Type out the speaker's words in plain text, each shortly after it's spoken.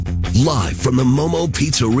Live from the Momo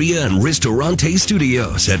Pizzeria and Ristorante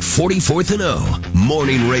Studios at 44th and O.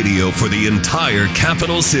 Morning radio for the entire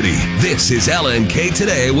capital city. This is LNK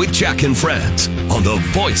Today with Jack and Friends on the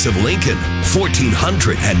voice of Lincoln,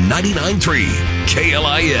 1499.3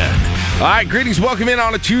 KLIN. All right, greetings. Welcome in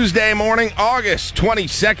on a Tuesday morning, August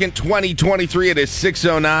 22nd, 2023. It is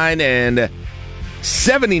 6:09 and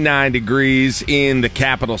 79 degrees in the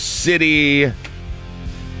capital city.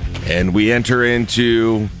 And we enter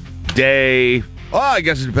into I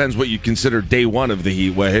guess it depends what you consider day one of the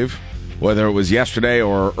heat wave, whether it was yesterday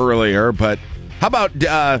or earlier. But how about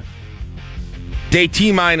day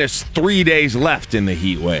T minus 3 days left in the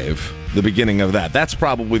heat wave, the beginning of that? That's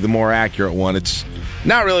probably the more accurate one. It's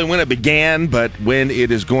not really when it began, but when it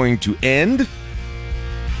is going to end.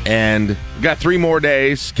 And we've got 3 more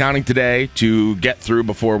days, counting today, to get through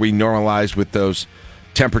before we normalize with those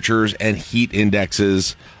temperatures and heat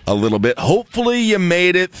indexes a little bit. Hopefully you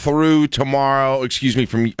made it through from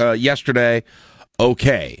yesterday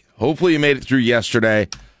okay. Hopefully you made it through yesterday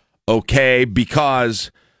okay,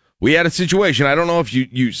 because we had a situation. I don't know if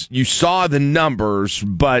you saw the numbers,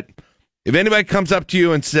 but if anybody comes up to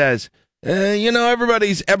you and says,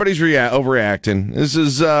 everybody's overreacting. This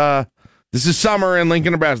is summer in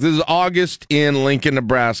Lincoln, Nebraska. This is August in Lincoln,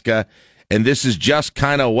 Nebraska, and this is just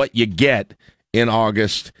kind of what you get in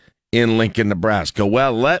August in Lincoln, Nebraska.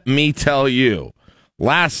 Well, let me tell you,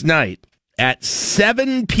 last night at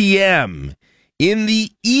 7 p.m. in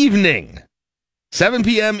the evening,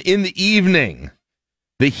 the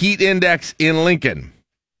heat index in Lincoln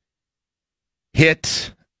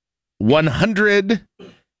hit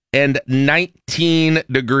 119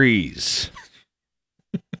 degrees.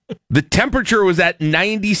 The temperature was at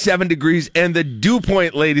 97 degrees, and the dew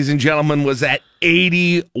point, ladies and gentlemen, was at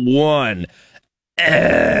 81.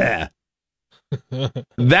 That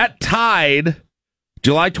tied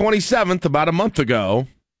July 27th, about a month ago.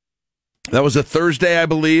 That was a Thursday, I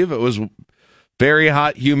believe. It was a very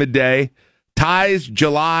hot, humid day. Ties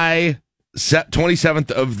July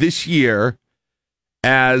 27th of this year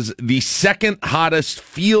as the second hottest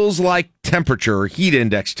feels like temperature, heat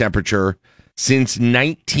index temperature, since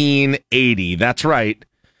 1980. That's right,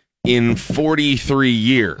 in 43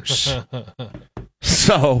 years.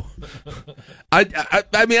 So, I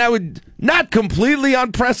mean, I would not completely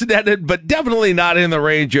unprecedented, but definitely not in the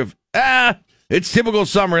range of, it's typical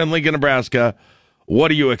summer in Lincoln, Nebraska. What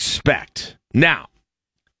do you expect? Now,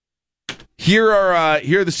 here are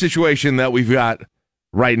the situation that we've got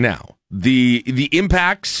right now. The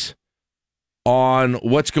impacts on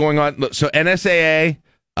what's going on. So NSAA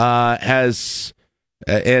has,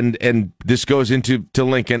 and this goes into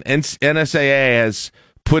Lincoln, and NSAA has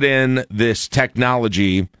put in this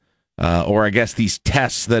technology, or I guess these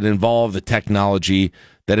tests that involve the technology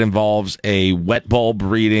that involves a wet bulb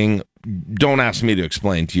reading. Don't ask me to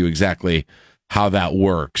explain to you exactly how that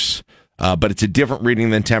works, but it's a different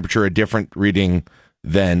reading than temperature, a different reading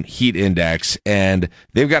than heat index, and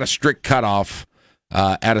they've got a strict cutoff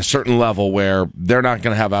at a certain level where they're not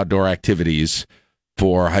going to have outdoor activities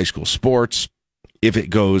for high school sports if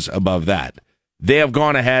it goes above that. They have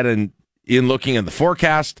gone ahead and, in looking at the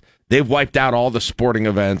forecast, they've wiped out all the sporting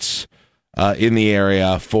events in the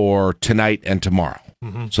area for tonight and tomorrow.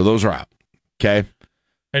 Mm-hmm. So those are out. Okay.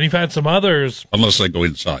 And you've had some others. Unless they go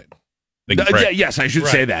inside. Yes, I should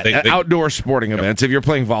say that. Outdoor sporting events. If you're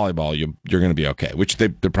playing volleyball, you're going to be okay, which they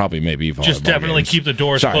probably may be volleyball. Just definitely games. Keep the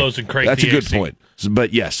doors closed and crank That's the a good AC. point.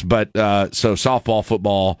 But yes, so softball,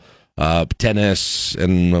 football, tennis,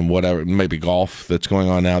 and whatever, maybe golf that's going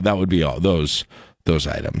on now, that would be all those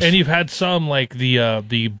items. And you've had some, like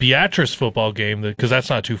the Beatrice football game, because that's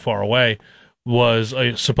not too far away, was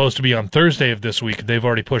supposed to be on Thursday of this week. They've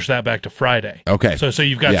already pushed that back to Friday. Okay. So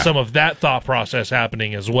you've got some of that thought process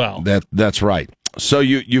happening as well. That's right. So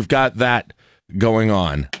you've got that going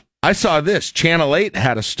on. I saw this. Channel 8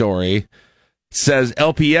 had a story. Says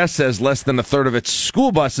LPS says less than a third of its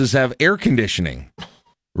school buses have air conditioning.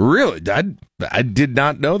 Really? I did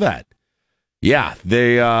not know that. Yeah,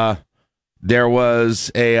 there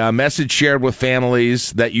was a message shared with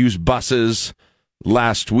families that use buses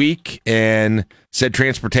last week, and said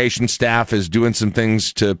transportation staff is doing some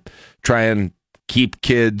things to try and keep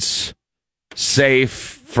kids safe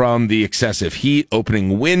from the excessive heat,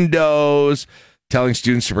 opening windows, telling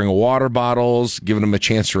students to bring water bottles, giving them a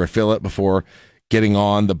chance to refill it before getting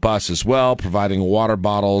on the bus as well, providing water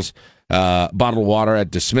bottles, bottled water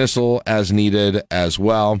at dismissal as needed as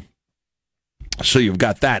well. So you've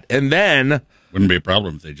got that. And then wouldn't be a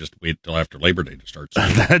problem if they just wait till after Labor Day to start.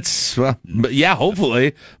 But yeah,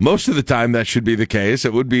 hopefully. Most of the time that should be the case.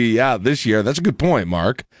 It would be, this year. That's a good point,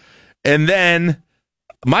 Mark. And then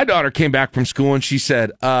my daughter came back from school and she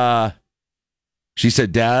said, Dad,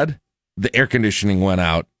 the air conditioning went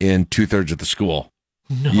out in 2/3 of the school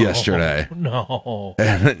yesterday. No.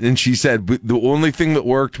 And she said the only thing that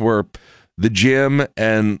worked were the gym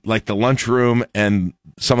and like the lunchroom and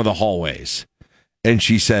some of the hallways. And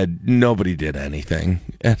she said nobody did anything.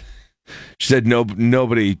 And she said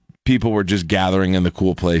nobody. People were just gathering in the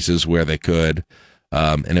cool places where they could,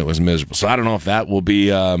 and it was miserable. So I don't know if that will be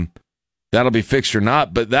that'll be fixed or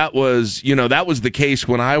not. But that was the case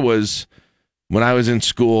when I was in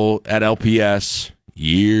school at LPS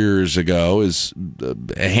years ago. Is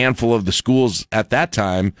a handful of the schools at that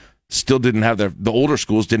time still didn't have the older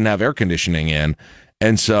schools didn't have air conditioning in,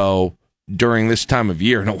 and so during this time of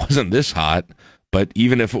year, and it wasn't this hot, but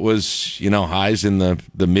even if it was highs in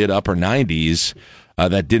the mid upper 90s.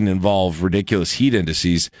 That didn't involve ridiculous heat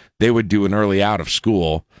indices, they would do an early out of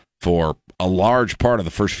school for a large part of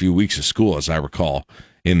the first few weeks of school, as I recall,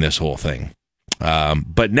 in this whole thing.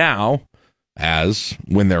 But now, as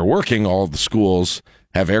when they're working, all of the schools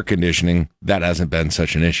have air conditioning. That hasn't been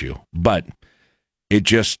such an issue. But it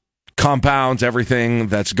just compounds everything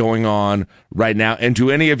that's going on right now. And to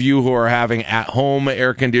any of you who are having at-home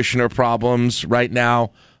air conditioner problems right now,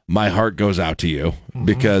 my heart goes out to you,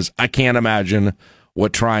 because I can't imagine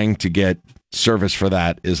what trying to get service for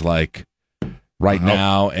that is like right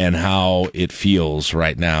now and how it feels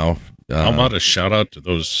right now. How about a shout out to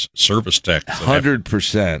those service techs?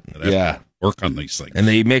 100%. Yeah. Work on these things. And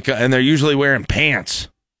they're usually wearing pants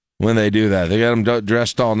when they do that. They got them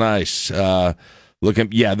dressed all nice.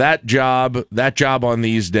 That job on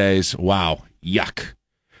these days. Wow. Yuck.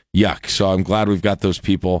 So I'm glad we've got those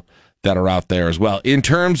people that are out there as well. In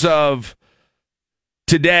terms of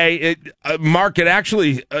today, Mark, it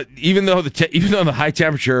actually, even though the high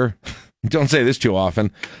temperature, don't say this too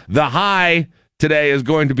often, the high today is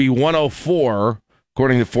going to be 104,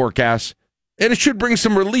 according to forecasts, and it should bring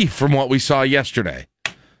some relief from what we saw yesterday,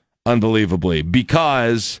 unbelievably,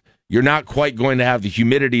 because you're not quite going to have the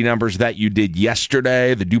humidity numbers that you did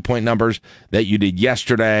yesterday, the dew point numbers that you did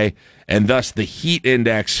yesterday, and thus the heat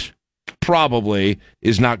index probably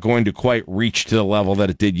is not going to quite reach to the level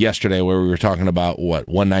that it did yesterday, where we were talking about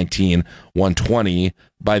 119, 120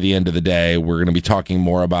 by the end of the day. We're going to be talking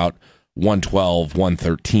more about 112,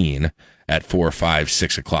 113 at 4, 5,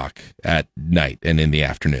 6 o'clock at night and in the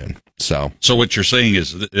afternoon. So what you're saying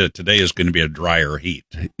is that today is going to be a drier heat.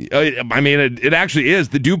 I mean, it actually is.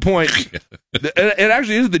 The dew point. It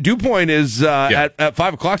actually is. The dew point is at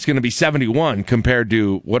 5 o'clock is going to be 71 compared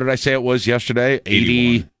to, what did I say it was yesterday?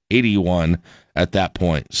 81 at that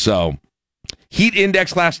point. So heat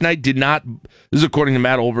index last night did not, this is according to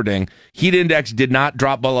Matt Olberding, heat index did not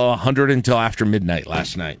drop below 100 until after midnight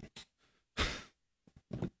last night.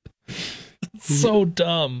 So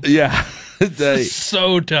dumb. Yeah.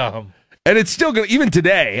 So dumb. And it's still going to, even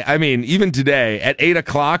today at 8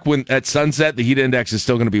 o'clock at sunset, the heat index is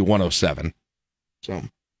still going to be 107.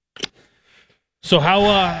 So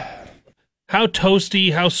how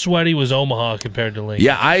toasty, how sweaty was Omaha compared to Lincoln?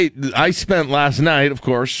 Yeah, I spent last night, of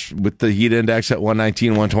course, with the heat index at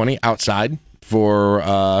 119, 120 outside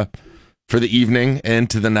for the evening and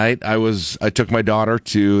to the night. I took my daughter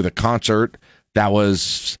to the concert that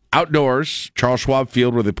was outdoors, Charles Schwab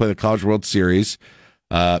Field, where they play the College World Series.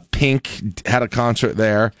 Pink had a concert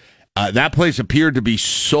there. That place appeared to be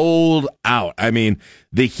sold out. I mean,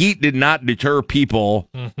 the heat did not deter people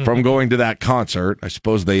from going to that concert. I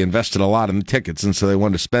suppose they invested a lot in the tickets, and so they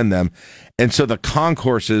wanted to spend them. And so the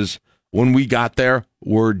concourses, when we got there,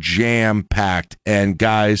 were jam-packed. And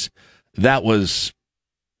guys, that was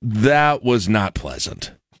not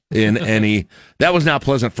pleasant. That was not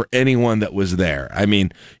pleasant for anyone that was there. I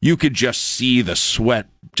mean, you could just see the sweat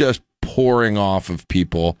just pouring off of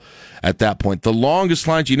people at that point. The longest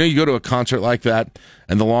lines, you go to a concert like that,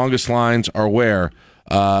 and the longest lines are where?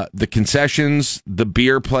 The concessions, the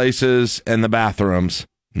beer places, and the bathrooms.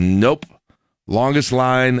 Nope. Longest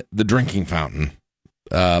line, the drinking fountain,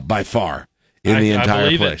 by far, in the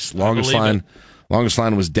entire place. Longest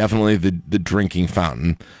line was definitely the drinking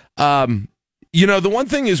fountain. The one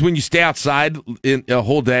thing is when you stay outside in a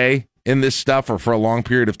whole day in this stuff or for a long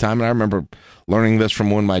period of time, and I remember learning this from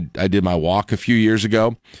when I did my walk a few years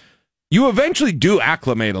ago, you eventually do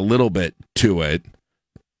acclimate a little bit to it.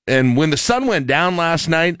 And when the sun went down last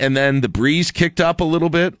night and then the breeze kicked up a little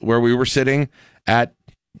bit where we were sitting at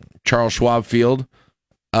Charles Schwab Field,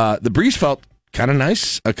 the breeze felt kind of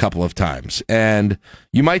nice a couple of times. And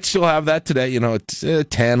you might still have that today. It's a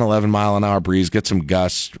 10, 11 mile an hour breeze. Get some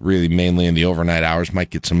gusts, really mainly in the overnight hours. Might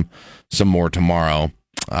get some more tomorrow.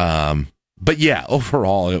 But yeah,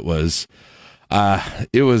 overall it was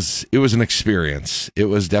It was an experience. It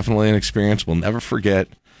was definitely an experience we'll never forget,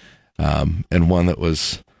 and one that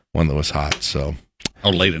was hot. So,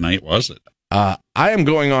 How late at night was it? I am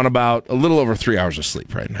going on about a little over 3 hours of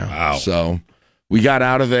sleep right now. Wow. So we got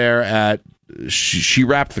out of there at, she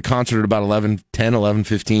wrapped the concert at about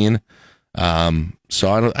 11:15.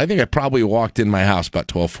 So I think I probably walked in my house about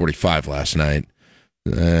 12:45 last night.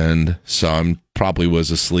 And so I probably was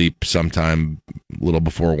asleep sometime a little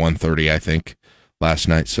before 1:30, I think, last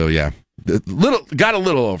night. So yeah, got a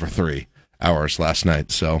little over 3 hours last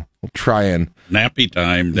night. So I'll try and Nappy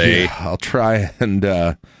time day. yeah, I'll try and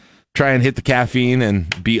hit the caffeine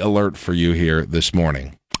and be alert for you here this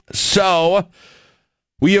morning. So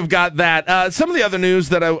we have got that. Some of the other news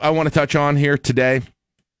that I want to touch on here today.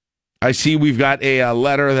 I see we've got a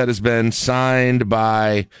letter that has been signed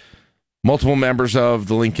by multiple members of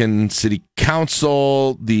the Lincoln City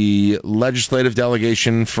Council, the legislative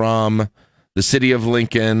delegation from the city of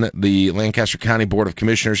Lincoln, the Lancaster County Board of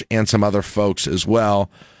Commissioners, and some other folks as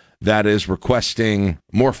well, that is requesting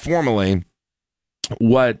more formally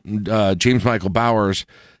what James Michael Bowers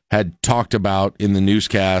had talked about in the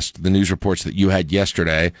newscast, the news reports that you had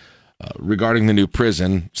yesterday regarding the new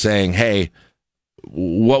prison, saying, hey,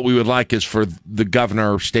 what we would like is for the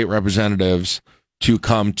governor, state representatives to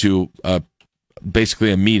come to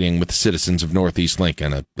basically a meeting with the citizens of Northeast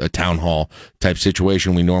Lincoln, a town hall type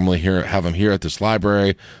situation. We normally have them here at this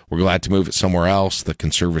library. We're glad to move it somewhere else that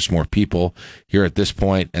can service more people here at this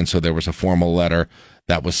point. And so there was a formal letter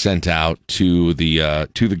that was sent out to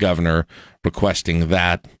the governor requesting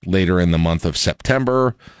that later in the month of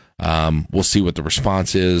September. We'll see what the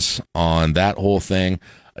response is on that whole thing.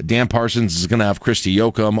 Dan Parsons is going to have Christy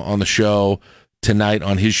Yoakum on the show tonight,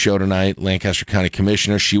 on his show tonight, Lancaster County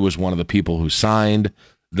Commissioner. She was one of the people who signed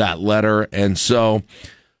that letter. And so,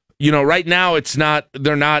 right now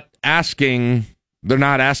they're not asking for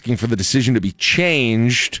the decision to be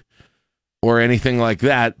changed or anything like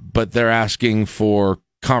that, but they're asking for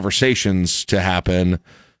conversations to happen,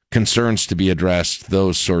 concerns to be addressed,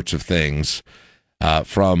 those sorts of things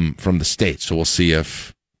from the state. So we'll see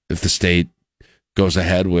if the state goes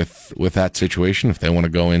ahead with that situation, if they want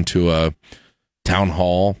to go into a town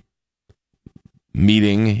hall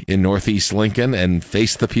meeting in Northeast Lincoln and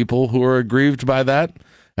face the people who are aggrieved by that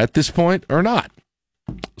at this point or not.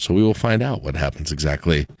 So we will find out what happens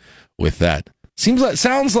exactly with that.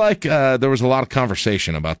 Sounds like there was a lot of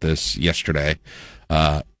conversation about this yesterday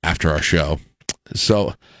after our show.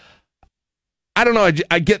 So I don't know.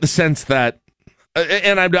 I get the sense that,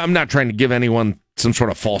 and I'm not trying to give anyone some sort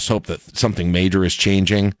of false hope that something major is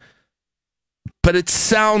changing, but it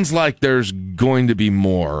sounds like there's going to be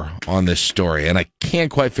more on this story, and I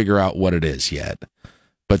can't quite figure out what it is yet.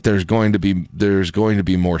 But there's going to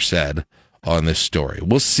be more said on this story.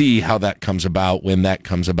 We'll see how that comes about, when that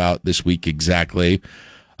comes about this week exactly.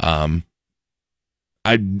 I'm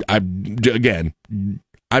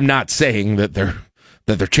not saying that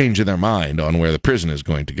they're changing their mind on where the prison is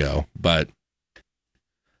going to go, but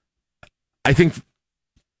I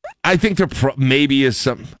think there maybe is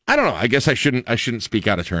some. I don't know. I guess I shouldn't speak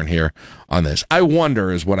out of turn here on this. I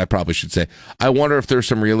wonder, is what I probably should say. I wonder if there's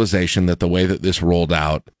some realization that the way that this rolled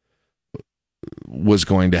out was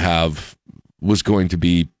going to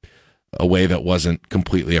be a way that wasn't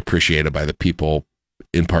completely appreciated by the people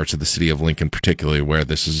in parts of the city of Lincoln, particularly where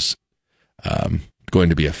this is going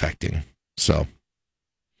to be affecting. So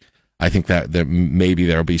I think that maybe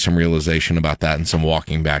there'll be some realization about that and some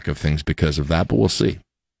walking back of things because of that, but we'll see.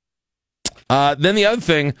 Then the other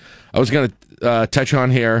thing I was going to touch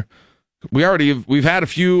on here, we've had a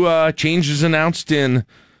few changes announced in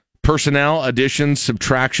personnel, additions,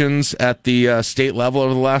 subtractions at the state level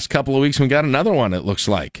over the last couple of weeks. We got another one, it looks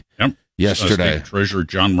like, yesterday. State Treasurer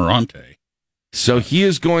John Morante. So he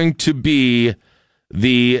is going to be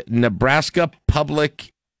the Nebraska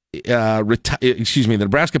Public the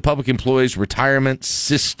Nebraska Public Employees Retirement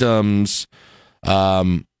Systems,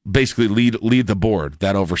 basically lead the board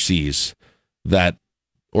that oversees that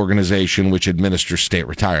organization which administers state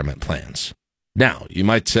retirement plans. Now, you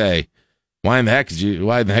might say, why in the heck is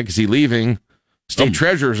he leaving state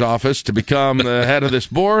treasurer's office to become the head of this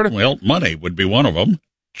board? Well, money would be one of them.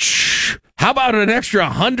 How about an extra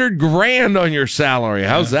 $100,000 on your salary?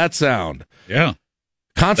 How's that sound? Yeah.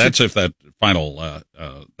 That's if that final,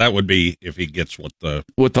 that would be if he gets what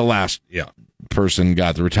the last person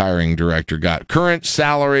got, the retiring director got. Current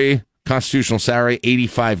salary, constitutional salary,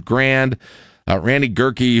 $85,000. Randy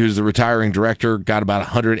Gerke, who's the retiring director, got about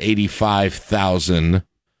 $185,000.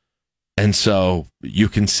 And so you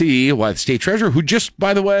can see why the state treasurer, who just,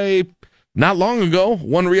 by the way, not long ago,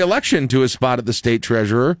 won re-election to his spot at the state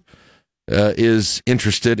treasurer, is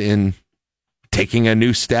interested in taking a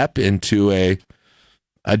new step into a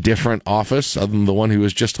different office other than the one he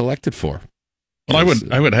was just elected for. Well,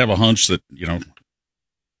 I would have a hunch that,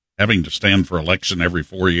 having to stand for election every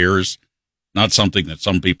 4 years, not something that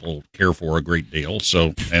some people care for a great deal.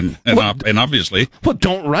 So, and obviously, well,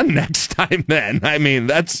 don't run next time then. I mean,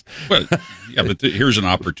 that's but here's an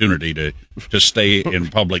opportunity to stay in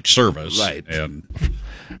public service, right? And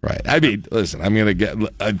right. I mean, listen,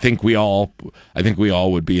 I think we all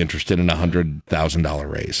would be interested in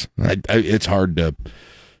 $100,000 raise. It's hard to.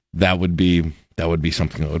 That would be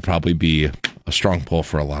something that would probably be a strong pull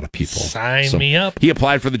for a lot of people. Sign me up. He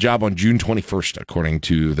applied for the job on June 21st, according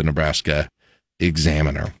to the Nebraska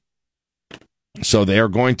Examiner. So they are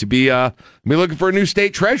going to be looking for a new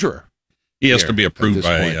state treasurer. He has to be approved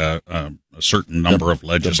by a certain number of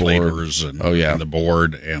legislators and the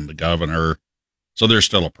board and the governor. So there's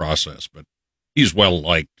still a process, but he's well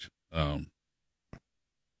liked, from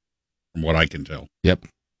what I can tell. Yep.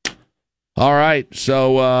 All right,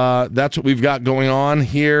 so that's what we've got going on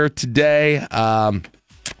here today. And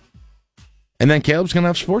then Caleb's going to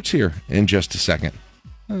have sports here in just a second.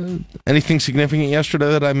 Anything significant yesterday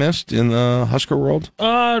that I missed in the Husker world?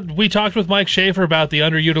 We talked with Mike Schaefer about the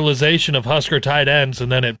underutilization of Husker tight ends, and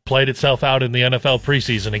then it played itself out in the NFL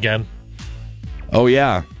preseason again. Oh,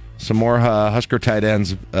 yeah. Some more Husker tight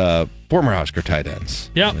ends, former Husker tight ends.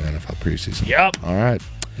 Yep. In the NFL preseason. Yep. All right.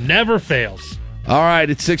 Never fails. All right,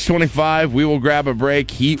 it's 6:25. We will grab a break.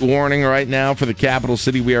 Heat warning right now for the capital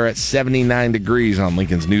city. We are at 79 degrees on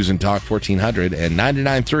Lincoln's News and Talk 1400 and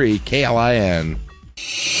 99.3 KLIN.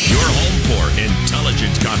 Your home for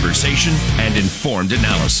intelligent conversation and informed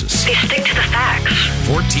analysis. They stick to the facts.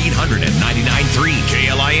 1499.3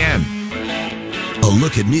 KLIN. A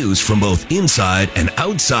look at news from both inside and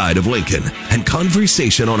outside of Lincoln, and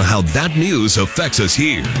conversation on how that news affects us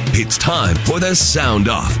here. It's time for the Sound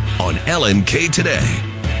Off on LNK Today.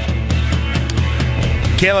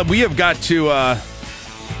 Caleb, we have got to,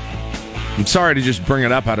 I'm sorry to just bring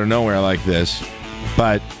it up out of nowhere like this,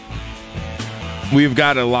 but we've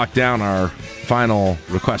got to lock down our final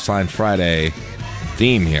Request Line Friday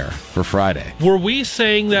theme here for Friday. Were we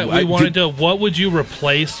saying that we wanted to, what would you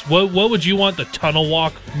replace? What would you want the Tunnel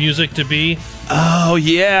Walk music to be? Oh,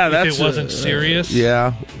 yeah. If it wasn't serious?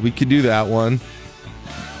 Yeah, we could do that one.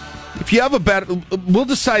 If you have a better, we'll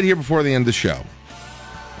decide here before the end of the show.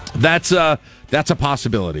 That's a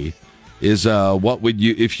possibility. Is what would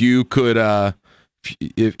you, if you could,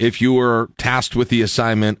 if you were tasked with the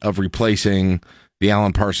assignment of replacing the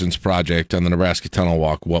Alan Parsons project on the Nebraska Tunnel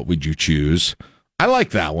Walk, what would you choose? I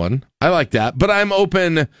like that one. I like that. But I'm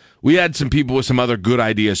open. We had some people with some other good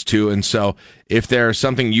ideas, too. And so if there's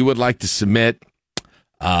something you would like to submit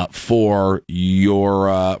for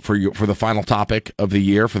the final topic of the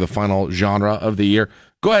year, for the final genre of the year,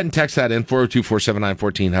 go ahead and text that in,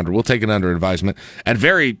 402-479-1400. We'll take it under advisement. At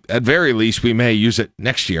very least, we may use it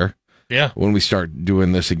next year. Yeah. When we start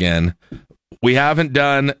doing this again. We haven't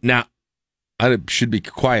done... Now, I should be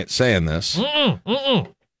quiet saying this.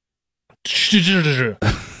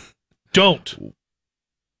 Don't.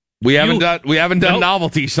 We haven't done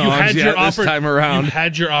novelty songs yet this time around. You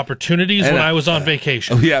had your opportunities when I was on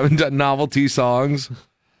vacation. We haven't done novelty songs.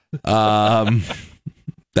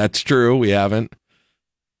 That's true. We haven't.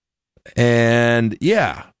 And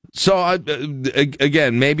yeah. So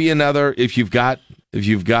again, maybe another. If you've got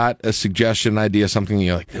a suggestion, idea, something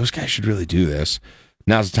you're like, those guys should really do this.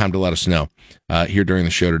 Now's the time to let us know here during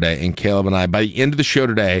the show today. And Caleb and I, by the end of the show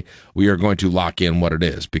today, we are going to lock in what it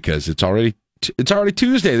is because it's already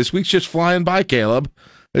Tuesday. This week's just flying by, Caleb.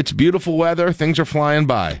 It's beautiful weather. Things are flying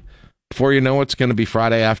by. Before you know it's going to be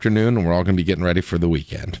Friday afternoon, and we're all going to be getting ready for the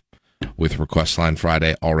weekend with Request Line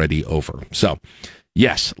Friday already over. So,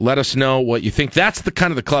 yes, let us know what you think. That's the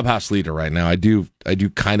kind of the clubhouse leader right now. I do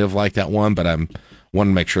kind of like that one, but want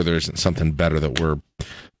to make sure there isn't something better that we're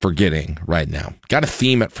forgetting right now. Got to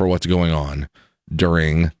theme it for what's going on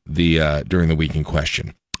during the week in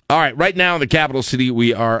question. All right, right now in the capital city,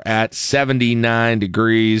 we are at 79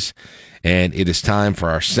 degrees, and it is time for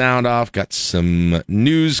our Sound Off. Got some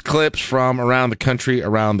news clips from around the country,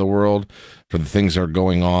 around the world, for the things that are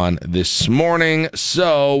going on this morning.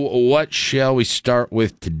 So what shall we start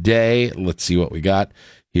with today? Let's see what we got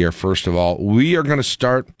here. First of all, we are going to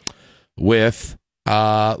start with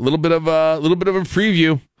a little bit of a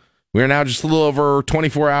preview. We are now just a little over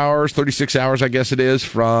 24 hours, 36 hours, I guess it is,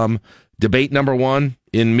 from debate number 1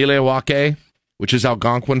 in Milwaukee, which is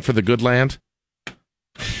Algonquin for the good land.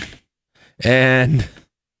 And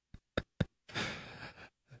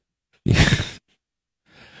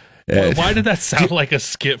Why did that sound like a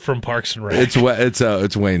skit from Parks and Rec? It's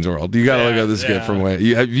Wayne's World. You got to look at the skit from Wayne.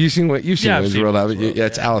 Have you seen Wayne's World? Haven't you? Yeah,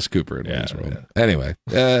 it's Alice Cooper in Wayne's World. Yeah. Anyway,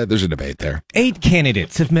 there's a debate there. 8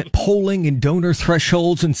 candidates have met polling and donor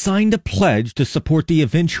thresholds and signed a pledge to support the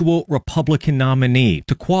eventual Republican nominee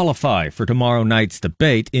to qualify for tomorrow night's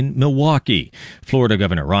debate in Milwaukee. Florida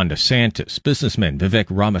Governor Ron DeSantis, businessman Vivek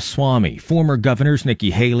Ramaswamy, former governors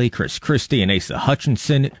Nikki Haley, Chris Christie, and Asa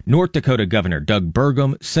Hutchinson, North Dakota Governor Doug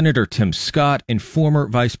Burgum, Senator Tim Scott, and former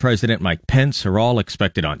Vice President Mike Pence are all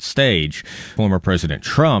expected on stage. Former President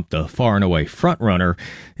Trump, the far and away frontrunner,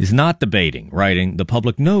 is not debating, writing, "The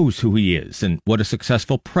public knows who he is and what a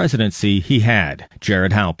successful presidency he had."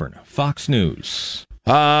 Jared Halpern, Fox News.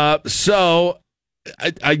 So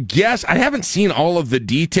I guess I haven't seen all of the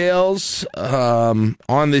details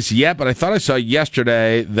on this yet, but I thought I saw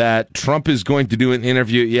yesterday that Trump is going to do an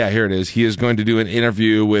interview. Yeah, here it is. He is going to do an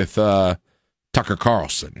interview with Tucker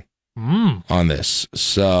Carlson on this.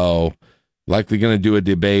 So likely going to do a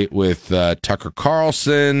debate with Tucker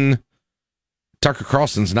Carlson. Tucker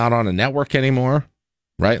Carlson's not on a network anymore,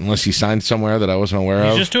 right? Unless he signed somewhere that I wasn't aware of.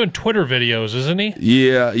 He's just doing Twitter videos, isn't he?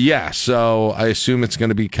 Yeah. So I assume it's going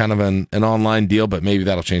to be kind of an online deal, but maybe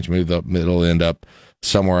that'll change. Maybe it'll end up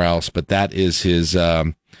somewhere else. But that is his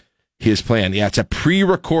plan. Yeah, it's a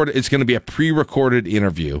pre-recorded. It's going to be a pre-recorded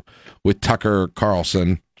interview with Tucker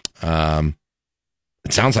Carlson.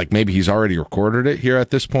 It sounds like maybe he's already recorded it here at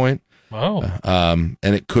this point. Oh. And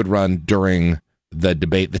it could run during the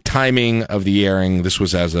debate. The timing of the airing, this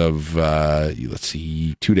was as of,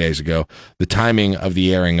 2 days ago. The timing of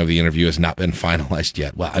the airing of the interview has not been finalized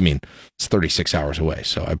yet. Well, I mean, it's 36 hours away,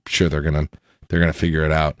 so I'm sure they're gonna figure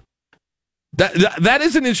it out. That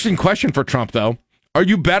is an interesting question for Trump, though. Are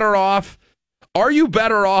you better off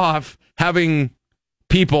having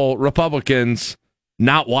people, Republicans,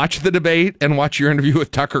 not watch the debate and watch your interview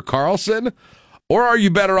with Tucker Carlson? Or are you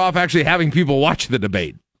better off actually having people watch the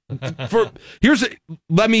debate?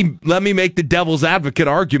 Let me make the devil's advocate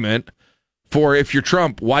argument for, if you're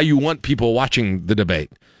Trump, why you want people watching the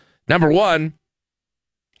debate. Number one,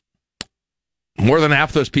 more than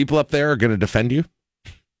half those people up there are going to defend you,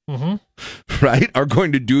 right? Are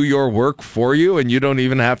going to do your work for you, and you don't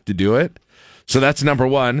even have to do it. So that's number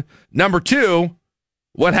one. Number two,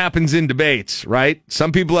 what happens in debates, right?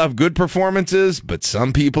 Some people have good performances, but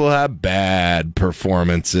some people have bad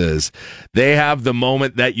performances. They have the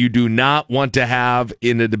moment that you do not want to have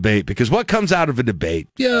in a debate, because what comes out of a debate,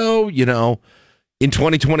 in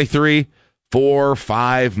 2023, 4 or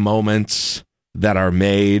 5 moments that are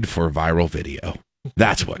made for viral video.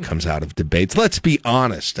 That's what comes out of debates. Let's be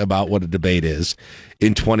honest about what a debate is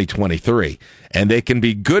in 2023. And they can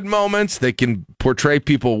be good moments. They can portray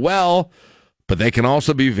people well, but they can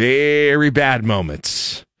also be very bad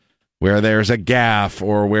moments where there's a gaffe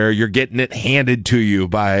or where you're getting it handed to you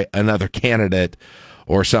by another candidate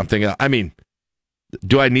or something. I mean,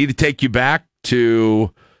 do I need to take you back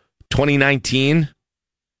to 2019?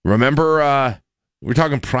 Remember, we're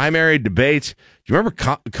talking primary debates. Do you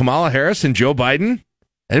remember Kamala Harris and Joe Biden?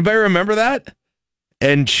 Anybody remember that?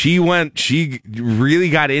 And she really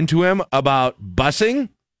got into him about busing.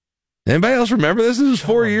 Anybody else remember this? This was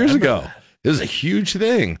 4 years ago. It was a huge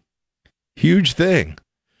thing. Huge thing.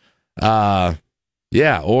 Yeah,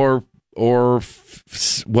 or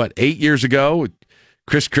 8 years ago,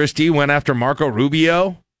 Chris Christie went after Marco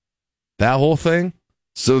Rubio. That whole thing.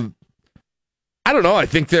 So, I don't know. I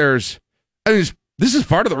think this is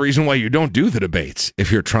part of the reason why you don't do the debates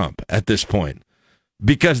if you're Trump at this point.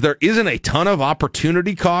 Because there isn't a ton of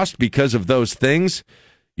opportunity cost because of those things.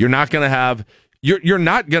 You're not going to have... You're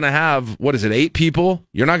not going to have, 8 people?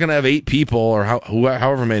 You're not going to have 8 people, or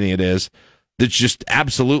however many it is, that's just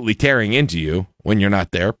absolutely tearing into you when you're not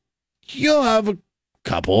there. You'll have a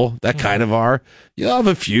couple that kind of are. You'll have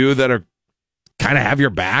a few that are kind of have your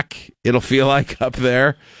back, it'll feel like, up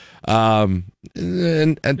there. And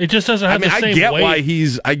it just doesn't have the same weight. I get why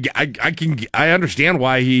he's... I understand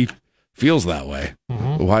why he feels that way.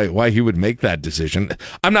 Why he would make that decision.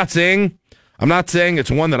 I'm not saying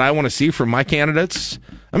it's one that I want to see from my candidates.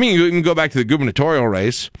 I mean, you can go back to the gubernatorial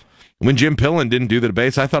race. When Jim Pillen didn't do the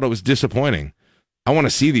debates, I thought it was disappointing. I want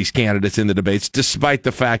to see these candidates in the debates, despite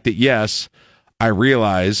the fact that, yes, I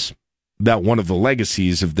realize that one of the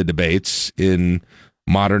legacies of the debates in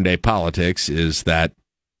modern day politics is that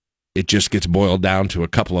it just gets boiled down to a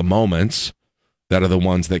couple of moments that are the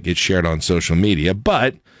ones that get shared on social media.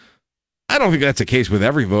 But I don't think that's the case with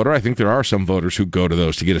every voter. I think there are some voters who go to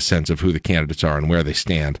those to get a sense of who the candidates are and where they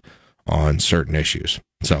stand on certain issues.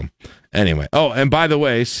 So, anyway. Oh, and by the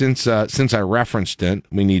way, since I referenced it,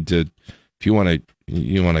 we need to if you want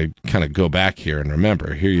to kind of go back here and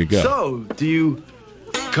remember, here you go. So, do you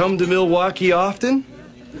come to Milwaukee often?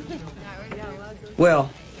 Well,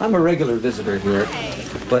 I'm a regular visitor here,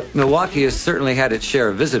 but Milwaukee has certainly had its share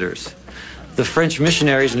of visitors. The French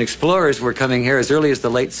missionaries and explorers were coming here as early as the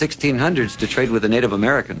late 1600s to trade with the Native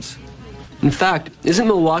Americans. In fact, isn't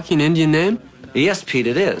Milwaukee an Indian name? Yes, Pete,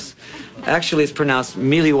 it is. Actually, it's pronounced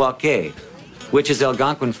Miliwake, which is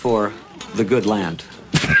Algonquin for the good land.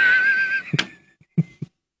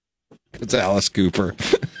 It's Alice Cooper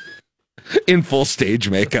in full stage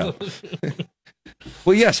makeup.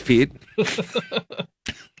 Well, yes, Pete.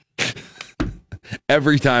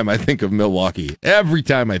 Every time I think of Milwaukee, I think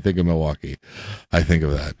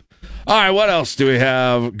of that. All right, what else do we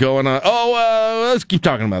have going on? Let's keep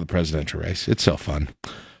talking about the presidential race. It's so fun.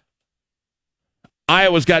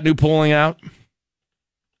 Iowa's got new polling out.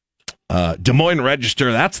 Des Moines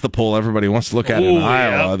Register, that's the poll everybody wants to look at in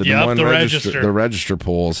Iowa. The Des Moines Register. The Register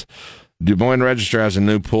polls. Des Moines Register has a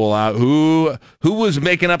new poll out. Who was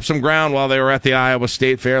making up some ground while they were at the Iowa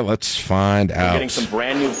State Fair? Let's find out. We're getting some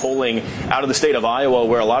brand new polling out of the state of Iowa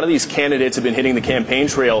where a lot of these candidates have been hitting the campaign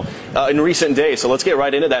trail in recent days. So let's get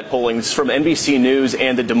right into that polling. This is from NBC News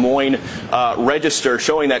and the Des Moines Register,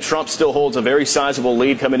 showing that Trump still holds a very sizable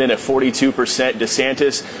lead, coming in at 42%.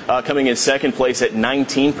 DeSantis coming in second place at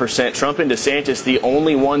 19%. Trump and DeSantis, the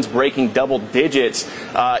only ones breaking double digits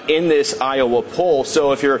in this Iowa poll.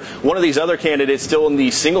 So if you're one of these other candidates still in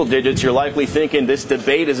the single digits, you're likely thinking this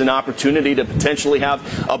debate is an opportunity to potentially have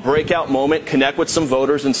a breakout moment, connect with some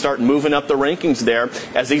voters, and start moving up the rankings there,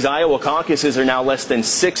 as these Iowa caucuses are now less than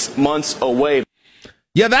 6 months away.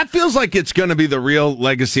 Yeah, that feels like it's going to be the real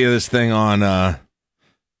legacy of this thing on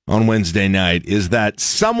Wednesday night, is that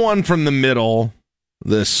someone from the middle,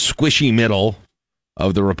 the squishy middle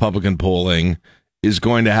of the Republican polling, is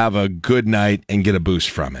going to have a good night and get a boost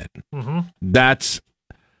from it. Mm-hmm.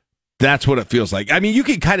 That's what it feels like. I mean, you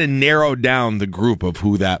can kind of narrow down the group of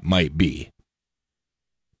who that might be.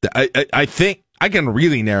 I think I can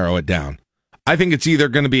really narrow it down. I think it's either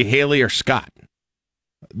going to be Haley or Scott.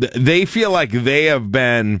 They feel like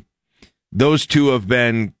those two have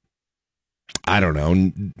been, I don't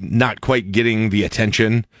know, not quite getting the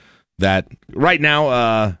attention that right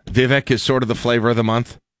now. Vivek is sort of the flavor of the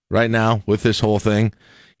month right now with this whole thing.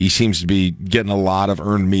 He seems to be getting a lot of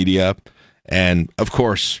earned media. And of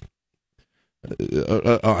course,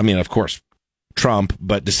 Trump,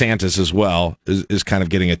 but DeSantis as well is kind of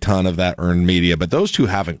getting a ton of that earned media, but those two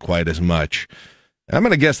haven't quite as much. I'm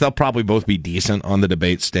going to guess they'll probably both be decent on the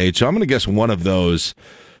debate stage. So I'm going to guess one of those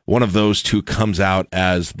two comes out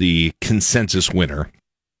as the consensus winner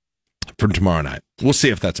for tomorrow night. We'll see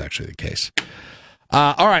if that's actually the case.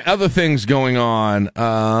 All right, other things going on.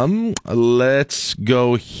 Let's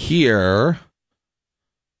go here.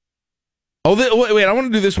 Wait! I want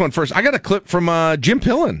to do this one first. I got a clip from Jim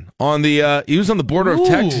Pillen on the. He was on the border of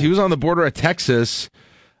Texas. He was on the border of Texas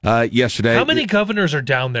yesterday. How many governors are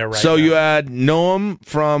down there right now? So you had Noem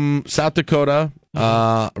from South Dakota,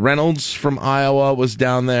 Reynolds from Iowa was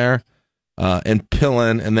down there, and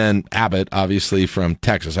Pillen, and then Abbott, obviously from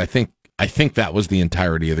Texas. I think that was the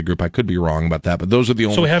entirety of the group. I could be wrong about that, but those are the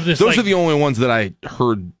only. So we have this. Those are the only ones that I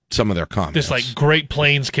heard some of their comments. This like Great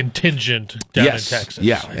Plains contingent down in Texas.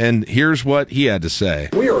 Yeah, and here's what he had to say.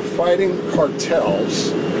 We are fighting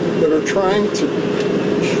cartels that are trying to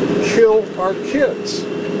kill our kids.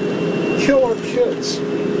 Kill our kids.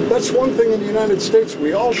 That's one thing in the United States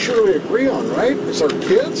we all surely agree on, right? It's our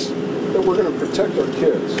kids, that we're going to protect our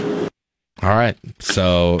kids. All right,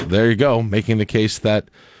 so there you go, making the case that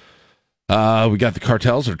we got the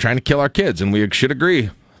cartels that are trying to kill our kids, and we should agree.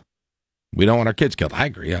 We don't want our kids killed. I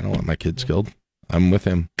agree. I don't want my kids killed. I'm with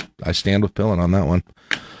him. I stand with Pillen on that one.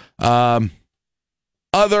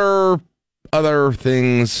 Other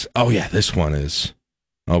things. Oh, yeah, this one is.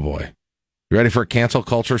 Oh, boy. You ready for a cancel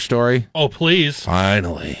culture story? Oh, please.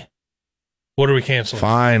 Finally. What are we canceling?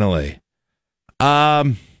 Finally.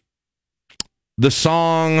 The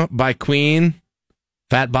song by Queen,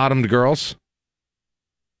 Fat Bottomed Girls.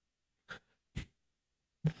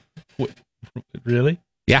 Really?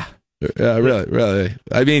 Yeah. Really.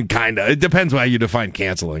 I mean, kind of. It depends how you define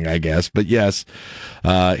canceling, I guess. But yes,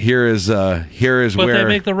 here is but where they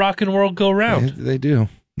make the rock and world go round. They do.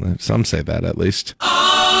 Some say that, at least.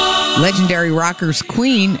 Legendary rockers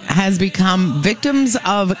Queen has become victims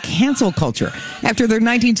of cancel culture after their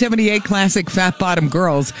 1978 classic Fat Bottom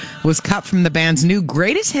Girls was cut from the band's new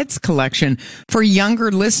Greatest Hits collection for younger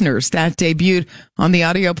listeners that debuted on the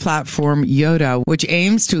audio platform Yoda, which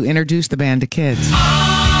aims to introduce the band to kids.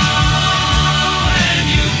 Oh, and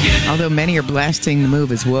you Although many are blasting the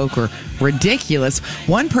move as woke or ridiculous,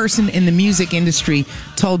 one person in the music industry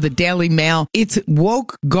told the Daily Mail, "It's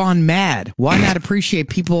woke gone mad. Why not appreciate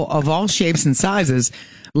people of all shapes and sizes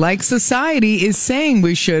like society is saying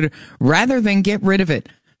we should, rather than get rid of it?"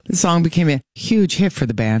 The song became a huge hit for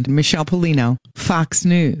the band. Michelle Polino, Fox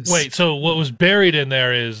News. Wait, so what was buried in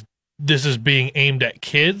there is this is being aimed at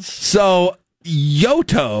kids? So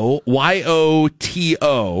Yoto,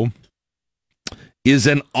 Y-O-T-O, is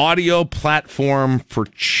an audio platform for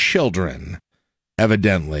children,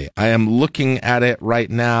 evidently. I am looking at it right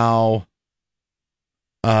now.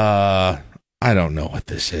 I don't know what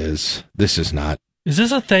this is. This is not. Is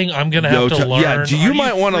this a thing I'm going to have to learn? Yeah, you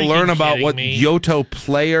might want to learn about what Yoto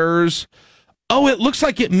players... Oh, it looks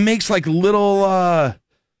like it makes like little,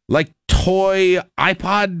 like toy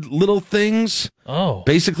iPod little things. Oh.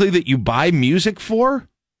 Basically that you buy music for,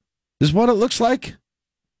 is what it looks like,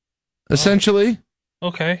 essentially.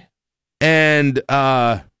 Okay. And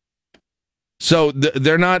so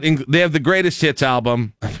they're not. They have the greatest hits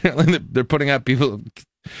album. Apparently, they're putting out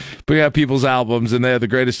people's albums, and they have the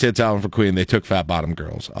greatest hits album for Queen. They took Fat Bottom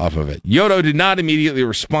Girls off of it. Yoto did not immediately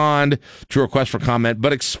respond to a request for comment,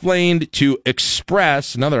 but explained to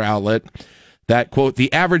Express, another outlet, that, quote,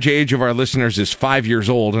 "The average age of our listeners is 5 years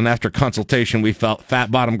old, and after consultation, we felt Fat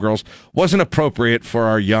Bottom Girls wasn't appropriate for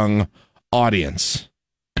our young audience."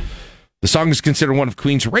 The song is considered one of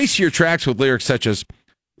Queen's racier tracks, with lyrics such as,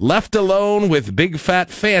 "Left alone with big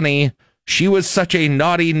fat Fanny, she was such a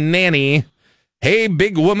naughty nanny. Hey,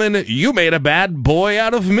 big woman, you made a bad boy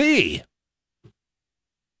out of me."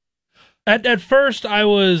 At first,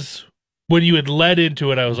 when you had led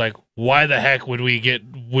into it, I was like, why the heck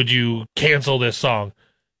would you cancel this song?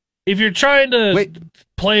 If you're trying to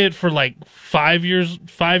play it for like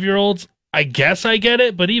 5-year-olds, I guess I get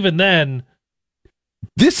it, but even then...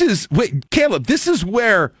 Caleb, this is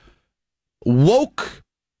where woke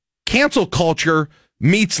cancel culture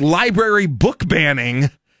meets library book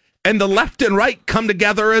banning, and the left and right come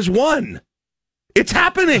together as one. It's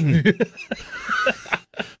happening.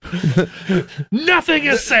 Nothing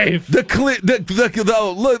is safe. The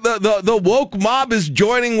woke mob is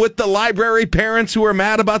joining with the library parents who are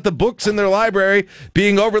mad about the books in their library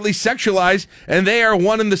being overly sexualized, and they are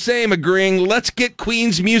one and the same, agreeing, let's get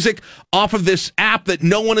Queen's music off of this app that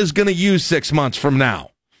no one is going to use 6 months from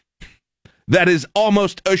now. That is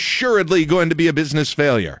almost assuredly going to be a business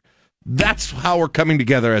failure. That's how we're coming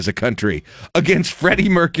together as a country against Freddie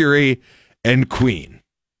Mercury and Queen.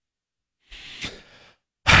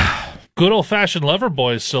 Good old-fashioned Lover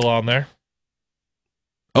Boy is still on there.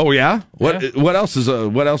 Oh yeah? What else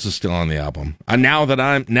is still on the album? Now that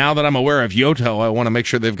I'm aware of Yoto, I want to make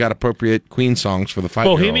sure they've got appropriate Queen songs for the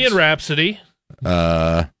 5-year-olds. Bohemian Rhapsody.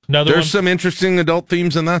 There's some interesting adult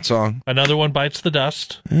themes in that song. Another one, Bites the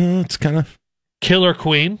Dust. It's kind of Killer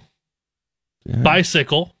Queen. Yeah.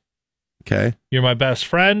 Bicycle. Okay. You're My Best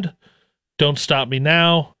Friend. Don't Stop Me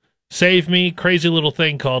Now. Save Me. Crazy Little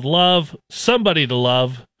Thing Called Love. Somebody to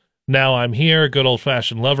Love. Now I'm Here. Good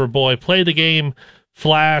old-fashioned Lover Boy. Play the Game.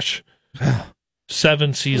 Flash.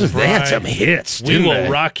 7 Seas of Rhye. They had some hits, We Will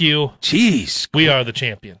Rock You. Jeez. We Are the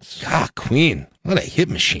Champions. God, Queen. What a hit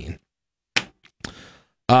machine.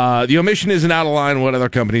 The omission isn't out of line with what other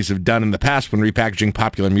companies have done in the past when repackaging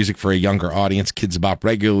popular music for a younger audience. Kids Bop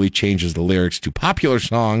regularly changes the lyrics to popular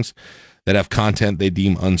songs that have content they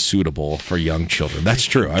deem unsuitable for young children. That's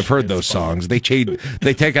true. I've heard those songs. They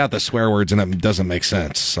take out the swear words, and it doesn't make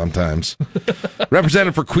sense sometimes.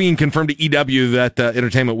 Representative for Queen confirmed to EW that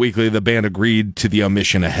Entertainment Weekly, the band agreed to the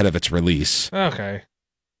omission ahead of its release. Okay.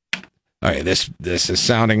 All right, this is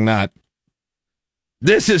sounding not...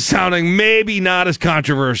 This is sounding maybe not as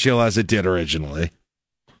controversial as it did originally.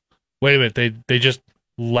 Wait a minute. They just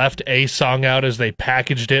left a song out as they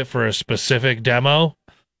packaged it for a specific demo?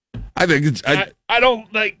 I think it's... I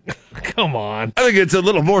don't, like... Come on. I think it's a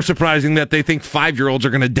little more surprising that they think 5-year-olds are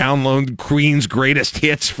going to download Queen's greatest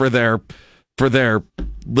hits for their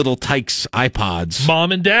little tykes iPods.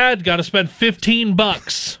 Mom and Dad got to spend $15.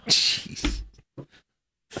 Jeez.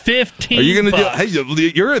 15. Are you going to do... Hey,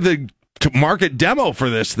 you're the market demo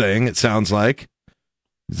for this thing, it sounds like.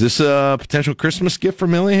 Is this a potential Christmas gift for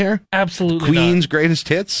Millie here? Absolutely Queen's not. greatest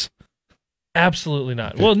hits? Absolutely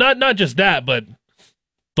not. Well, not just that, but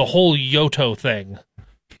the whole Yoto thing.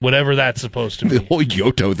 Whatever that's supposed to be. The whole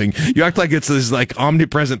Yoto thing. You act like it's this like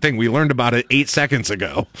omnipresent thing. We learned about it 8 seconds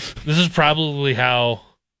ago. This is probably how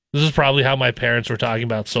my parents were talking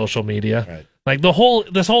about social media. Right. Like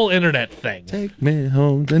this whole internet thing. Take me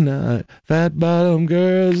home tonight, fat bottom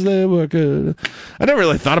girls, they were good. I never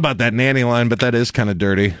really thought about that nanny line, but that is kind of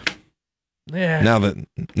dirty. Yeah. Now that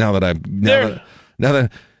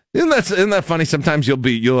Isn't that funny? Sometimes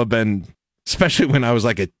you'll have been, especially when I was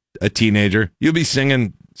like a teenager, you'll be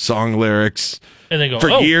singing song lyrics and they go, for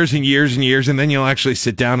years and years and years, and then you'll actually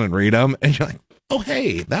sit down and read them, and you're like, oh,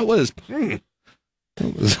 hey, that was there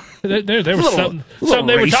was something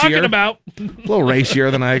they were talking about. A little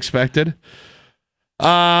racier than I expected.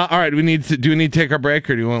 All right, do we need to take our break,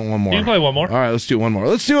 or do you want one more? You can play one more. All right, let's do one more.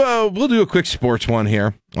 We'll do a quick sports one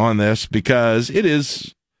here on this because it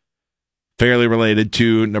is fairly related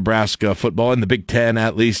to Nebraska football in the Big Ten,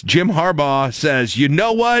 at least. Jim Harbaugh says, "You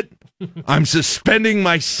know what? I'm suspending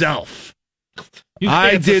myself.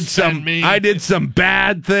 I did some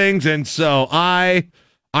bad things, and so I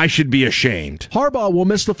should be ashamed." Harbaugh will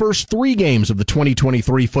miss the first 3 games of the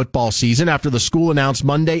 2023 football season after the school announced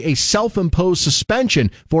Monday a self-imposed suspension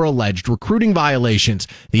for alleged recruiting violations.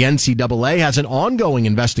 The NCAA has an ongoing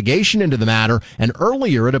investigation into the matter, and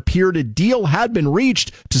earlier it appeared a deal had been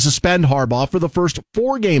reached to suspend Harbaugh for the first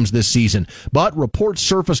 4 games this season. But reports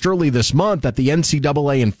surfaced early this month that the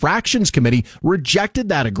NCAA Infractions Committee rejected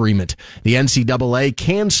that agreement. The NCAA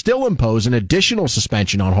can still impose an additional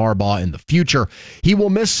suspension on Harbaugh in the future. He will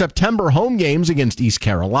miss September home games against East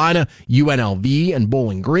Carolina, UNLV, and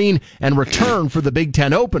Bowling Green, and return for the Big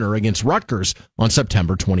Ten opener against Rutgers on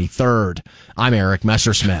September 23rd. I'm Eric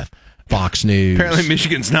Messersmith, Fox News. Apparently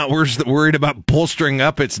Michigan's not worried about bolstering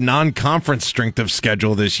up its non-conference strength of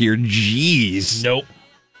schedule this year. Jeez. Nope.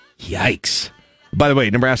 Yikes. By the way,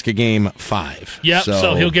 Nebraska game 5. Yep,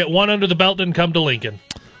 so he'll get one under the belt and come to Lincoln.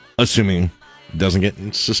 Assuming he doesn't get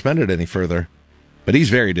suspended any further. But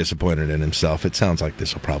he's very disappointed in himself. It sounds like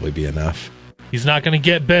this will probably be enough. He's not going to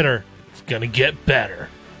get better. He's going to get better.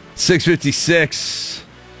 6:56.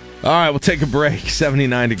 All right, we'll take a break.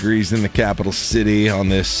 79 degrees in the capital city on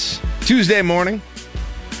this Tuesday morning.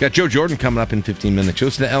 Got Joe Jordan coming up in 15 minutes. You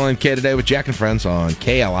listen to LNK Today with Jack and Friends on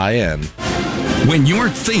KLIN. When you're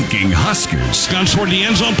thinking Huskers. Guns toward the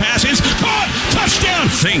end zone, passes. Caught! Touchdown!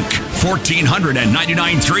 Think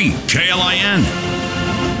 1499.3 KLIN.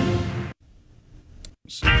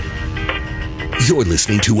 You're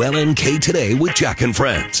listening to LNK Today with Jack and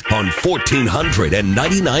Friends on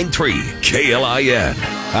 1499.3 KLIN.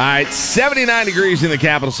 All right, 79 degrees in the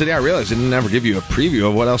capital city. I realize I didn't ever give you a preview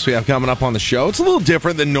of what else we have coming up on the show. It's a little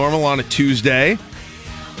different than normal on a Tuesday.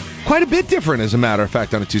 Quite a bit different, as a matter of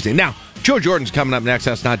fact, on a Tuesday. Now, Joe Jordan's coming up next.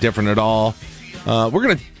 That's not different at all. We're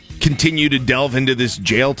going to continue to delve into this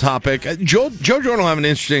jail topic. Joe Jordan will have an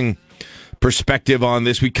interesting perspective on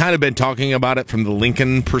this. We've kind of been talking about it from the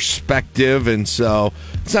Lincoln perspective, and so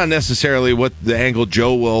it's not necessarily what the angle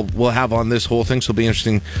Joe will have on this whole thing, so it'll be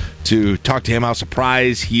interesting to talk to him how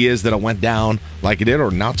surprised he is that it went down like it did, or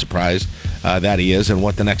not surprised that he is, and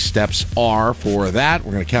what the next steps are for that.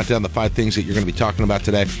 We're going to count down the 5 things that you're going to be talking about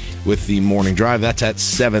today with the morning drive. That's at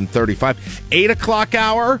 7:35. 8 o'clock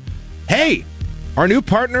hour. Hey, our new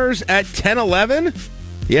partners at 10:11.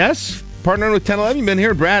 Yes, partnering with 10:11. You've been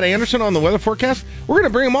here, Brad Anderson, on the weather forecast. We're going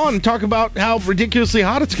to bring him on and talk about how ridiculously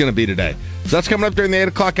hot it's going to be today. So that's coming up during the 8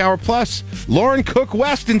 o'clock hour. Plus, Lauren Cook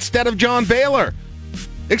West instead of John Baylor.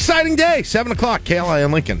 Exciting day. 7 o'clock,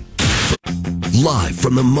 KLIN Lincoln. Live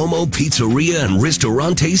from the Momo Pizzeria and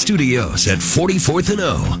Ristorante Studios at 44th and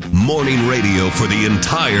O. Morning radio for the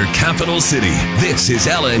entire capital city. This is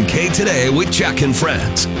LNK Today with Jack and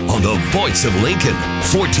Friends on the voice of Lincoln,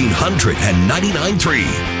 1499.3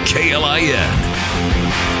 KLIN.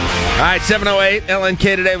 All right, 7:08,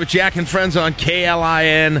 LNK Today with Jack and Friends on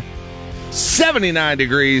KLIN. 79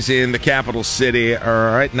 degrees in the capital city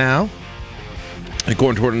right now. And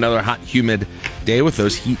going toward another hot, humid day with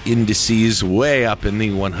those heat indices way up in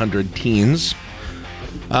the 100 teens.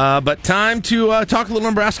 But time to talk a little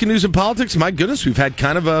Nebraska news and politics. My goodness, we've had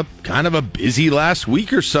kind of a busy last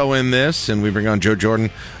week or so in this, and we bring on Joe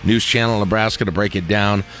Jordan, News Channel Nebraska, to break it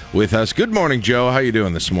down with us. Good morning, Joe. How are you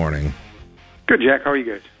doing this morning? Good, Jack. How are you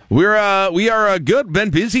guys? We are good.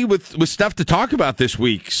 Been busy with stuff to talk about this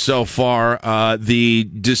week so far.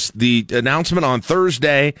 The announcement on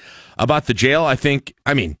Thursday about the jail,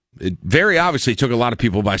 it very obviously took a lot of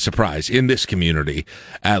people by surprise in this community,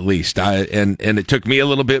 at least. And it took me a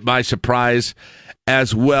little bit by surprise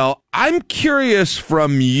as well. I'm curious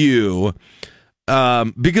from you,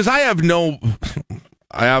 because I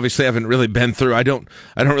obviously haven't really been through. I don't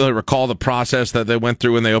really recall the process that they went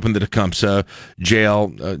through when they opened the Tecumseh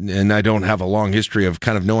jail, and I don't have a long history of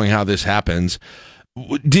kind of knowing how this happens.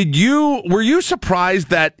 Were you surprised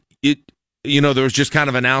that there was just kind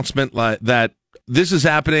of an announcement that this is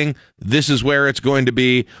happening, this is where it's going to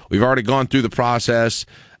be, we've already gone through the process,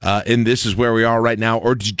 and this is where we are right now?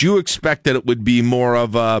 Or did you expect that it would be more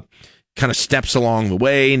of a, kind of steps along the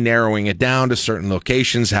way, narrowing it down to certain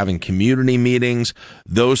locations, having community meetings,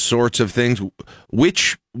 those sorts of things.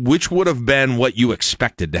 Which would have been what you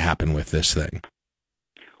expected to happen with this thing?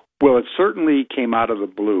 Well, it certainly came out of the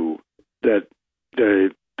blue that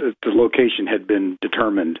the location had been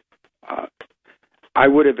determined. I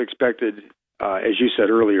would have expected, as you said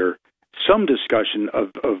earlier, some discussion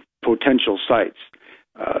of potential sites.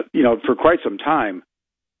 For quite some time,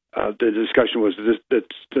 the discussion was that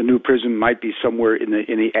the new prison might be somewhere in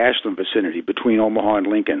the Ashland vicinity between Omaha and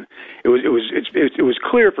Lincoln. It was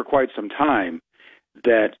clear for quite some time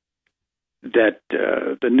that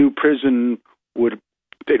the new prison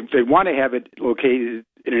they'd want to have it located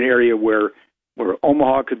in an area where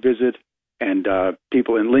Omaha could visit and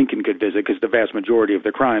people in Lincoln could visit, because the vast majority of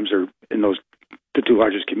the crimes are in the two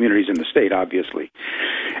largest communities in the state, obviously.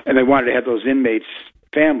 And they wanted to have those inmates'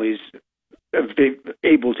 families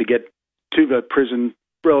able to get to the prison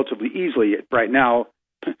relatively easily. Right now,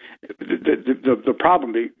 the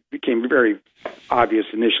problem became very obvious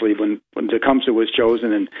initially when Tecumseh was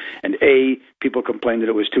chosen, and A, people complained that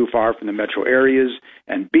it was too far from the metro areas,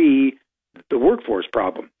 and B, the workforce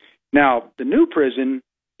problem. Now, the new prison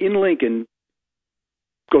in Lincoln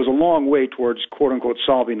goes a long way towards, quote-unquote,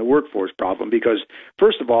 solving the workforce problem, because,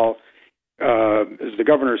 first of all, as the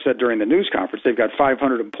governor said during the news conference, they've got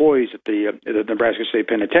 500 employees at the Nebraska State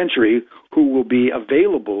Penitentiary who will be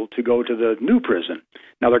available to go to the new prison.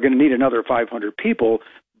 Now, they're going to need another 500 people,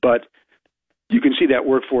 but you can see that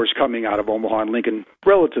workforce coming out of Omaha and Lincoln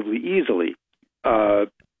relatively easily.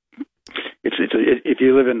 If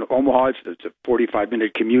you live in Omaha, it's a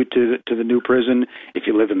 45-minute commute to the new prison. If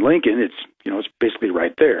you live in Lincoln, it's basically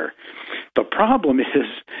right there. The problem is,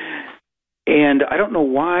 and I don't know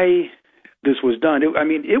why this was done.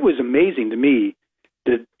 It was amazing to me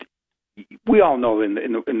that we all know in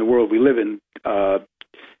the world we live in,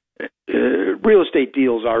 real estate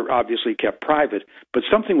deals are obviously kept private, but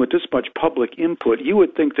something with this much public input, you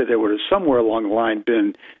would think that there would have somewhere along the line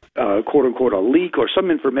been quote unquote a leak or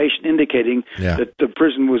some information indicating that the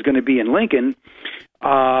prison was going to be in Lincoln,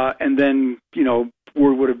 and then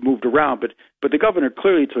word would have moved around. But the governor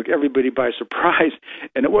clearly took everybody by surprise,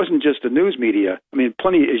 and it wasn't just the news media.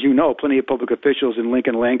 Plenty of public officials in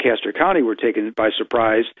Lincoln, Lancaster County were taken by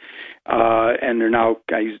surprise, and they're now,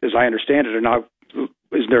 as I understand it,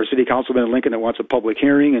 is there a city councilman in Lincoln that wants a public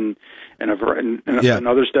hearing and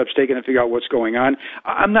other steps taken to figure out what's going on?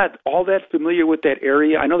 I'm not all that familiar with that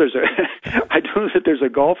area. I know I know that there's a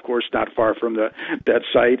golf course not far from that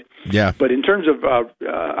site. Yeah. But in terms of,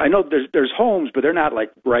 I know there's homes, but they're not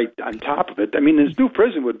like right on top of it. This new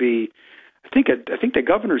prison would be, I think the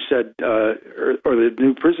governor said, or the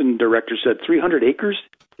new prison director said, 300 acres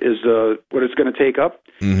is what it's going to take up.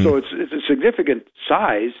 Mm-hmm. So it's a significant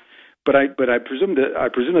size. But I presume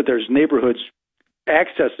that there's neighborhoods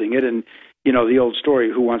accessing it, and the old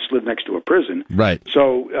story, who wants to live next to a prison? Right.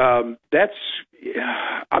 So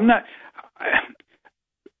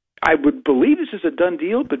I would believe this is a done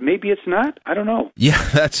deal, but maybe it's not. I don't know. Yeah,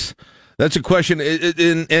 that's a question.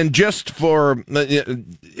 And just for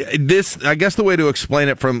this, I guess the way to explain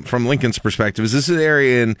it from Lincoln's perspective is this is an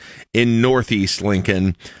area in northeast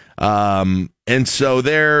Lincoln. And so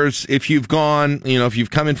if you've come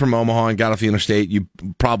in from Omaha and got off the interstate, you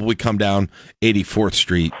probably come down 84th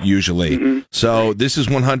Street usually. Mm-hmm. So this is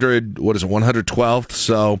 112th.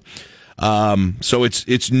 So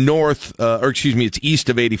it's north, it's east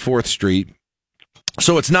of 84th Street.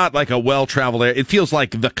 So it's not like a well-traveled area. It feels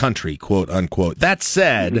like the country, quote unquote. That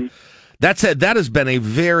said, that has been a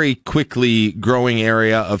very quickly growing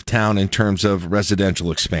area of town in terms of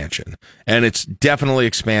residential expansion. And it's definitely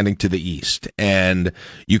expanding to the east. And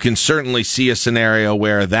you can certainly see a scenario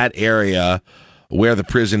where that area where the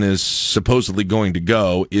prison is supposedly going to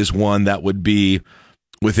go is one that would be,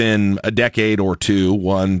 within a decade or two,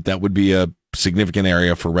 one that would be a significant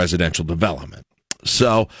area for residential development.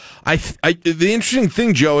 So the interesting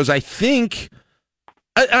thing, Joe, is I think...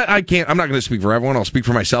 I'm not going to speak for everyone. I'll speak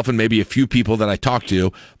for myself and maybe a few people that I talked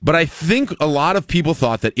to. But I think a lot of people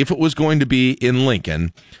thought that if it was going to be in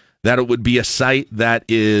Lincoln, that it would be a site that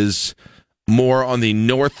is more on the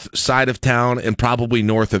north side of town and probably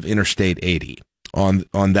north of Interstate 80 on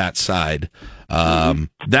that side.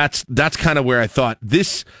 That's kind of where I thought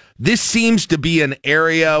this seems to be an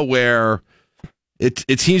area where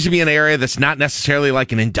it seems to be an area that's not necessarily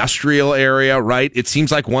like an industrial area, right? It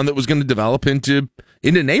seems like one that was going to develop into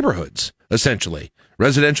neighborhoods, essentially,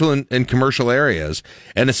 residential and commercial areas,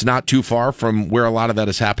 and it's not too far from where a lot of that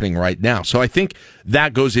is happening right now. So I think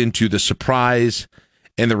that goes into the surprise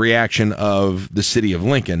and the reaction of the city of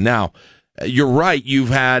Lincoln. Now, you're right. You've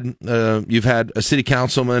had a city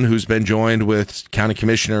councilman who's been joined with county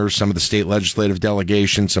commissioners, some of the state legislative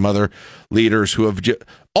delegation, some other leaders who have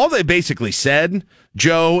all they basically said,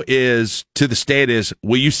 Joe, is to the state is,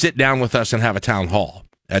 will you sit down with us and have a town hall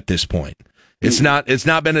at this point? It's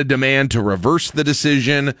not been a demand to reverse the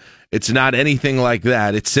decision. It's not anything like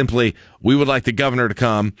that. It's simply, we would like the governor to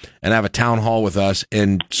come and have a town hall with us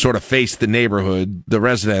and sort of face the neighborhood, the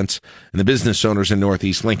residents and the business owners in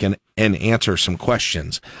Northeast Lincoln and answer some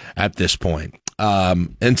questions at this point.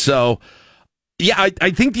 And so, yeah,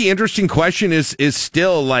 I think the interesting question is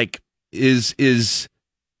still like,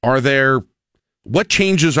 what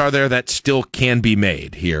changes are there that still can be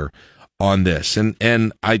made here on this?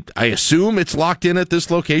 And I assume it's locked in at this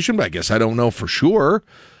location, but I guess I don't know for sure.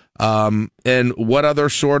 And what other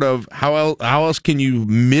sort of, how else can you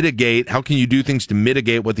mitigate, how can you do things to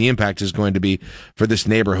mitigate what the impact is going to be for this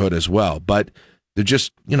neighborhood as well? But they're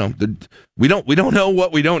just, we don't know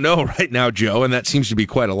what we don't know right now, Joe, and that seems to be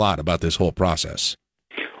quite a lot about this whole process.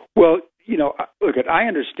 Well, look, I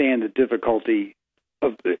understand the difficulty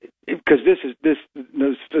of, because the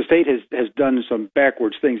state has done some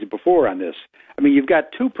backwards things before on this. I mean, you've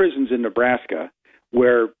got 2 prisons in Nebraska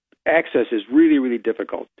where access is really, really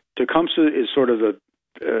difficult. Tecumseh is sort of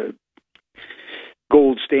the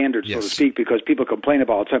gold standard, so to speak, because people complain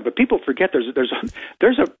about it all the time. But people forget there's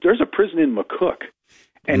a prison in McCook,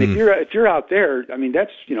 and if you're out there, I mean,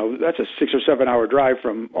 that's a 6 or 7 hour drive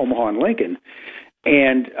from Omaha and Lincoln,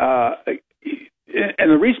 and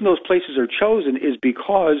the reason those places are chosen is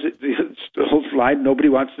because the whole line, nobody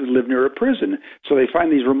wants to live near a prison, so they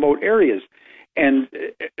find these remote areas. And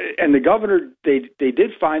the governor, they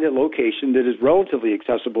did find a location that is relatively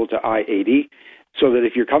accessible to I-80, so that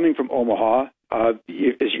if you're coming from Omaha,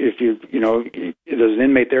 if there's an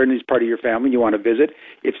inmate there and he's part of your family, you want to visit,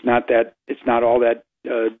 it's not all that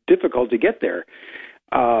difficult to get there.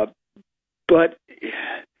 But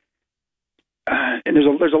and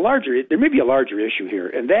there may be a larger issue here,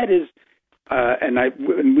 and that is, and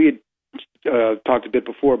we had talked a bit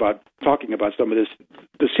before about talking about some of this.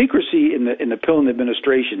 The secrecy in the Pillen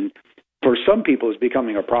administration, for some people, is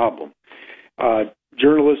becoming a problem.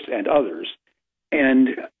 Journalists and others, and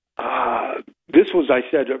this was, I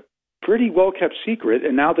said, a pretty well kept secret.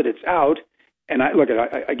 And now that it's out, and I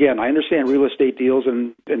understand real estate deals,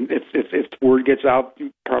 and if word gets out,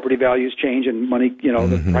 property values change, and money,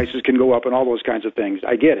 the prices can go up, and all those kinds of things.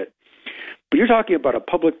 I get it, but you're talking about a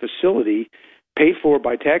public facility paid for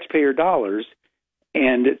by taxpayer dollars,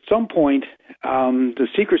 and at some point, the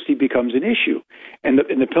secrecy becomes an issue. And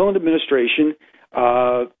in the Pillen administration,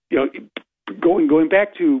 going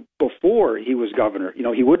back to before he was governor,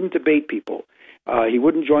 he wouldn't debate people. He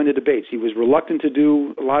wouldn't join the debates. He was reluctant to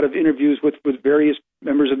do a lot of interviews with various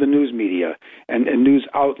members of the news media and news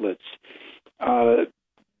outlets.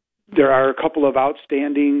 There are a couple of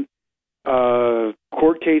outstanding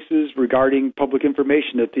court cases regarding public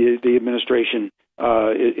information that the administration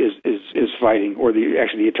is fighting, or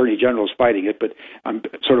the Attorney General is fighting it, but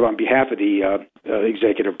sort of on behalf of the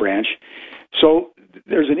executive branch. So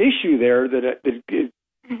there's an issue there that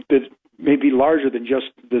may be larger than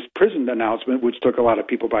just this prison announcement, which took a lot of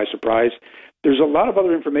people by surprise. There's a lot of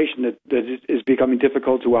other information that is becoming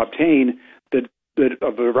difficult to obtain that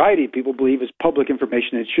a variety of people believe is public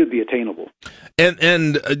information and it should be attainable. And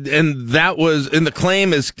that was, and the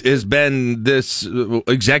claim has been this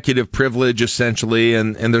executive privilege essentially,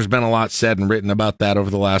 and there's been a lot said and written about that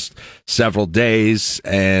over the last several days,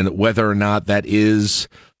 and whether or not that is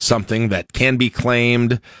something that can be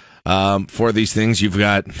claimed. For these things, you've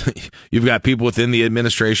got people within the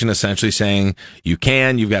administration essentially saying you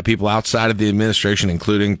can. You've got people outside of the administration,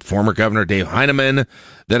 including former Governor Dave Heineman,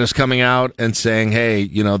 that is coming out and saying, "Hey,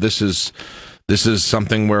 this is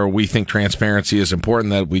something where we think transparency is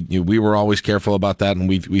important. That we were always careful about that, and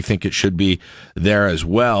we think it should be there as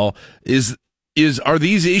well." Are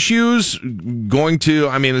these issues going to,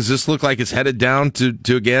 does this look like it's headed down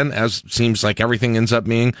to again, as seems like everything ends up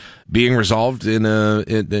being resolved in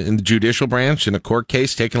the judicial branch, in a court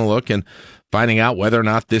case, taking a look and finding out whether or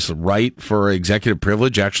not this right for executive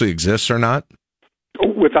privilege actually exists or not?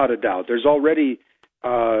 Without a doubt. There's already,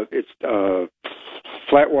 Flatwater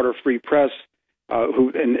Free Press,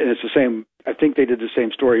 and it's the same, I think they did the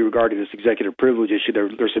same story regarding this executive privilege issue.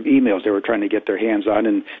 There's some emails they were trying to get their hands on,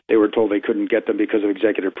 and they were told they couldn't get them because of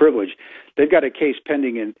executive privilege. They've got a case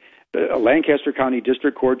pending, in a Lancaster County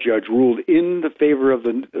District Court judge ruled in the favor of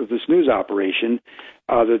this news operation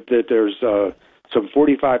that there's some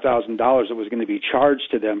 $45,000 that was going to be charged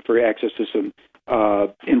to them for access to some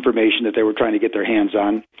information that they were trying to get their hands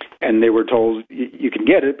on, and they were told you can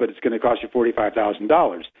get it, but it's going to cost you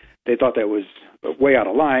 $45,000. They thought that was way out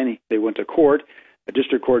of line. They went to court. A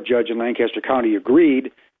district court judge in Lancaster County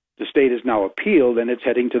agreed. The state has now appealed, and it's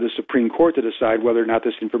heading to the Supreme Court to decide whether or not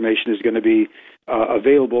this information is going to be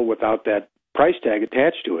available without that price tag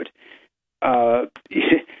attached to it.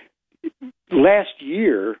 Last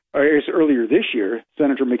year, or earlier this year,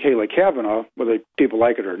 Senator Michaela Cavanaugh, whether people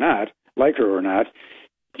like her or not,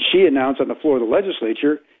 she announced on the floor of the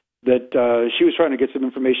legislature that she was trying to get some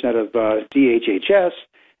information out of DHHS,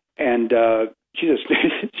 and she's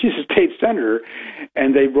a state senator,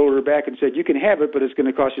 and they wrote her back and said, you can have it, but it's going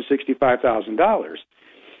to cost you $65,000.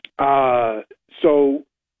 So,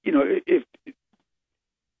 if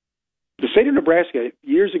the state of Nebraska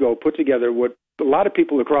years ago put together what a lot of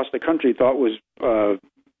people across the country thought was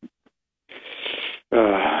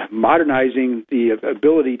modernizing the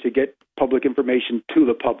ability to get public information to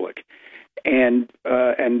the public, and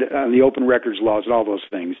the open records laws and all those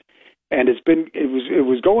things, and it's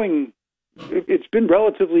been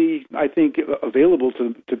relatively, I think, available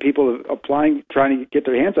to people applying, trying to get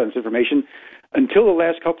their hands on this information, until the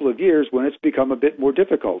last couple of years when it's become a bit more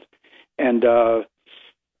difficult. And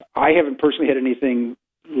I haven't personally had anything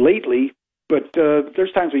lately, but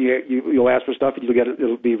there's times when you'll ask for stuff and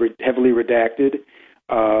it'll be heavily redacted,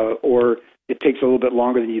 or it takes a little bit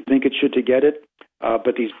longer than you think it should to get it.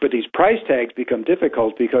 But these price tags become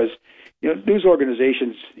difficult because news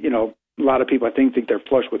organizations, a lot of people I think they're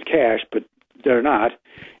flush with cash, but they're not.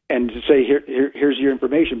 And to say here's your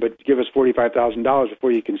information, but give us $45,000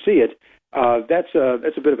 before you can see it, that's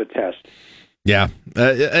a bit of a test. Yeah,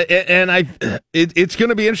 and it's going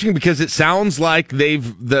to be interesting because it sounds like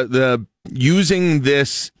the using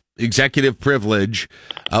this executive privilege,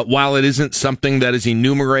 while it isn't something that is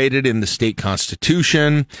enumerated in the state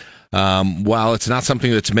constitution, while it's not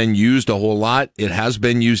something that's been used a whole lot, it has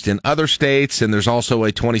been used in other states, and there's also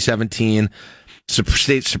a 2017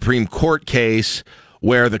 state Supreme Court case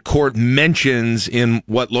where the court mentions, in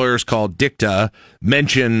what lawyers call dicta,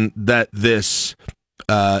 that this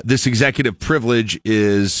executive privilege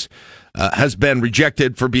has been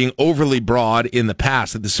rejected for being overly broad in the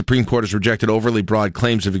past, that the Supreme Court has rejected overly broad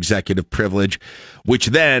claims of executive privilege, which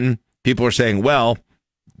then people are saying, well,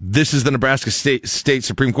 this is the Nebraska State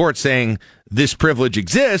Supreme Court saying this privilege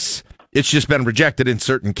exists. It's just been rejected in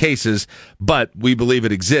certain cases, but we believe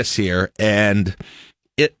it exists here. And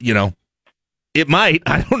it might.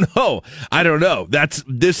 I don't know.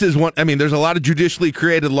 This is one. I mean, there's a lot of judicially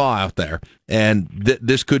created law out there, and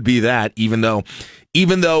this could be that. Even though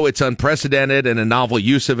it's unprecedented and a novel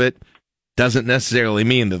use of it, doesn't necessarily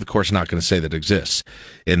mean that the court's not going to say that it exists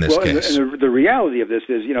in this case. And the reality of this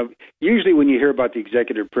is, usually when you hear about the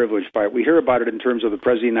executive privilege fight, we hear about it in terms of the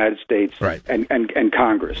President of the United States, right, and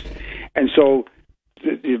Congress. And so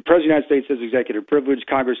the President of the United States says executive privilege,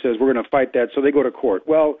 Congress says we're going to fight that, so they go to court.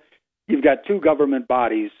 Well, you've got two government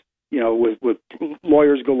bodies, with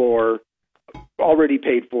lawyers galore, already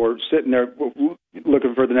paid for, sitting there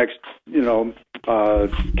looking for the next,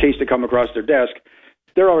 case to come across their desk.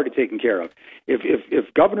 They're already taken care of.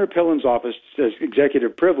 If Governor Pillen's office says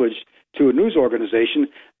executive privilege to a news organization,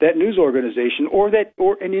 that news organization or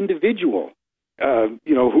an individual,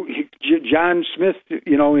 John Smith,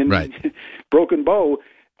 in right. Broken Bow,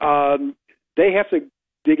 they have to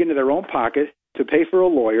dig into their own pocket to pay for a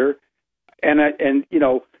lawyer, and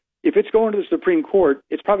if it's going to the Supreme Court,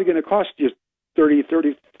 it's probably going to cost you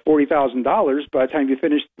 $40,000 by the time you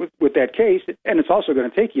finish with that case, and it's also going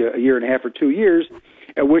to take you a year and a half or 2 years,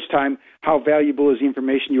 at which time how valuable is the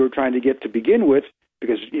information you were trying to get to begin with,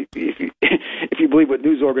 because if you believe what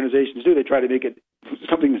news organizations do, they try to make it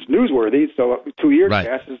something that's newsworthy, so 2 years right.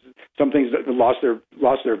 passes, some things that lost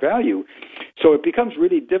their value. So it becomes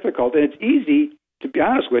really difficult, and it's easy, to be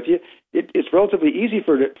honest with you, it's relatively easy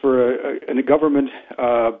for a government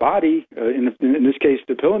body, in this case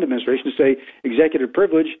the Pillen administration, to say executive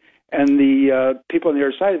privilege, and the people on the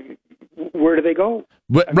other side, where do they go?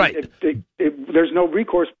 Right. There's no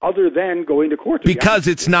recourse other than going to court. Because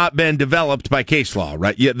it's not been developed by case law,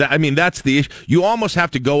 right? Yeah, that's the issue. You almost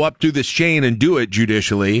have to go up through this chain and do it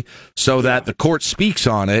judicially so that the court speaks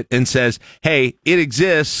on it and says, hey, it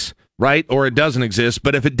exists, right? Or it doesn't exist.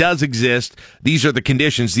 But if it does exist, these are the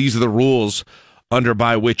conditions, these are the rules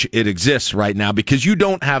by which it exists right now, because you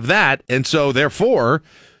don't have that. And so therefore,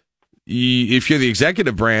 if you're the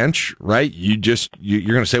executive branch, right, you're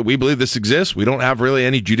going to say, we believe this exists. We don't have really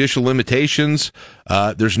any judicial limitations.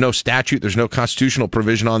 There's no statute. There's no constitutional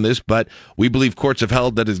provision on this, but we believe courts have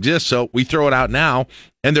held that it exists. So we throw it out now,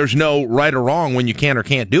 and there's no right or wrong when you can or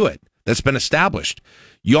can't do it. That's been established.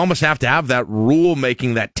 You almost have to have that rule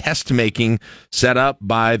making, that test making set up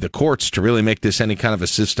by the courts to really make this any kind of a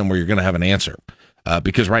system where you're going to have an answer.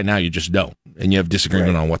 because right now you just don't, and you have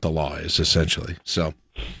disagreement on what the law is, essentially. So,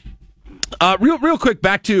 real quick,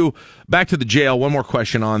 back to the jail. One more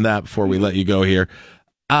question on that before we let you go here.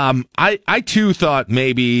 I too thought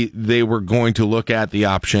maybe they were going to look at the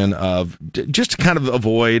option of just to kind of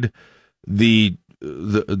avoid the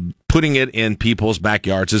putting it in people's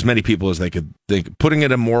backyards, as many people as they could think, putting it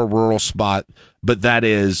in a more rural spot, but that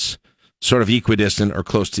is sort of equidistant or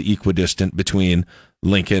close to equidistant between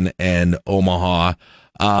Lincoln and Omaha.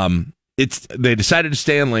 They decided to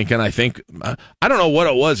stay in Lincoln. I think I don't know what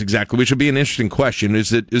it was exactly, which would be an interesting question.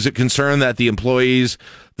 Is it concern that the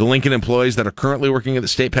Lincoln employees that are currently working at the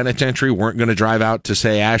state penitentiary weren't going to drive out to,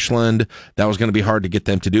 say, Ashland? That was going to be hard to get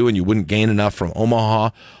them to do, and you wouldn't gain enough from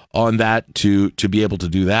Omaha on that to be able to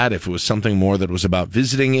do that. If it was something more that was about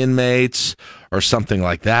visiting inmates or something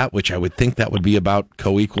like that, which I would think that would be about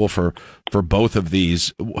co-equal for both of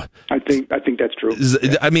these. I think that's true.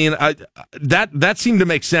 I mean, that seemed to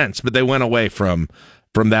make sense, but they went away from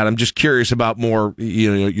that. I'm just curious about more,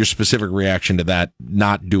 your specific reaction to that,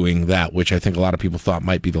 not doing that, which I think a lot of people thought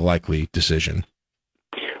might be the likely decision.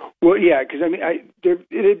 Well, yeah, because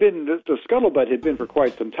it had been the scuttlebutt had been for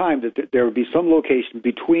quite some time that there would be some location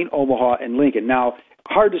between Omaha and Lincoln. Now,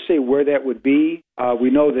 hard to say where that would be.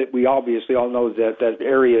 We know that we obviously all know that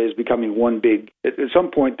area is becoming one big. At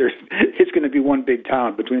some point, it's going to be one big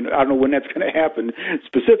town between. I don't know when that's going to happen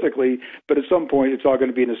specifically, but at some point, it's all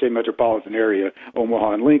going to be in the same metropolitan area,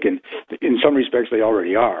 Omaha and Lincoln. In some respects, they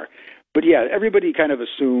already are. But yeah, everybody kind of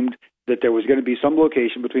assumed that there was going to be some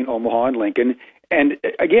location between Omaha and Lincoln. And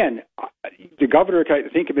again, the governor, I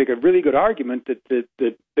think, can make a really good argument that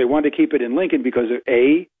they want to keep it in Lincoln because of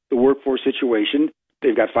the workforce situation.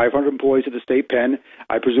 They've got 500 employees at the state pen,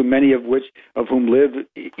 I presume many of whom live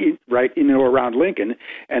right in or around Lincoln,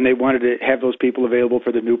 and they wanted to have those people available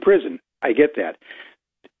for the new prison. I get that.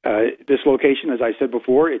 This location, as I said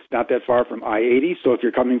before, it's not that far from I-80. So if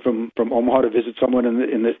you're coming from Omaha to visit someone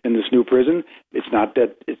in this new prison, it's not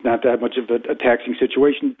that much of a taxing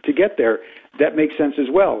situation to get there. That makes sense as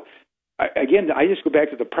well. Again, I just go back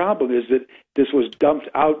to the problem is that this was dumped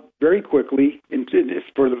out very quickly in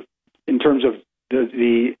terms of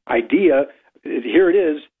the idea. Here it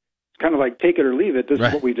is. It's kind of like take it or leave it. This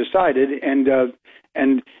is what we decided, and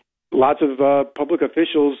lots of public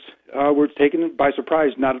officials were taken by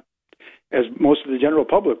surprise, not as most of the general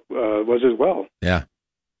public was as well.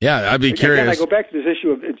 Yeah, I'd be curious. Again, I go back to this issue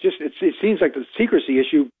of it seems like the secrecy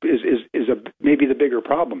issue is maybe the bigger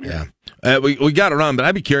problem here. Yeah, we got it on, but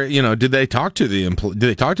I'd be curious. Did they talk to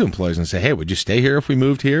employees and say, "Hey, would you stay here if we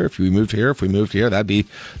moved here? If we moved here? If we moved here?" That'd be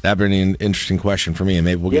an interesting question for me, and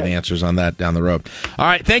maybe we'll get answers on that down the road. All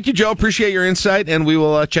right, thank you, Joe. Appreciate your insight, and we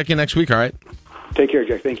will check in next week. All right. Take care,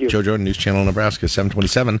 Jack. Thank you. Joe Jordan, News Channel Nebraska,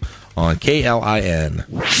 727 on KLIN.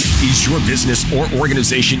 Is your business or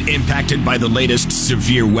organization impacted by the latest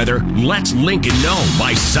severe weather? Let Lincoln know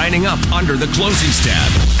by signing up under the Closings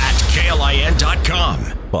tab at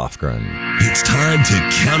KLIN.com. Lofgren. It's time to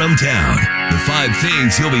count them down. The 5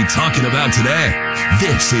 things you'll be talking about today.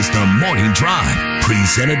 This is the Morning Drive,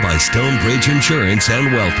 presented by Stonebridge Insurance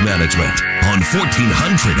and Wealth Management on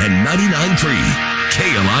 1499.3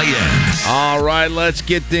 KLIN. All right, let's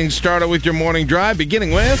get things started with your Morning Drive,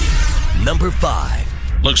 beginning with number 5.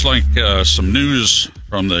 Looks like some news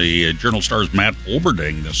from the Journal-Star's Matt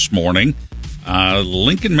Olberding this morning.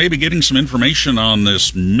 Lincoln may be getting some information on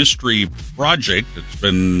this mystery project. It's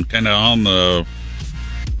been kind of on the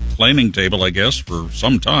planning table, I guess, for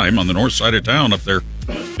some time on the north side of town, up there,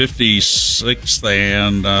 56th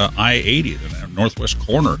and I-80, the northwest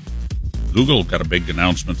corner. Google got a big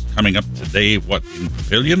announcement coming up today, in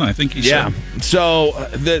Papillion, I think he said. Yeah, so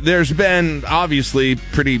there's been obviously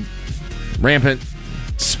pretty rampant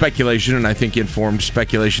speculation, and I think informed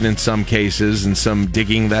speculation in some cases, and some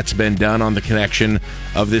digging that's been done on the connection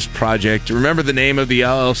of this project. Remember, the name of the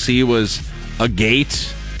LLC was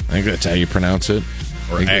Agate. I think that's how you pronounce it.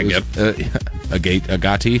 Or Agate.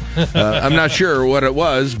 Agati. I'm not sure what it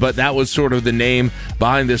was, but that was sort of the name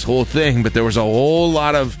behind this whole thing. But there was a whole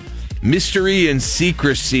lot of mystery and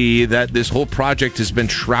secrecy that this whole project has been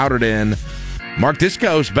shrouded in. Mark, this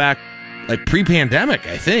goes back like pre-pandemic,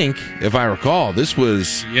 I think, if I recall. This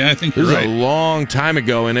was I think you're right. A long time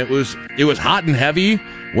ago, and it was hot and heavy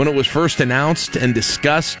when it was first announced and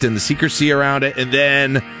discussed, and the secrecy around it, and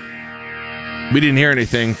then we didn't hear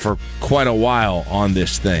anything for quite a while on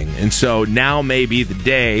this thing. And so now may be the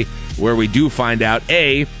day where we do find out,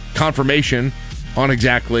 A, confirmation on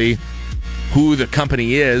exactly who the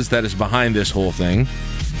company is that is behind this whole thing,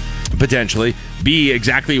 potentially. B,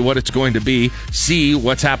 exactly what it's going to be. C,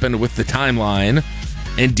 what's happened with the timeline.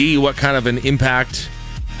 And D, what kind of an impact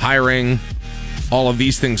hiring all of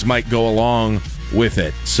these things might go along with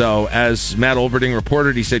it. So as Matt Olberding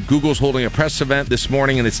reported, he said Google's holding a press event this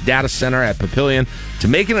morning in its data center at Papillion to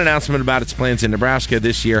make an announcement about its plans in Nebraska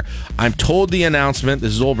this year. I'm told the announcement,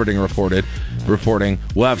 this is Olberding reporting,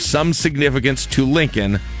 will have some significance to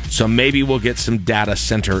Lincoln, so maybe we'll get some data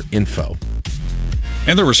center info.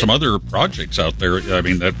 And there were some other projects out there. I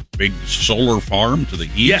mean, that big solar farm to the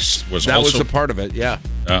east was a part of it, yeah.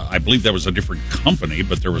 I believe that was a different company,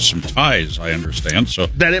 but there was some ties, I understand. So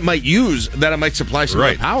that it might supply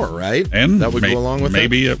some power, right? And that would go along with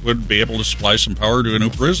maybe it would be able to supply some power to a new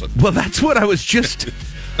prison. Well, that's what I was just...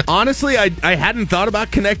 honestly, I hadn't thought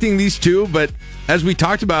about connecting these two, but as we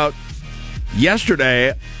talked about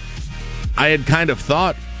yesterday, I had kind of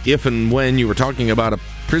thought if and when you were talking about a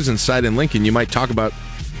prison site in Lincoln, you might talk about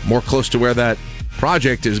more close to where that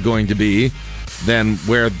project is going to be than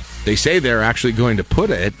where they say they're actually going to put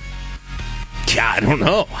it. Yeah, I don't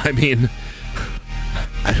know. I mean,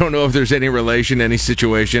 I don't know if there's any relation, any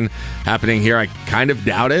situation happening here. I kind of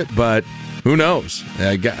doubt it, but who knows?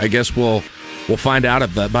 I guess we'll find out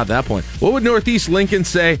about that point. What would Northeast Lincoln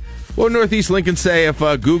say? What would Northeast Lincoln say if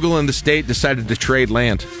Google and the state decided to trade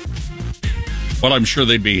land? Well, I'm sure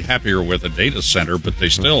they'd be happier with a data center, but they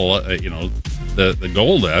still, the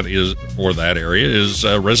goal for that area is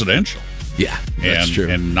residential. Yeah, that's true,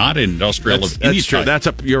 and not industrial. That's true.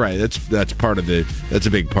 You're right. That's part of that's a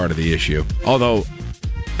big part of the issue. Although,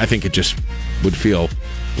 I think it just would feel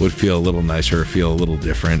a little nicer, feel a little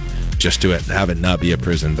different, just to have it not be a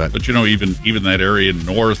prison. But even that area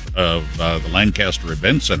north of the Lancaster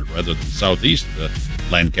Event Center, rather than southeast of the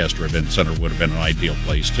Lancaster Event Center, would have been an ideal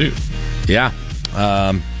place too. Yeah.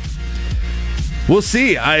 We'll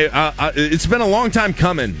see. It's been a long time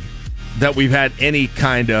coming that we've had any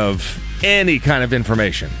kind of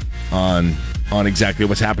information on exactly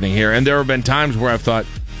what's happening here, and there have been times where I've thought,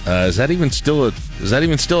 is that even still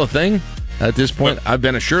a thing at this point? I've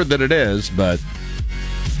been assured that it is, but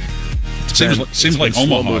seems like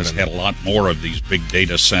Omaha has had a lot more of these big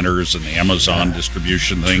data centers and the Amazon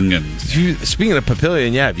distribution thing. And speaking of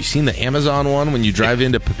Papillion, have you seen the Amazon one when you drive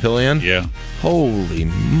into Papillion? Yeah. Holy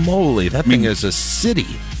moly, that thing is a city.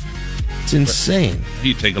 It's insane.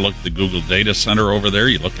 You take a look at the Google data center over there.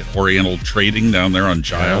 You look at Oriental Trading down there on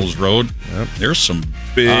Giles Road. Yep. There's some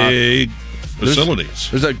big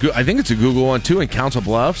facilities. I think it's a Google one too in Council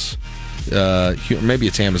Bluffs. Maybe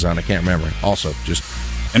it's Amazon. I can't remember. Also, just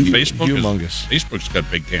and Facebook humongous. Facebook's got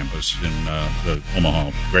big campus in the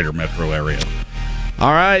Omaha greater metro area.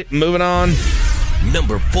 All right, moving on.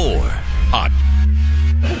 Number 4. Hot.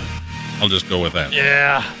 I'll just go with that.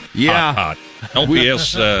 Yeah. Hot.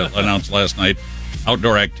 LPS announced last night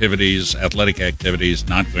outdoor activities, athletic activities,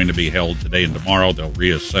 not going to be held today and tomorrow. They'll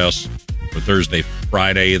reassess for Thursday,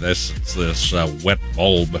 Friday. This wet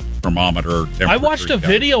bulb thermometer. I watched a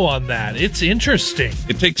video on that. It's interesting.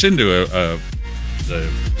 It takes into the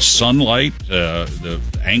sunlight, the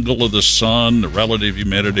angle of the sun, the relative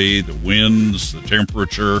humidity, the winds, the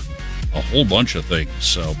temperature, a whole bunch of things.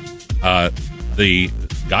 So the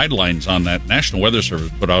guidelines on that, National Weather Service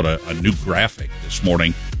put out a new graphic this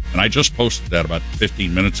morning, and I just posted that about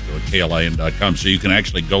 15 minutes ago at KLIN.com, so you can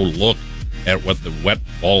actually go look at what the wet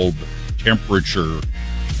bulb temperature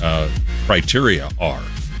criteria are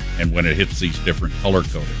and when it hits these different color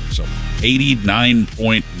codings. So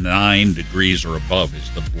 89.9 degrees or above is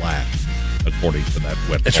the black, according to that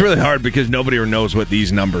wet bulb. It's really hard because nobody knows what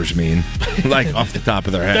these numbers mean, like off the top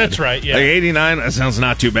of their head. That's right, yeah. Like 89, that sounds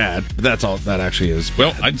not too bad, but that's all that actually is.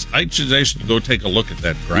 Well, I'd suggest you go take a look at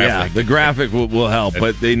that graphic. Yeah, the graphic will help,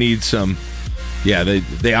 but they need some... Yeah,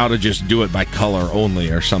 they ought to just do it by color only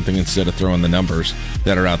or something instead of throwing the numbers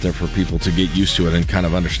that are out there for people to get used to it and kind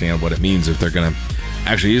of understand what it means if they're going to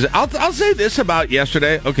actually use it. I'll say this about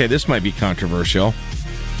yesterday. Okay, this might be controversial.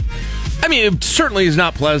 I mean, it certainly is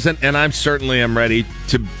not pleasant, and I certainly am ready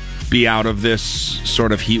to be out of this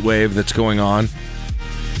sort of heat wave that's going on.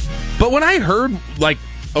 But when I heard,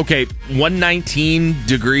 119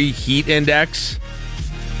 degree heat index,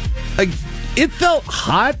 it felt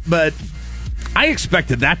hot, but I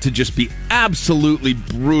expected that to just be absolutely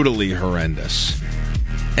brutally horrendous.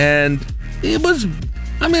 And it was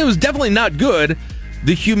definitely not good.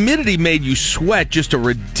 The humidity made you sweat just a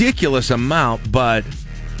ridiculous amount, but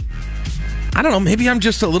I don't know, maybe I'm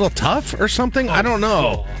just a little tough or something. I don't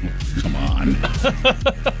know. Come on.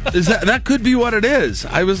 That could be what it is.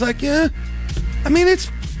 I was like, yeah. I mean, it's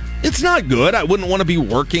not good. I wouldn't want to be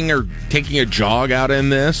working or taking a jog out in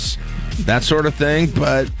this, that sort of thing,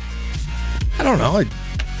 but I don't know. I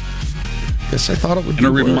guess I thought it would be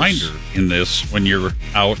worse. And a reminder in this, when you're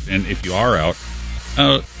out, and if you are out,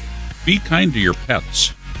 be kind to your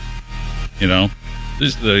pets.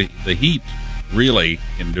 The heat really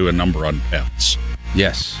can do a number on pets.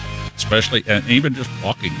 Yes. Especially, and even just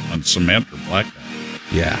walking on cement or blacktop.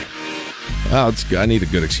 Yeah. Well, it's good. I need a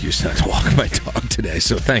good excuse not to walk my dog today,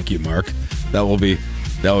 so thank you, Mark. That will be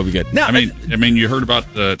good. No, I mean, you heard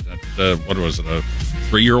about the what was it, a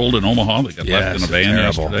 3-year-old in Omaha that got left in a van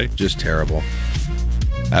yesterday? Just terrible.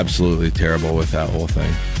 Absolutely terrible with that whole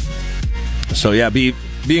thing. So yeah, be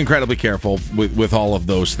incredibly careful with all of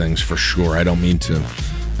those things for sure. I don't mean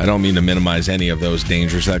to minimize any of those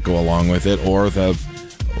dangers that go along with it,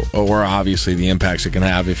 or obviously the impacts it can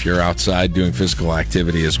have if you're outside doing physical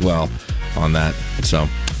activity as well on that. So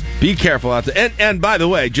be careful out there. And by the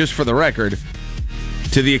way, just for the record,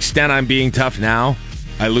 to the extent I'm being tough now,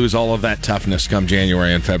 I lose all of that toughness come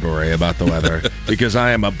January and February about the weather because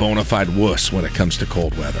I am a bona fide wuss when it comes to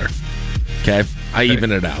cold weather. Okay? I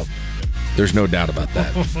even it out. There's no doubt about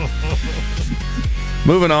that.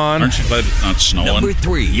 Moving on. Aren't you glad it's not snowing? Number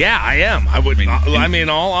 3. Yeah, I am. I mean, in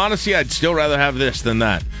all honesty, I'd still rather have this than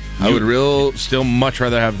that. I would still much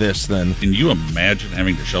rather have this than... Can you imagine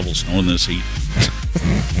having to shovel snow in this heat?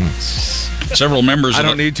 Several members... I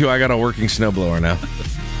don't need to. I got a working snowblower now.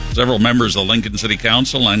 Several members of the Lincoln City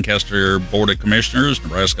Council, Lancaster Board of Commissioners,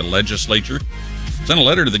 Nebraska Legislature sent a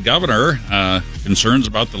letter to the governor, concerns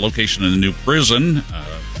about the location of the new prison.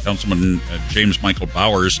 Councilman James Michael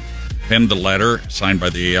Bowers penned the letter, signed by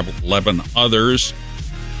the 11 others,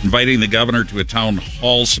 inviting the governor to a town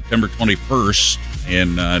hall September 21st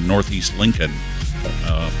in northeast Lincoln.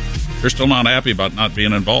 They're still not happy about not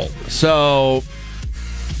being involved. So,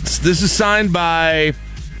 this is signed by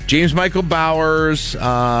James Michael Bowers,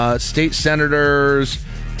 state senators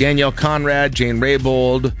Danielle Conrad, Jane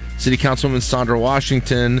Raybould, City Councilwoman Sandra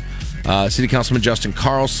Washington, City Councilman Justin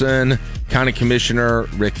Carlson, County Commissioner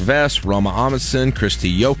Rick Vess, Roma Amundsen,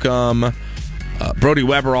 Christy Yoakum, Brody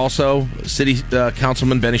Weber also, City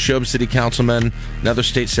Councilman Benny Shobe, City Councilman, another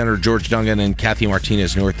State Senator George Dungan, and Kathy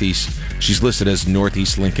Martinez, Northeast. She's listed as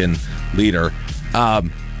Northeast Lincoln leader. Yeah,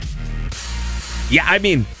 I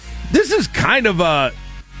mean, this is kind of a...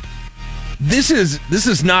 This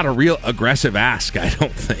is not a real aggressive ask, I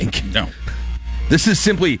don't think. No. This is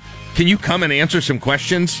simply, can you come and answer some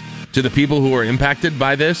questions to the people who are impacted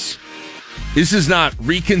by this? This is not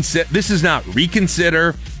reconsider.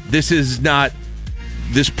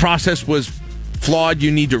 This process was flawed.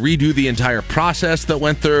 You need to redo the entire process that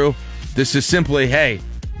went through. This is simply, hey,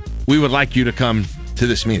 we would like you to come to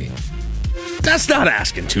this meeting. That's not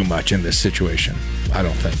asking too much in this situation, I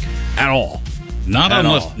don't think, at all. Not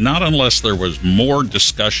unless there was more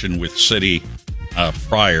discussion with City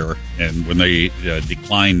prior, and when they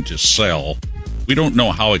declined to sell. We don't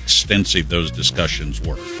know how extensive those discussions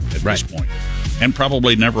were at this point, and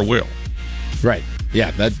probably never will. Right.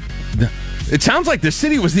 Yeah. It sounds like the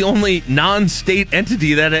city was the only non-state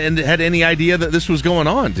entity that had any idea that this was going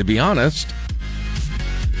on, to be honest,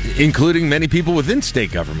 including many people within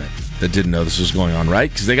state government that didn't know this was going on,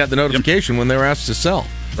 right? Because they got the notification when they were asked to sell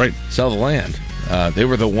the land. They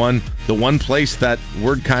were the one place that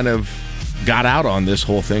word kind of got out on this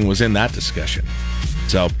whole thing was in that discussion.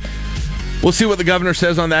 So we'll see what the governor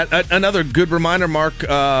says on that. Another good reminder, Mark,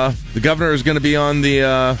 the governor is going to be on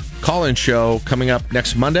the call-in show coming up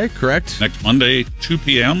next Monday, correct? Next Monday, 2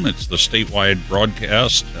 p.m. It's the statewide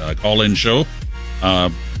broadcast call-in show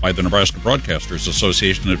by the Nebraska Broadcasters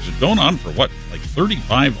Association. It's been going on for,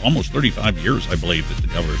 almost 35 years, I believe, that the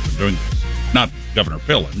governor's been doing this. Not Governor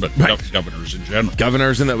Pillen, but governors in general.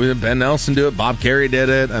 Governors, and that Ben Nelson do it. Bob Kerry did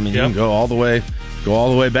it. I mean, you can go all the way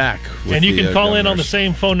back. And you can call in on the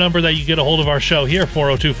same phone number that you get a hold of our show here,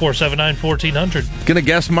 402-479-1400. Gonna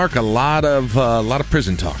guess, Mark, a lot of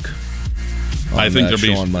prison talk. I think there'll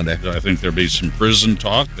be on Monday. I think there'll be some prison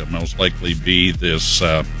talk. There'll most likely be this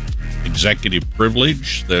executive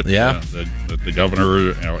privilege that the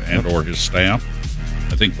governor and or his staff.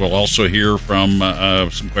 I think we'll also hear from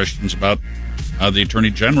some questions about the Attorney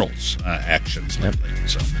General's actions lately.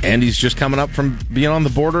 So. And he's just coming up from being on the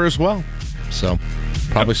border as well. So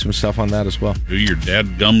probably some stuff on that as well. Do your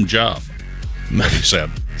dadgum job, like he said.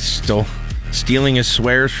 Still stealing his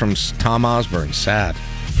swears from Tom Osborne. Sad.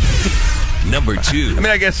 Number 2. I mean,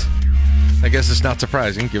 I guess it's not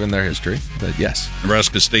surprising given their history, but yes.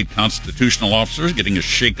 Nebraska State Constitutional Officers getting a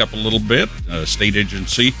shake-up a little bit. State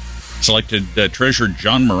agency selected Treasurer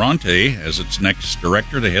John Morante as its next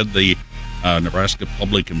director to head the Nebraska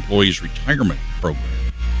Public Employees Retirement Program.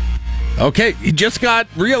 Okay, he just got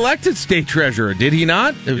reelected state treasurer, did he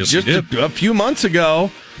not? It was just a few months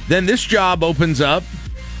ago. Then this job opens up,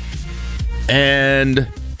 and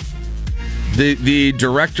the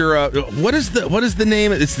director. What is the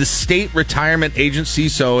name? It's the State Retirement Agency.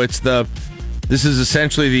 So it's the This is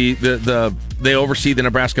essentially they oversee the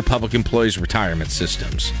Nebraska Public Employees Retirement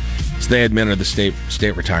Systems. So they administer the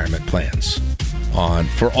state retirement plans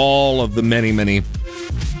for all of the many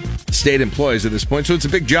state employees at this point. So it's a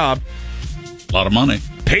big job. A lot of money.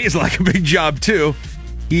 Pays like a big job too.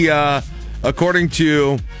 He according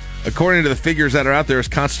to the figures that are out there, his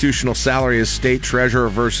constitutional salary as state treasurer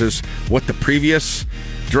versus what the previous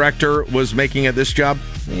director was making at this job,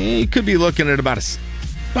 he could be looking at about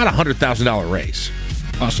 $100,000 raise.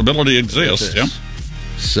 Possibility exists, yeah.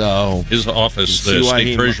 So his office, the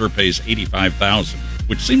state treasurer, pays $85,000,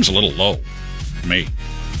 which seems a little low to me.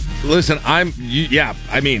 Listen,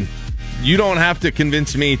 you don't have to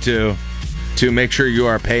convince me to make sure you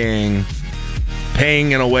are paying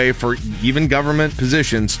in a way for even government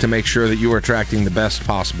positions to make sure that you are attracting the best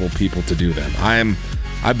possible people to do them.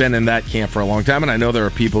 I've been in that camp for a long time, and I know there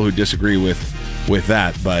are people who disagree with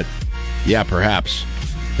that, but yeah, perhaps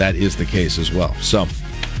that is the case as well. So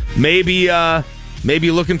maybe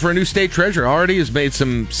looking for a new state treasurer. Already has made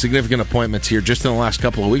some significant appointments here just in the last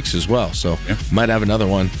couple of weeks as well. So might have another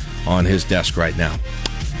one on his desk right now.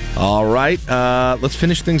 All right, let's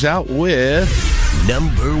finish things out with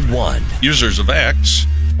number 1. Users of X,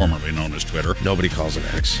 formerly known as Twitter. Nobody calls it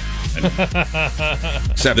X.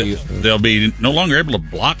 Except they'll be no longer able to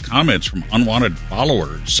block comments from unwanted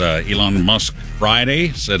followers. Elon Musk Friday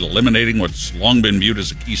said eliminating what's long been viewed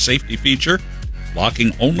as a key safety feature,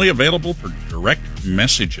 blocking only available for direct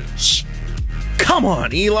messages. Come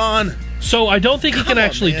on, Elon. So I don't think he can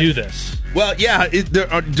actually do this. Well, yeah.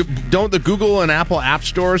 Don't the Google and Apple app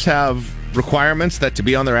stores have requirements that to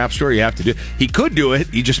be on their app store you have to do? He could do it.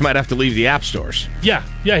 He just might have to leave the app stores. Yeah,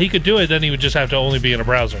 he could do it. Then he would just have to only be in a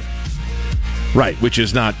browser. Right, which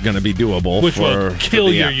is not going to be doable. Which will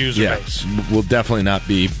kill your user base. Will definitely not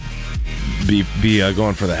be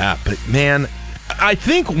going for the app. But man, I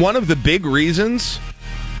think one of the big reasons,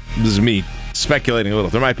 this is me speculating a little,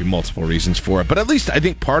 there might be multiple reasons for it, but at least I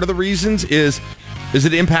think part of the reasons is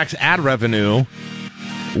it impacts ad revenue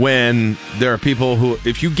when there are people who,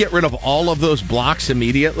 if you get rid of all of those blocks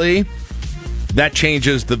immediately, that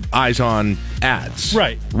changes the eyes on ads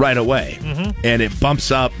right away. Mm-hmm. And it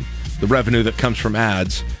bumps up the revenue that comes from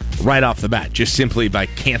ads right off the bat, just simply by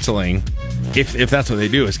canceling, if that's what they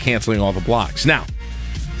do, is canceling all the blocks. Now,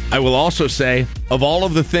 I will also say, of all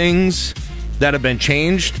of the things that have been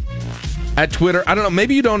changed at Twitter, I don't know,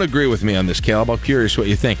 maybe you don't agree with me on this, Caleb. I'm curious what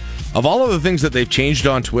you think. Of all of the things that they've changed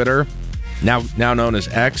on Twitter, now known as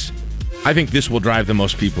X, I think this will drive the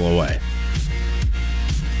most people away.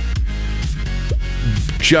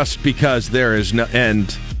 Just because there is no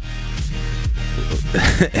end.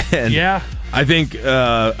 And yeah. I think,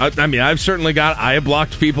 I've certainly I have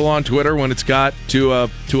blocked people on Twitter when it's got to a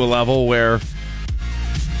level where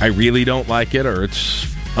I really don't like it, or it's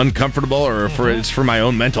uncomfortable, or it's for my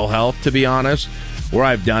own mental health, to be honest, where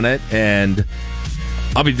I've done it, and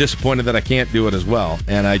I'll be disappointed that I can't do it as well.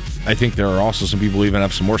 And I think there are also some people who even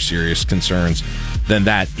have some more serious concerns than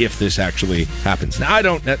that if this actually happens. Now,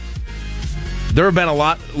 there have been a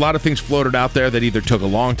lot of things floated out there that either took a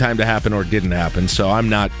long time to happen or didn't happen, so I'm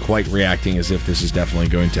not quite reacting as if this is definitely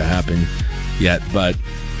going to happen yet. But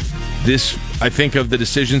this, I think, of the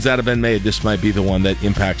decisions that have been made, this might be the one that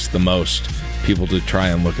impacts the most people to try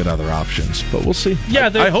and look at other options. But we'll see. Yeah,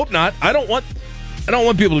 I hope not. I don't want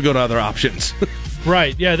people to go to other options.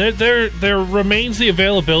 Right. Yeah. There remains the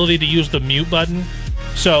availability to use the mute button,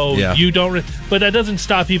 so you don't. But that doesn't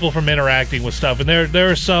stop people from interacting with stuff. And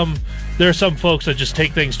there are some folks that just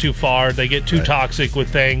take things too far. They get too toxic with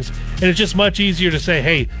things, and it's just much easier to say,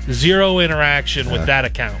 "Hey, zero interaction with that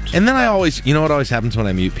account." And then what always happens when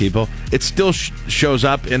I mute people? It still shows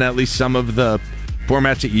up in at least some of the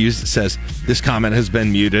formats that you use. That says this comment has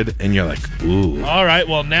been muted, and you're like, "Ooh, all right,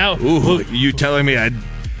 well now, you telling me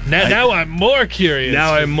Now I'm more curious.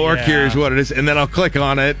 Now I'm more curious what it is, and then I'll click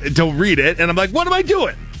on it to read it, and I'm like, what am I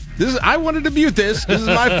doing? I wanted to mute this. This is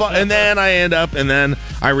my fault. And then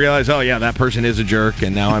I realize, oh yeah, that person is a jerk,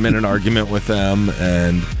 and now I'm in an argument with them,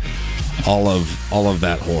 and all of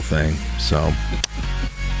that whole thing. So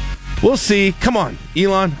we'll see. Come on,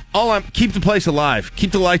 Elon. Keep the place alive.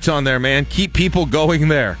 Keep the lights on there, man. Keep people going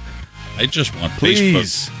there. I just want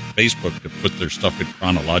Facebook to put their stuff in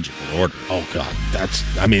chronological order. Oh God,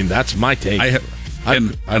 that's my take.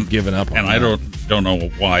 I've given up on that. And I don't know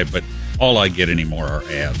why, but all I get anymore are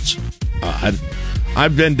ads.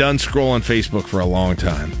 I've been done scrolling Facebook for a long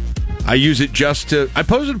time. I use it I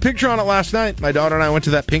posted a picture on it last night. My daughter and I went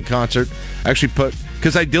to that Pink concert. I actually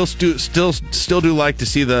because I still do like to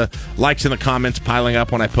see the likes and the comments piling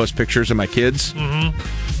up when I post pictures of my kids. Mm-hmm.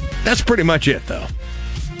 That's pretty much it, though.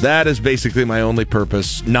 That is basically my only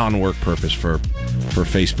purpose, non-work purpose for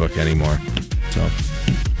Facebook anymore. So,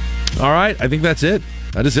 all right, I think that's it.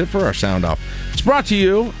 That is it for our Sound Off. It's brought to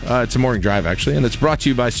you, it's a morning drive actually, and it's brought to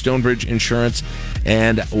you by Stonebridge Insurance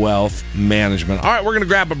and Wealth Management. All right, we're going to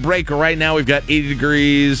grab a break right now. We've got 80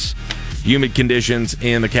 degrees, humid conditions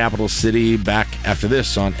in the capital city. Back after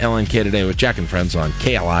this on LNK Today with Jack and Friends on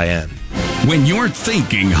KLIN. When you're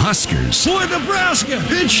thinking Huskers. Boy, Nebraska,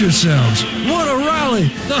 pitch yourselves. What a rally.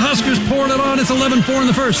 The Huskers poured it on. It's 11-4 in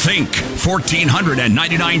the first. Think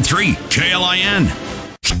 1499.3 KLIN.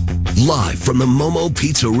 Live from the Momo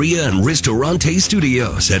Pizzeria and Ristorante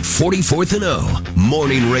Studios at 44th and O.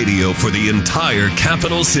 Morning radio for the entire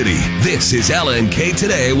capital city. This is LNK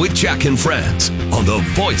Today with Jack and Friends on the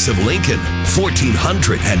voice of Lincoln,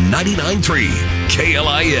 1499.3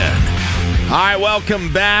 KLIN. All right,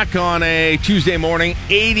 welcome back on a Tuesday morning.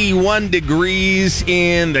 81 degrees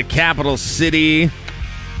in the capital city.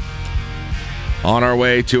 On our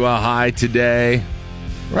way to a high today,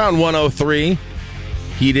 around 103.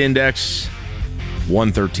 Heat index,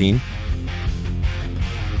 113.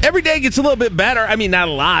 Every day gets a little bit better. I mean, not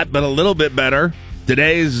a lot, but a little bit better.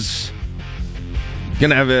 Today's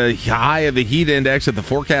going to have a high of the heat index that the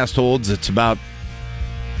forecast holds. It's about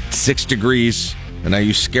 6 degrees. And I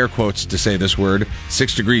use scare quotes to say this word,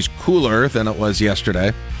 6 degrees cooler than it was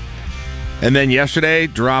yesterday. And then yesterday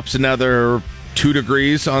drops another 2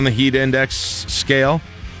 degrees on the heat index scale,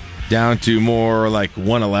 down to more like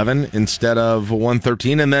 111 instead of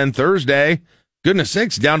 113. And then Thursday, goodness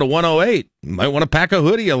sakes, down to 108. You might want to pack a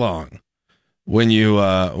hoodie along when you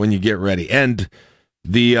get ready. And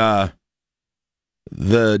the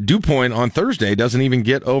dew point on Thursday doesn't even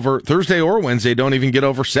get over, Thursday or Wednesday don't even get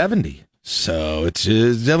over 70. So it's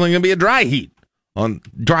definitely going to be a drier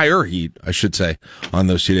heat, I should say, on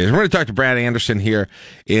those 2 days. We're going to talk to Brad Anderson here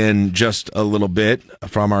in just a little bit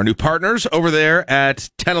from our new partners over there at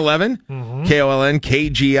 1011, KOLN,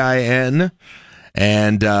 KGIN.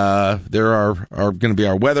 And there are going to be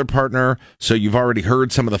our weather partner. So you've already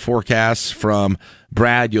heard some of the forecasts from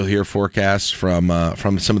Brad. You'll hear forecasts from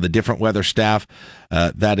some of the different weather staff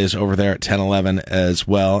that is over there at 1011 as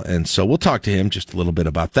well. And so we'll talk to him just a little bit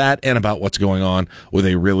about that and about what's going on with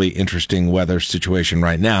a really interesting weather situation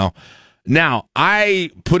right now. Now,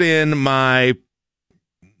 I put in my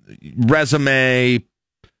resume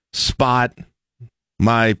spot,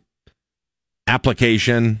 my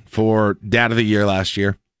application for Dad of the Year last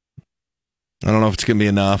year. I don't know if it's going to be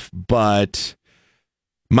enough, but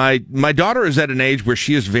my daughter is at an age where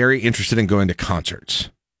she is very interested in going to concerts.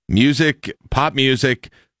 Music, pop music,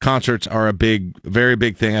 concerts are a very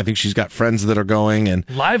big thing. I think she's got friends that are going and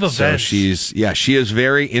live events. So she is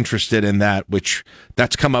very interested in that,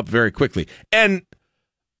 that's come up very quickly. And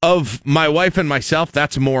of my wife and myself,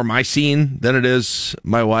 that's more my scene than it is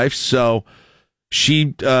my wife's. So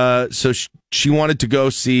she wanted to go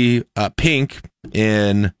see Pink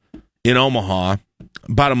in Omaha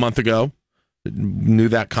about a month ago. Knew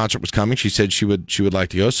that concert was coming. She said she would like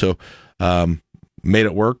to go. So made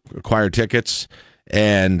it work, acquired tickets,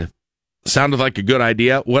 and sounded like a good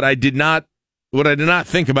idea. What I did not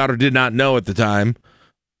think about or did not know at the time,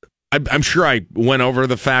 I'm sure I went over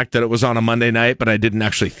the fact that it was on a Monday night, but I didn't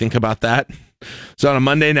actually think about that. So on a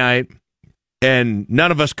Monday night, and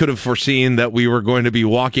none of us could have foreseen that we were going to be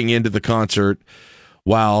walking into the concert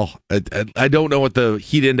while I don't know what the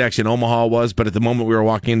heat index in Omaha was, but at the moment we were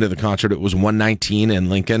walking into the concert, it was 119 in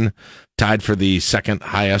Lincoln, tied for the second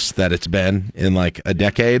highest that it's been in like a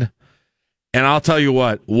decade. And I'll tell you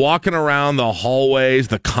what, walking around the hallways,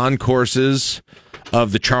 the concourses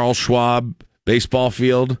of the Charles Schwab baseball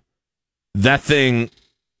field, that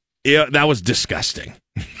was disgusting.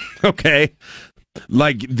 Okay.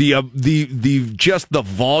 Like the just the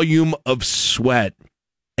volume of sweat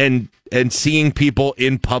and seeing people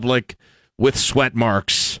in public with sweat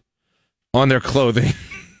marks on their clothing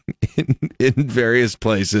in various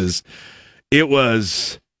places, it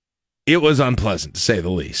was unpleasant to say the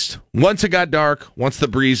least. Once it got dark, once the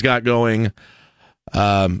breeze got going,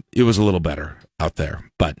 it was a little better out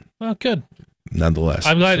there. But well, good. Nonetheless,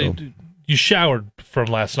 I'm glad you showered from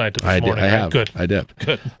last night to this morning. I have. Good. I did.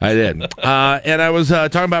 Good. I did. And I was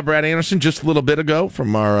talking about Brad Anderson just a little bit ago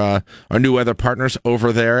from our new weather partners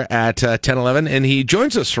over there at 1011, and he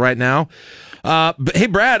joins us right now. Hey,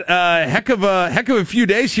 Brad, heck of a few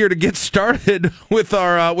days here to get started with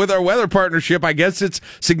our weather partnership. I guess it's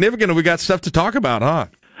significant. We got stuff to talk about, huh?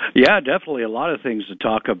 Yeah, definitely a lot of things to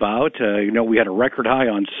talk about. We had a record high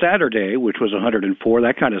on Saturday, which was 104.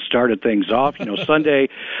 That kind of started things off. Sunday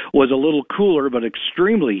was a little cooler, but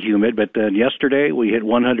extremely humid. But then yesterday we hit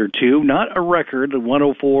 102. Not a record. The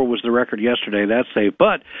 104 was the record yesterday. That's safe.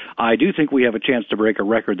 But I do think we have a chance to break a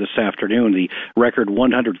record this afternoon. The record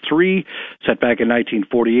 103 set back in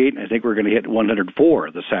 1948. I think we're going to hit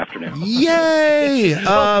 104 this afternoon. Yay!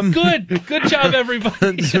 Good job,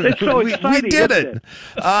 everybody. It's so exciting. We did it.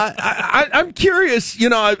 I'm curious.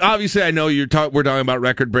 Obviously, I know we're talking about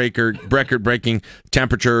record-breaking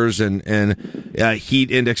temperatures and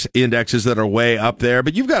heat indexes that are way up there.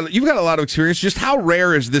 But you've got a lot of experience. Just how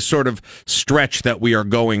rare is this sort of stretch that we are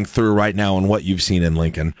going through right now, and what you've seen in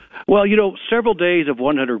Lincoln? Well, several days of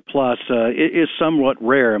 100 plus is somewhat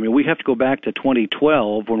rare. I mean, we have to go back to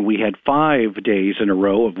 2012 when we had 5 days in a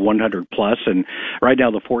row of 100 plus, and right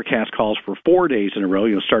now the forecast calls for 4 days in a row,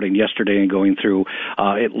 starting yesterday and going through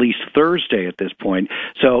at least Thursday at this point.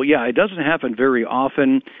 So, yeah, it doesn't happen very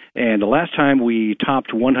often, and the last time we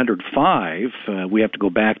topped 105, we have to go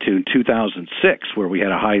back to 2006, where we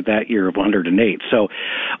had a high that year of 108. So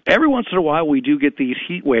every once in a while we do get these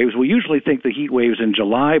heat waves. We usually think the heat waves in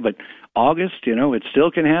July, but August, it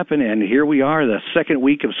still can happen, and here we are, the second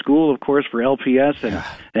week of school, of course, for LPS, and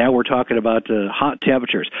now we're talking about hot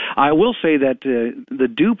temperatures. I will say that the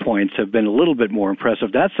dew points have been a little bit more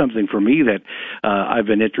impressive. That's something for me that I've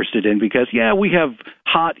been interested in because, we have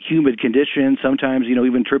hot, humid conditions, sometimes,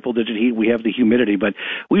 even triple-digit heat, we have the humidity, but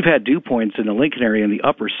we've had dew points in the Lincoln area in the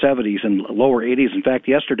upper 70s and lower 80s. In fact,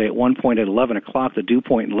 yesterday at one point at 11 o'clock, the dew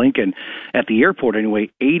point in Lincoln, at the airport anyway,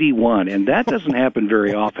 81, and that doesn't happen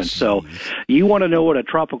very often. So you want to know what a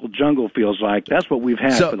tropical jungle feels like, that's what we've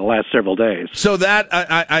had for the last several days. So that,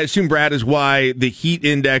 I assume, Brad, is why the heat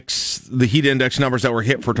index numbers that were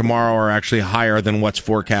hit for tomorrow are actually higher than what's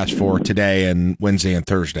forecast for today and Wednesday and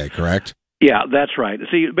Thursday, correct? Yeah, that's right.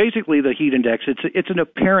 See, basically the heat index, it's an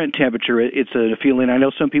apparent temperature. It's a feeling. I know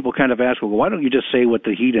some people kind of ask, well, why don't you just say what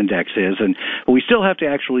the heat index is? And we still have to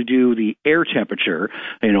actually do the air temperature,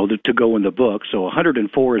 to go in the book. So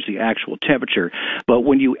 104 is the actual temperature. But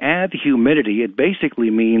when you add the humidity, it basically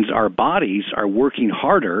means our bodies are working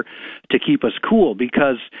harder to keep us cool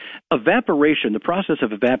because evaporation, the process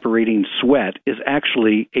of evaporating sweat, is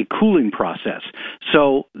actually a cooling process.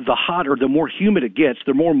 So the hotter, the more humid it gets,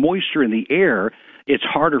 the more moisture in the air, it's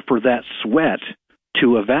harder for that sweat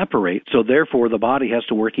to evaporate. So therefore, the body has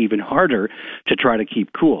to work even harder to try to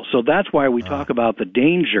keep cool. So that's why we talk about the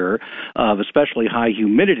danger of especially high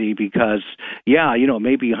humidity because, it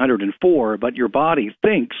may be 104, but your body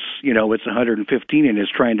thinks, it's 115 and is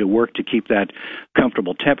trying to work to keep that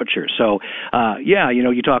comfortable temperature. So,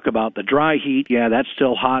 you talk about the dry heat. Yeah, that's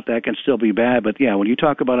still hot. That can still be bad. But, when you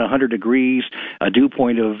talk about 100 degrees, a dew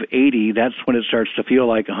point of 80, that's when it starts to feel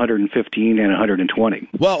like 115 and 120.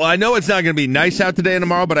 Well, I know it's not going to be nice out today and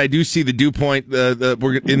tomorrow, but I do see the dew point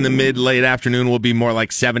we're in the late afternoon will be more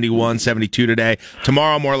like 71, 72 today.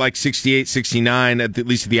 Tomorrow more like 68, 69, at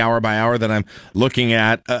least the hour by hour that I'm looking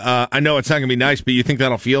at. I know it's not going to be nice, but you think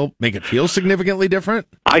that'll make it feel significantly different?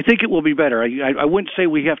 I think it will be better. I wouldn't say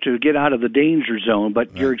we have to get out of the danger zone,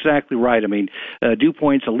 but you're exactly right. I mean, dew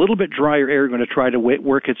points, a little bit drier air going to try to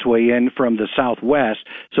work its way in from the southwest,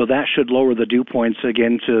 so that should lower the dew points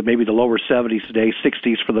again to maybe the lower 70s today,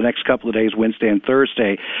 60s for the next couple of days, Wednesday and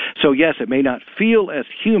Thursday. So yes, it may not feel as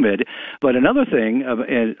humid, but another thing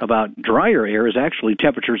about drier air is actually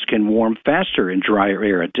temperatures can warm faster in drier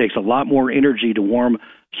air. It takes a lot more energy to warm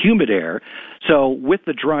humid air. So with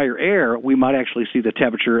the drier air, we might actually see the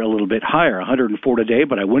temperature a little bit higher, 104 today,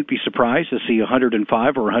 but I wouldn't be surprised to see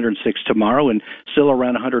 105 or 106 tomorrow and still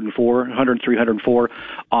around 104, 103, 104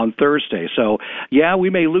 on Thursday. So,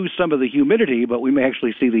 we may lose some of the humidity, but we may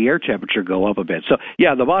actually see the air temperature go up a bit. So,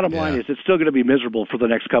 the bottom line is it's still going to be miserable for the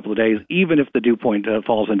next couple of days, even if the dew point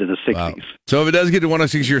falls into the 60s. Wow. So if it does get to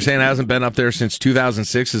 106, you're saying it hasn't been up there since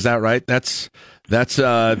 2006, is that right? That's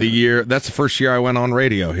the year. That's the first year I went on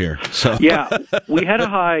radio here. So we had a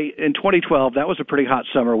high in 2012. That was a pretty hot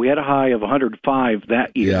summer. We had a high of 105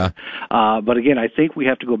 that year. Yeah. But again, I think we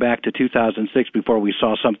have to go back to 2006 before we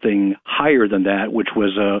saw something higher than that, which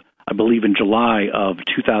was I believe in July of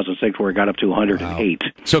 2006, where it got up to 108. Wow.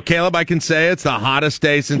 So, Caleb, I can say it's the hottest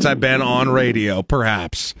day since I've been on radio,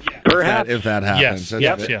 perhaps. If that happens.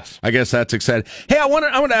 Yes. I guess that's exciting. Hey, I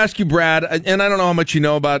want to ask you, Brad, and I don't know how much you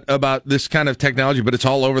know about this kind of technology, but it's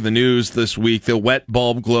all over the news this week, the wet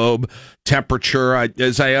bulb globe temperature.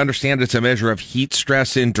 As I understand, it's a measure of heat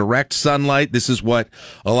stress in direct sunlight. This is what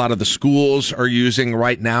a lot of the schools are using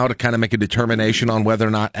right now to kind of make a determination on whether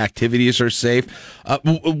or not activities are safe.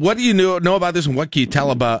 What do you know about this, and what can you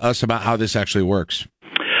tell us about how this actually works?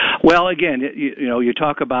 Well, again, you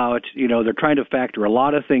talk about, they're trying to factor a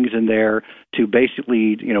lot of things in there to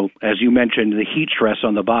basically, as you mentioned, the heat stress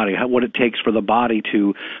on the body, what it takes for the body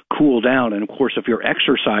to cool down. And, of course, if you're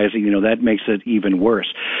exercising, that makes it even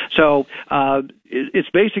worse. So it's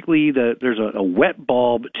basically there's a wet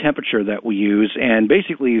bulb temperature that we use. And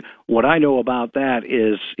basically what I know about that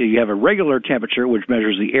is you have a regular temperature, which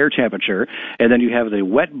measures the air temperature, and then you have the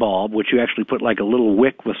wet bulb, which you actually put like a little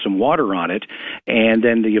wick with some water on it, and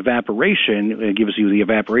then the evaporation gives you the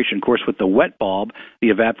evaporation. Of course, with the wet bulb, the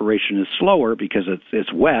evaporation is slower because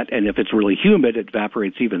it's wet, and if it's really humid, it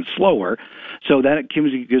evaporates even slower. So then it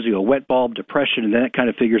gives you a wet bulb depression, and then it kind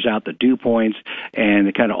of figures out the dew points, and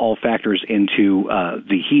it kind of all factors into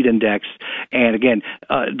the heat index. And again,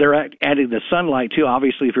 they're adding the sunlight too.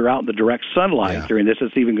 Obviously, if you're out in the direct sunlight during this,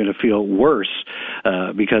 it's even going to feel worse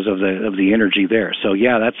because of the energy there. So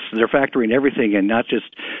they're factoring everything in, not just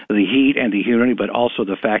the heat and the humidity, but also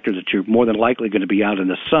the factor that you're more than likely going to be out in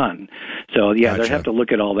the sun. So they have to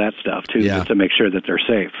look at all that stuff too to make sure that they're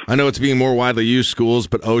safe. I know it's being more widely used. Schools,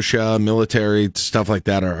 but OSHA, military, stuff like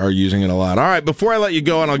that are using it a lot. All right, before I let you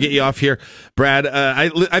go, and I'll get you off here, Brad,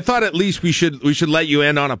 I thought at least we should let you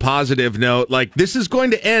end on a positive note. Like, this is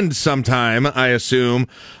going to end sometime, I assume.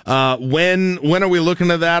 When are we looking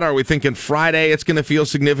at that? Are we thinking Friday it's going to feel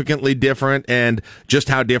significantly different? And just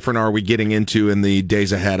how different are we getting into in the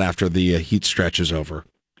days ahead after the heat stretch is over?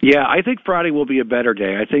 Yeah, I think Friday will be a better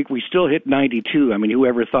day. I think we still hit 92. I mean,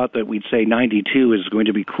 whoever thought that we'd say 92 is going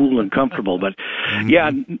to be cool and comfortable? But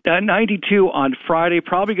 92 on Friday,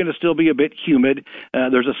 probably going to still be a bit humid.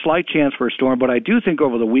 There's a slight chance for a storm, but I do think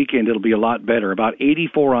over the weekend it'll be a lot better. About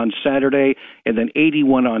 84 on Saturday and then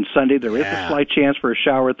 81 on Sunday. There is a slight chance for a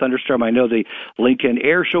shower or thunderstorm. I know the Lincoln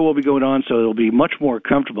Air Show will be going on, so it'll be much more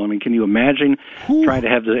comfortable. I mean, can you imagine trying to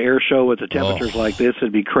have the air show with the temperatures like this?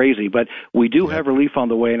 It'd be crazy. But we do have relief on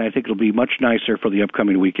the way, and I think it'll be much nicer for the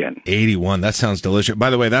upcoming weekend. 81, that sounds delicious. By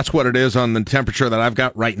the way, that's what it is on the temperature that I've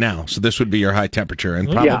got right now. So this would be your high temperature, and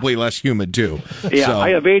probably less humid, too. Yeah, so.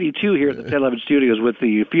 I have 82 here at the 1011 Studios with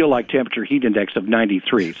the feel-like temperature heat index of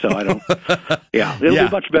 93. So I don't... it'll be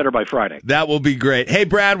much better by Friday. That will be great. Hey,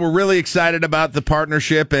 Brad, we're really excited about the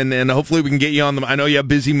partnership, and hopefully we can get you on I know you have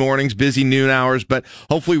busy mornings, busy noon hours, but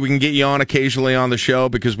hopefully we can get you on occasionally on the show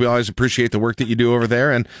because we always appreciate the work that you do over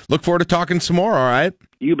there, and look forward to talking some more, all right?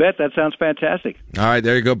 You bet. That sounds fantastic. All right,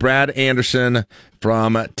 there you go. Brad Anderson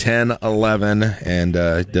from 1011 and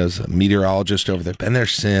does meteorologist over there. Been there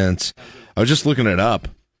since, I was just looking it up.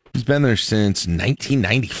 He's been there since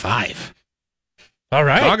 1995. All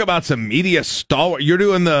right. Talk about some media stalwart. You're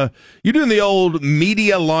doing the old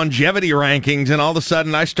media longevity rankings, and all of a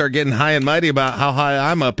sudden I start getting high and mighty about how high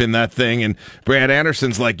I'm up in that thing. And Brad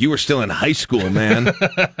Anderson's like, you were still in high school, man,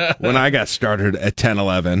 when I got started at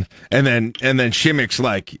 1011. And then Shimmick's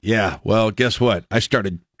like, yeah, well, guess what? I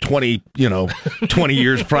started 20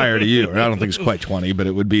 years prior to you. I don't think it's quite 20, but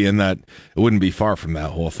it would be it wouldn't be far from that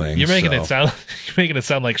whole thing. You're making it sound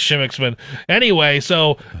like Shimmick's been. Anyway,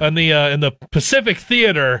 so in the Pacific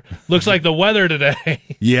Theater, looks like the weather today.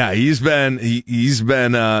 Yeah, he's been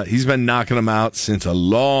knocking them out since a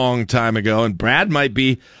long time ago, and Brad might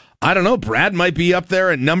be up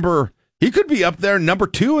there at he could be up there number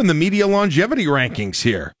 2 in the media longevity rankings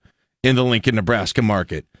here in the Lincoln, Nebraska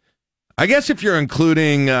market. I guess if you're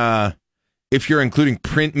including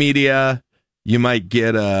print media, you might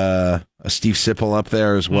get a Steve Sipple up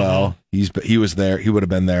there as well. Mm-hmm. He was there. He would have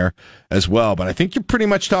been there as well. But I think you're pretty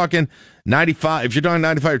much talking 95. If you're talking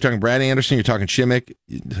 95, you're talking Brad Anderson. You're talking Shimmick.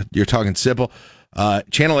 You're talking Sipple.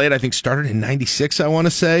 Channel 8, I think, started in 96, I want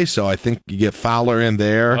to say. So I think you get Fowler in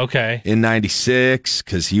there. Okay. In 96,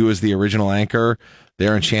 because he was the original anchor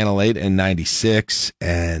there in Channel 8 in 96.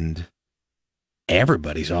 And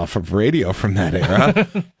everybody's off of radio from that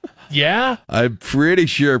era. Yeah? I'm pretty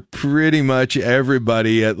sure pretty much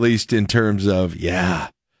everybody, at least in terms of,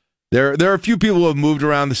 There are a few people who have moved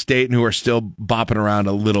around the state and who are still bopping around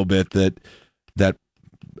a little bit that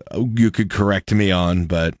you could correct me on,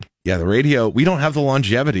 but yeah, the radio, we don't have the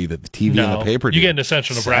longevity that the TV and the paper do. You get into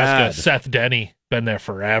Central Nebraska, Seth Denny, been there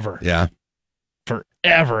forever. Yeah.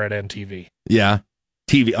 Forever at NTV. Yeah. On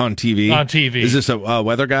TV. On TV. Is this a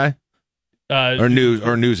weather guy? Or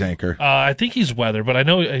news anchor? I think he's weather, but I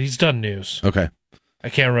know he's done news. Okay. I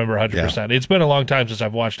can't remember 100%. Yeah. It's been a long time since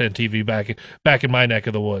I've watched NTV back in my neck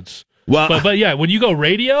of the woods. Well, but yeah, when you go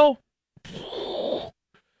radio,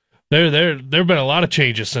 there've been a lot of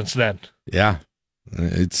changes since then. Yeah.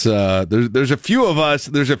 It's there's a few of us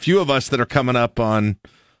that are coming up on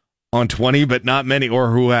 20, but not many,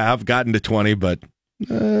 or who have gotten to 20, but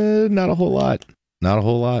not a whole lot. Not a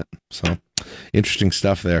whole lot. So, interesting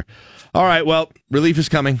stuff there. All right, well, relief is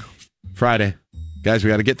coming Friday. Guys,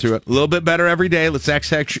 we got to get through it. A little bit better every day. Let's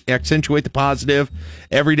accentuate the positive.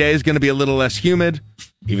 Every day is going to be a little less humid,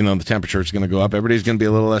 even though the temperature is going to go up. Every day is going to be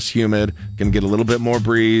a little less humid. Going to get a little bit more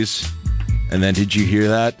breeze. And then, did you hear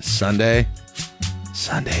that? Sunday,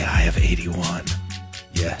 high of 81.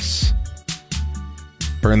 Yes.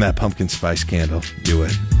 Burn that pumpkin spice candle. Do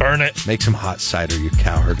it. Burn it. Make some hot cider, you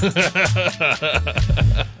coward. All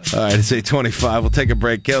right, it's 8:25. We'll take a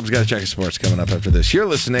break. Caleb's got a check of sports coming up after this. You're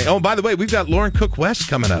listening. Oh, by the way, we've got Lauren Cook West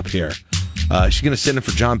coming up here. She's going to sit in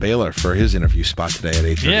for John Baylor for his interview spot today at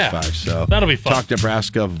 8:35. Yeah, so that'll be fun. Talk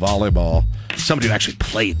Nebraska volleyball. Somebody who actually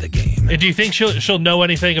played the game. And do you think she'll know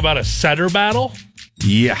anything about a setter battle?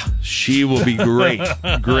 Yeah, she will be great.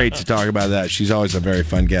 Great to talk about that. She's always a very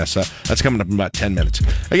fun guest. That's coming up in about 10 minutes.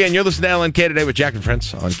 Again, you're listening to LNK Today with Jack and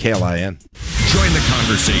Friends on KLIN. Join the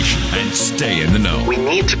conversation and stay in the know. We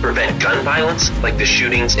need to prevent gun violence like the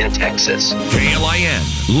shootings in Texas.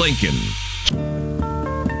 KLIN, Lincoln.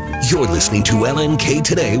 You're listening to LNK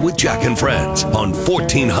Today with Jack and Friends on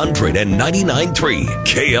 1499.3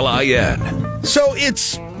 KLIN. So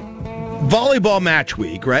it's volleyball match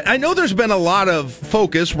week, right? I know there's been a lot of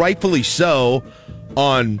focus, rightfully so,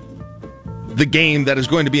 on the game that is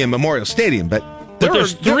going to be in Memorial Stadium, but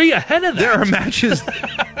there's three ahead of that. There are matches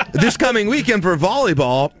this coming weekend for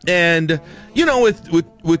volleyball, and you know,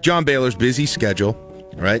 with John Baylor's busy schedule,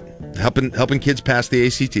 right, helping kids pass the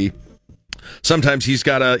ACT. Sometimes he's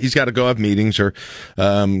got to go have meetings or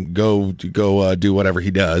go do whatever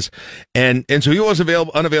he does, and so he was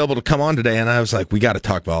unavailable to come on today. And I was like, we got to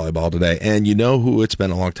talk volleyball today. And you know who it's been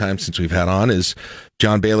a long time since we've had on is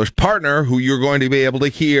John Baylor's partner, who you're going to be able to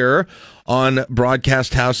hear on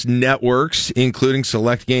Broadcast House networks, including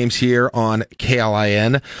select games here on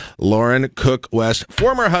KLIN. Lauren Cook West,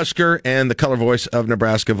 former Husker and the color voice of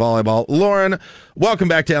Nebraska volleyball. Lauren, welcome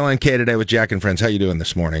back to LNK Today with Jack and Friends. How you doing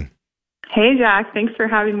this morning? Hey, Jack. Thanks for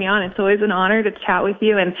having me on. It's always an honor to chat with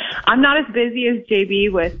you. And I'm not as busy as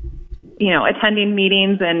JB with, attending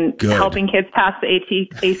meetings and helping kids pass the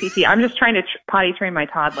ACT. I'm just trying to potty train my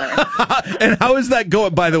toddler. And how is that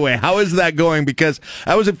going, by the way? How is that going? Because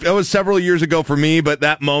that was several years ago for me, but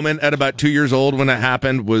that moment at about 2 years old when it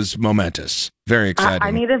happened was momentous. Very exciting.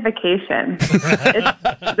 I need a vacation.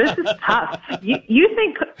 This is tough. You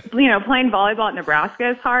think, playing volleyball at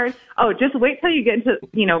Nebraska is hard? Oh, just wait till you get to,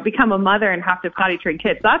 become a mother and have to potty train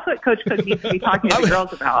kids. That's what Coach Cook needs to be talking to the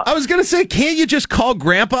girls about. I was going to say, can't you just call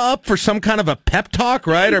Grandpa up for some kind of a pep talk,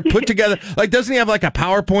 right? Or put together, doesn't he have like a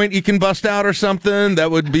PowerPoint you can bust out or something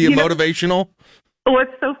that would be motivational?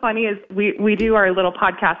 What's so funny is we do our little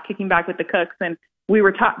podcast, Kicking Back with the Cooks, and we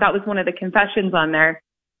were that was one of the confessions on there.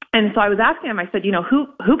 And so I was asking him, I said,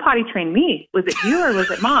 who potty trained me? Was it you or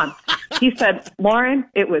was it Mom? He said, Lauren,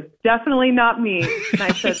 it was definitely not me. And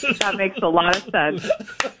I said, that makes a lot of sense.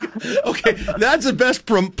 Okay, that's the best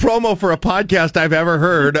promo for a podcast I've ever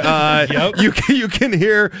heard. Yep. You can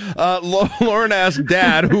hear Lauren ask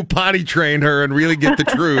Dad who potty trained her and really get the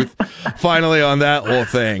truth finally on that whole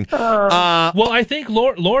thing. Well, I think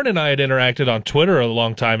Lauren and I had interacted on Twitter a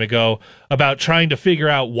long time ago about trying to figure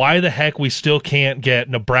out why the heck we still can't get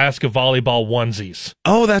Nebraska volleyball onesies.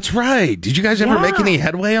 Oh, that's right. Did you guys ever make any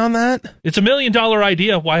headway on that? It's $1 million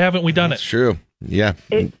idea. Why haven't we done That's true. Yeah.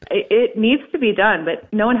 It needs to be done,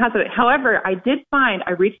 but no one has it. However, I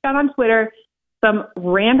reached out on Twitter. Some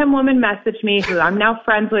random woman messaged me who I'm now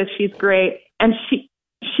friends with. She's great. And she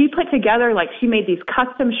put together, she made these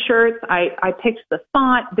custom shirts. I picked the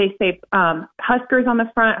font. They say Huskers on the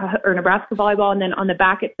front, or Nebraska volleyball, and then on the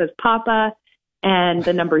back it says Papa and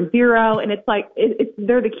the number 0. And it's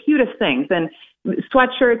they're the cutest things. And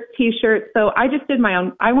sweatshirts, T-shirts. So I just did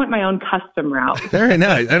I went my own custom route. Very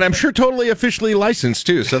nice. And I'm sure totally officially licensed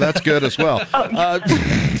too. So that's good as well.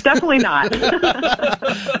 Definitely not.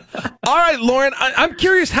 All right, Lauren, I'm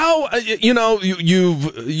curious how,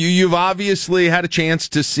 you've obviously had a chance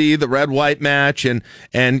to see the red-white match and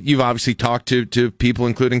you've obviously talked to people,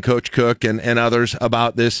 including Coach Cook and others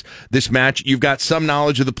about this match. You've got some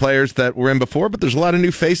knowledge of the players that were in before, but there's a lot of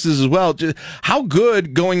new faces as well. How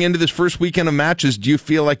good going into this first weekend of matches do you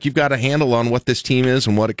feel like you've got a handle on what this team is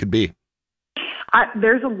and what it could be?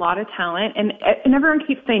 There's a lot of talent, and everyone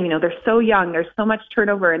keeps saying, they're so young, there's so much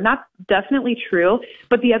turnover, and that's definitely true.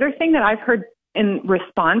 But the other thing that I've heard in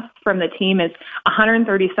response from the team is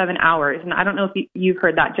 137 hours, and I don't know if you've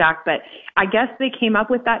heard that, Jack, but I guess they came up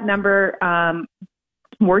with that number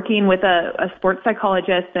working with a sports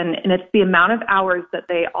psychologist, and it's the amount of hours that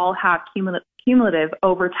they all have cumulative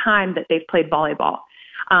over time that they've played volleyball.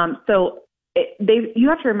 So you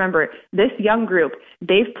have to remember, this young group,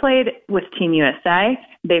 they've played with Team USA,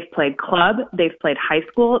 they've played club, they've played high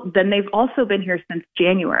school, then they've also been here since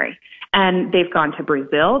January. And they've gone to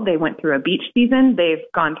Brazil, they went through a beach season, they've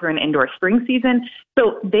gone through an indoor spring season.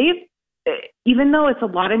 So even though it's a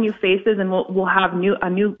lot of new faces and we'll have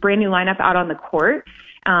a brand new lineup out on the court,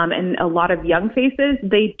 and a lot of young faces,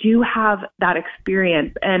 they do have that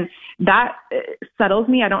experience. And that settles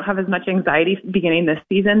me. I don't have as much anxiety beginning this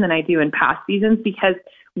season than I do in past seasons because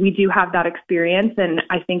we do have that experience. And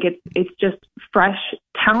I think it's just fresh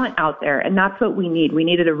talent out there. And that's what we need. We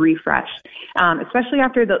needed a refresh, especially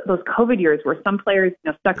after those COVID years where some players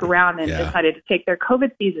stuck around and decided to take their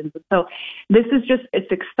COVID seasons. And so this is it's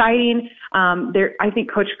exciting. I think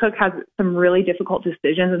Coach Cook has some really difficult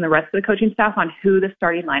decisions and the rest of the coaching staff on who the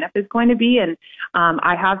starting lineup is going to be. And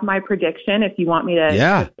I have my prediction if you want me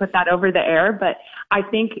to put that over the air. But I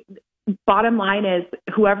think bottom line is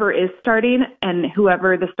whoever is starting and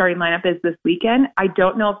whoever the starting lineup is this weekend, I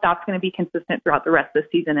don't know if that's going to be consistent throughout the rest of the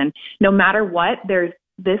season. And no matter what, there's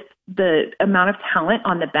the amount of talent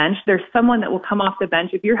on the bench. There's someone that will come off the bench.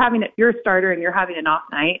 If you're a starter and you're having an off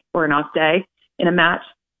night or an off day in a match,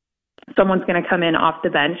 someone's going to come in off the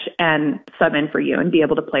bench and sub in for you and be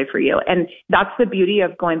able to play for you. And that's the beauty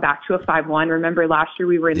of going back to a 5-1. Remember last year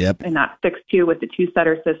we were in that 6-2 with the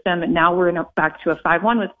 2-setter system, and now we're back to a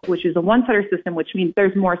 5-1, which is a 1-setter system, which means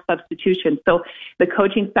there's more substitution. So the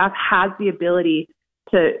coaching staff has the ability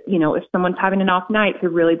to, if someone's having an off night, to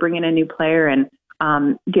really bring in a new player and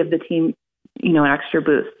give the team, an extra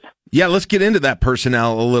boost. Yeah, let's get into that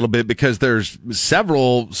personnel a little bit because there's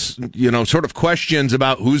several, sort of questions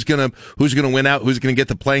about who's gonna win out, who's gonna get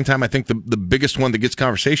the playing time. I think the biggest one that gets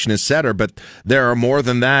conversation is setter, but there are more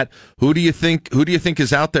than that. Who do you think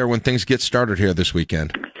is out there when things get started here this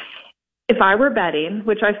weekend? If I were betting,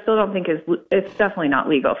 which I still don't think it's definitely not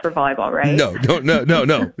legal for volleyball, right? No.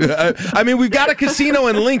 I mean, we've got a casino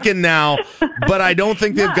in Lincoln now, but I don't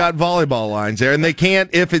think they've got volleyball lines there, and they can't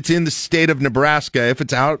if it's in the state of Nebraska. If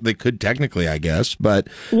it's out, they could technically, I guess. But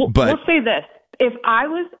we'll say this: if I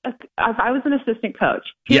was an assistant coach,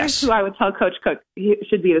 here's who I would tell Coach Cook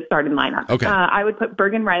should be the starting lineup. Okay. I would put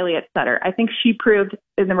Bergen Riley at setter. I think she proved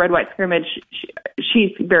in the red-white scrimmage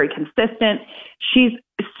she's very consistent. She's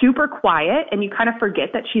super quiet, and you kind of forget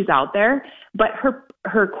that she's out there. But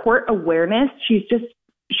her court awareness, she's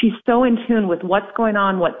so in tune with what's going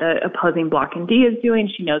on, what the opposing block and D is doing.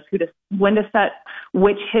 She knows when to set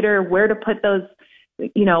which hitter, where to put those.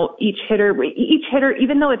 Each hitter,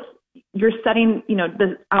 even though you're setting,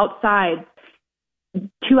 the outsides,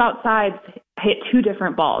 two outsides hit two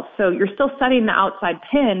different balls. So you're still setting the outside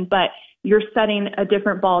pin, but you're setting a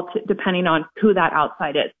different ball depending on who that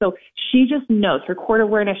outside is. So she just knows her court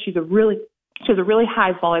awareness. She has a really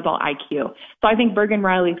high volleyball IQ. So I think Bergen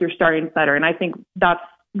Riley is your starting setter, and I think that's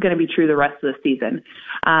going to be true the rest of the season.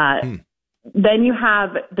 Then you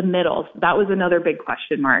have the middles. That was another big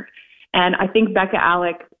question mark. And I think Becca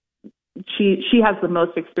Alec, she has the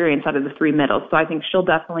most experience out of the three middles. So I think she'll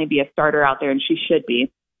definitely be a starter out there, and she should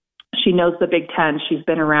be. She knows the Big Ten. She's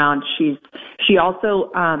been around. She also,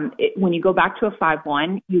 when you go back to a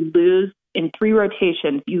 5-1, you lose in 3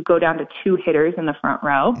 rotations. You go down to 2 hitters in the front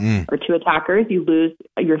row or 2 attackers. You lose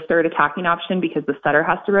your third attacking option because the setter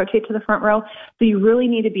has to rotate to the front row. So you really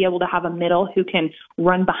need to be able to have a middle who can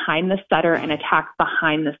run behind the setter and attack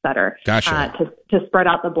behind the setter. Gotcha. To spread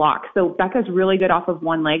out the block. So Becca's really good off of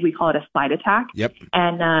one leg. We call it a slide attack. Yep.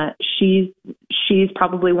 And she's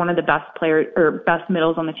probably one of the best players or best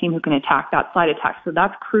middles on the team who can attack that slide attack. So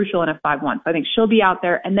that's crucial in a 5-1. So I think she'll be out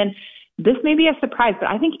there. And then this may be a surprise, but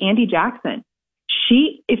I think Andy Jackson,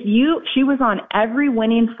 she was on every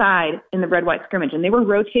winning side in the red-white scrimmage, and they were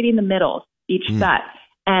rotating the middles each set.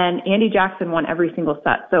 And Andy Jackson won every single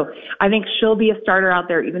set. So I think she'll be a starter out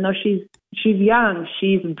there, even though she's young.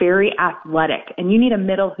 She's very athletic, and you need a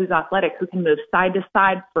middle who's athletic, who can move side to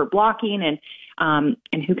side for blocking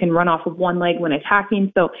and who can run off of one leg when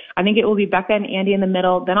attacking. So I think it will be Becca and Andy in the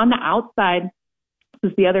middle. Then on the outside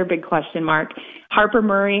is the other big question mark. Harper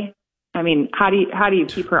Murray. I mean, how do you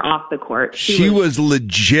keep her off the court? She was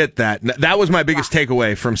legit. That was my biggest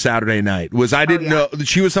takeaway from Saturday night. I didn't know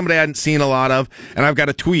she was somebody I hadn't seen a lot of, and I've got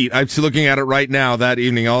a tweet. I'm looking at it right now. That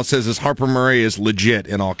evening, all it says is Harper Murray is legit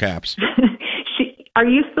in all caps. Are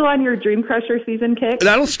you still on your Dream Crusher season kick?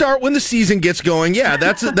 That'll start when the season gets going. Yeah,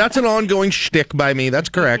 that's an ongoing shtick by me. That's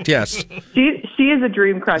correct. Yes. She is a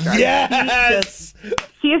Dream Crusher. Yes.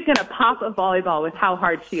 She is going to pop a volleyball with how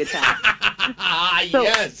hard she attacks. So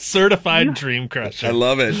yes. Certified Dream Crusher. I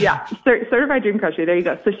love it. Yeah, certified Dream Crusher. There you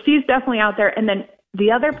go. So she's definitely out there. And then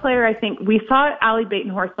the other player, I think we saw Allie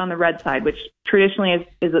Batenhorst on the red side, which traditionally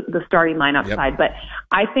is the starting lineup side. But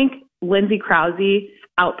I think Lindsay Krause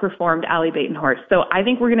outperformed Allie Batenhorst. So I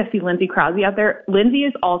think we're going to see Lindsay Krause out there. Lindsay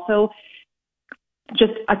is also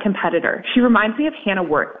just a competitor. She reminds me of Hannah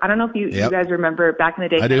Worth. I don't know if you guys remember back in the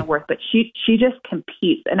day Hannah Worth, but she just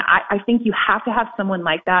competes. And I think you have to have someone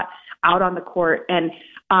like that out on the court. And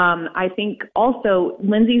I think also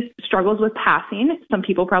Lindsay struggles with passing. Some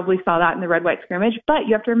people probably saw that in the red-white scrimmage, but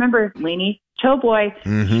you have to remember Lainey Choboy,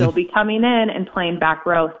 she'll be coming in and playing back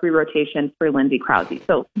row, 3 rotations for Lindsay Krause.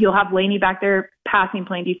 So you'll have Lainey back there passing,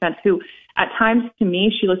 playing defense, who at times, to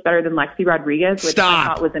me, she looks better than Lexi Rodriguez, which I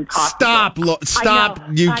thought was impossible. Stop.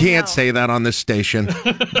 You can't say that on this station.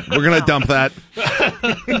 We're going to dump that.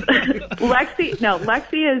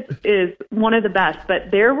 Lexi is one of the best,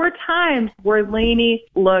 but there were times where Lainey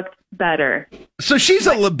looked better. So she's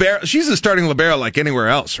a libero. She's a starting libero like anywhere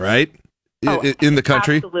else, right? In the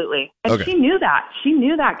country? Absolutely. And she knew that. She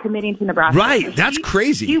knew that committing to Nebraska. Right. That's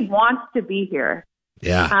crazy. She wants to be here.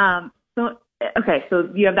 Yeah. So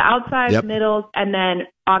you have the outside, middles, and then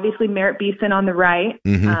obviously Merritt Beeson on the right.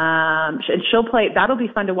 And she'll play. That'll be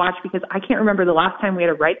fun to watch because I can't remember the last time we had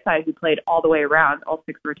a right side who played all the way around, all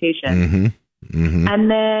 6 rotations. And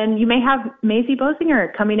then you may have Maisie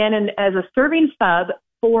Bosinger coming in and as a serving sub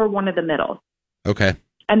for one of the middles. Okay.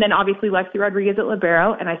 And then obviously Lexi Rodriguez at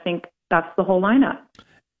libero, and I think that's the whole lineup.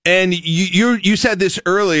 And you said this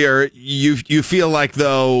earlier. You feel like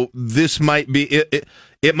though this might be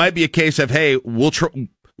it might be a case of, hey,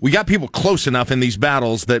 we got people close enough in these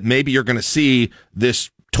battles that maybe you're going to see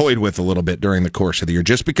this toyed with a little bit during the course of the year.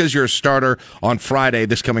 Just because you're a starter on Friday,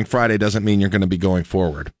 this coming Friday, doesn't mean you're going to be going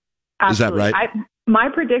forward. Absolutely. Is that right? My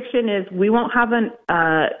prediction is we won't have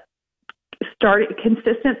a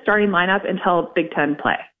consistent starting lineup until Big Ten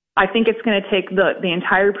play. I think it's going to take the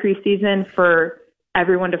entire preseason for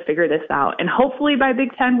everyone to figure this out. And hopefully by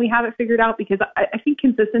Big Ten, we have it figured out because I think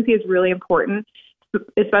consistency is really important,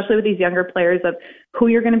 especially with these younger players, of who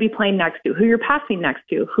you're going to be playing next to, who you're passing next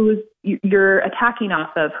to, who you're attacking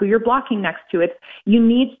off of, who you're blocking next to. You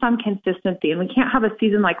need some consistency, and we can't have a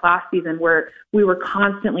season like last season where we were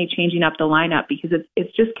constantly changing up the lineup because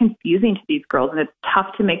it's just confusing to these girls, and it's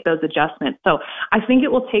tough to make those adjustments. So I think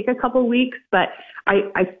it will take a couple weeks, but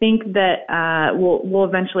I think that we'll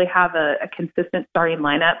eventually have a consistent starting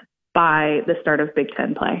lineup by the start of Big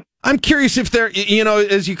Ten play. I'm curious if there,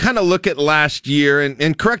 as you kind of look at last year,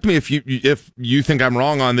 and correct me if you think I'm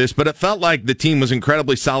wrong on this, but it felt like the team was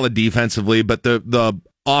incredibly solid defensively, but the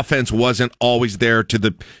offense wasn't always there to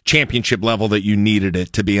the championship level that you needed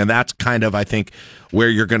it to be. And that's kind of, I think, where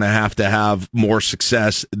you're going to have more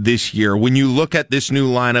success this year. When you look at this new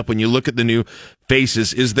lineup, when you look at the new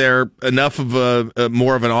faces, is there enough of a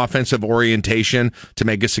more of an offensive orientation to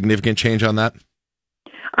make a significant change on that?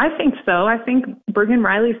 I think so. I think Bergen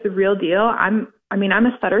Riley's the real deal. I'm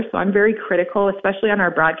a setter, so I'm very critical, especially on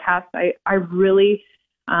our broadcast. I really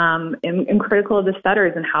am critical of the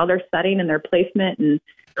setters and how they're setting and their placement and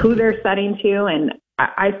who they're setting to. And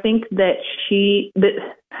I think that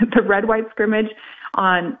the red-white scrimmage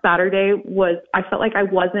on Saturday I felt like I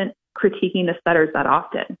wasn't critiquing the setters that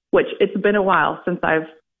often, which it's been a while since I've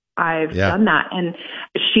done that. And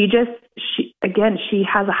she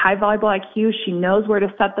has a high volleyball IQ. She knows where to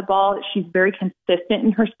set the ball. She's very consistent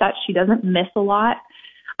in her sets. She doesn't miss a lot.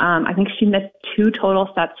 I think she missed 2 total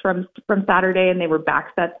sets from Saturday, and they were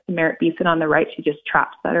back sets to Merritt Beeson on the right. She just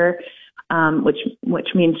trap set her, which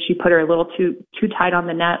means she put her a little too tight on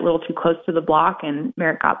the net, a little too close to the block, and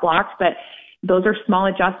Merritt got blocked. But those are small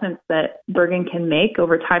adjustments that Bergen can make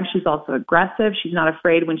over time. She's also aggressive. She's not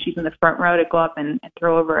afraid when she's in the front row to go up and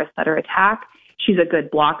throw over a setter attack. She's a good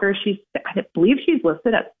blocker. I believe she's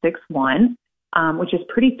listed at 6'1", which is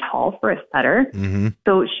pretty tall for a setter. Mm-hmm.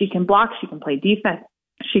 So she can block. She can play defense.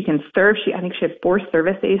 She can serve. I think she had 4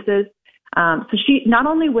 service aces. So she not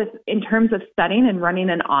only in terms of setting and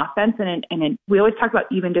running an offense, and we always talk about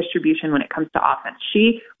even distribution when it comes to offense.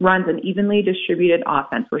 She runs an evenly distributed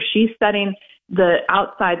offense where she's setting the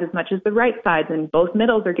outsides as much as the right sides, and both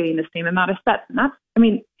middles are getting the same amount of sets.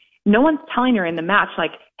 And no one's telling her in the match,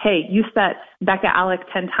 like, hey, you set Becca Alec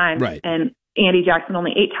 10 times and Andy Jackson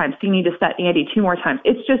only 8 times, so you need to set Andy 2 more times.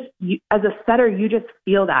 It's just, as a setter, you just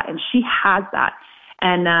feel that, and she has that.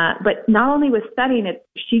 And but not only with setting it,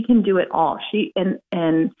 she can do it all. She as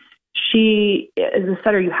a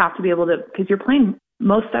setter, you have to be able to, because you're playing.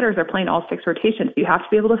 Most setters are playing all 6 rotations. You have to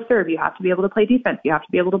be able to serve. You have to be able to play defense. You have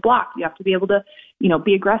to be able to block. You have to be able to,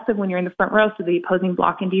 be aggressive when you're in the front row, so the opposing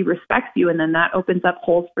blockingee respects you, and then that opens up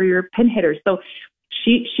holes for your pin hitters. So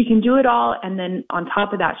she can do it all. And then on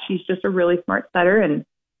top of that, she's just a really smart setter, and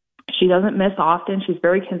She doesn't miss often. She's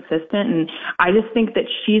very consistent, and I just think that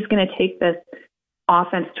she's going to take this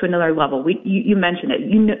offense to another level. You mentioned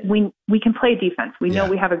it. We can play defense. We know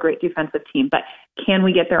we have a great defensive team, but can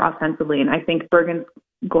we get there offensively? And I think Bergen's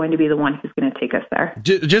going to be the one who's going to take us there.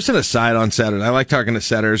 Just an aside on setters. I like talking to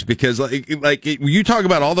setters because like you talk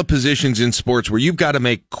about all the positions in sports where you've got to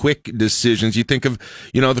make quick decisions. You think of,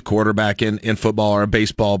 the quarterback in football or a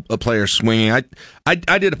baseball player swinging. I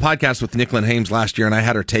did a podcast with Nicklin Hames last year, and I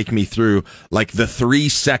had her take me through like the 3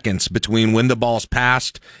 seconds between when the ball's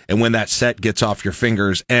passed and when that set gets off your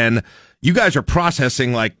fingers. And you guys are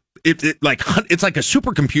processing like it's like a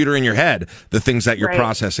supercomputer in your head, the things that you're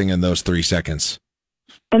processing in those 3 seconds.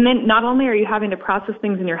 And then not only are you having to process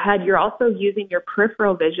things in your head, you're also using your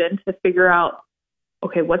peripheral vision to figure out,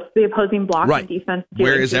 okay, what's the opposing block and defense doing?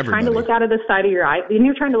 Where is everybody? You're trying to look out of the side of your eye. Then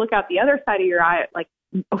you're trying to look out the other side of your eye, like,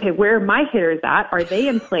 okay, where are my hitters at? Are they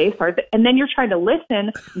in place? And then you're trying to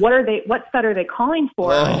listen. What set are they calling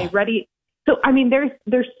for? Are they ready? So, I mean,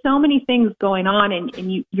 there's so many things going on,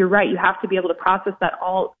 and you're right. You have to be able to process that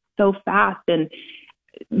all so fast. And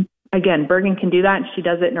again, Bergen can do that, and she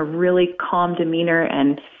does it in a really calm demeanor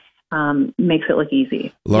and makes it look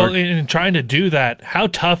easy. Well, in trying to do that, how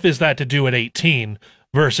tough is that to do at 18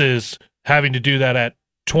 versus having to do that at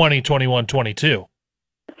 20, 21, 22?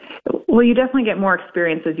 Well, you definitely get more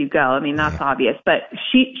experience as you go. I mean, that's obvious. But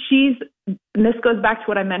she's, and this goes back to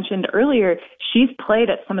what I mentioned earlier, she's played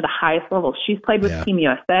at some of the highest levels. She's played with Team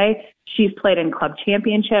USA. She's played in club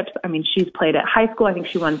championships. I mean, she's played at high school. I think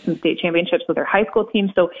she won some state championships with her high school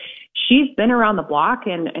team. So she's been around the block,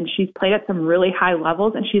 and she's played at some really high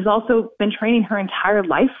levels. And she's also been training her entire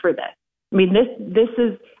life for this. I mean, this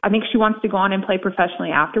is, I think she wants to go on and play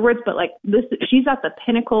professionally afterwards, but like this, she's at the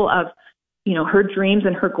pinnacle of, her dreams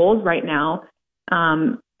and her goals right now.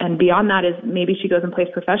 And beyond that is maybe she goes and plays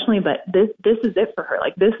professionally, but this is it for her.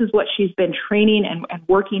 Like, this is what she's been training and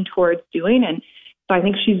working towards doing. And so I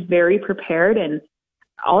think she's very prepared. And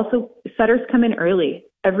also, setters come in early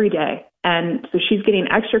every day. And so she's getting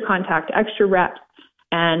extra contact, extra reps,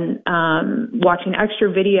 and watching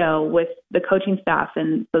extra video with the coaching staff.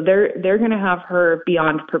 And so they're going to have her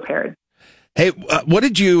beyond prepared. Hey, what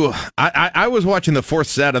did you, I was watching the fourth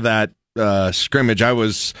set of that scrimmage. I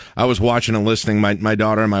was watching and listening. My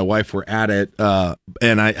daughter and my wife were at it,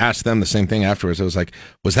 and I asked them the same thing afterwards. I was like,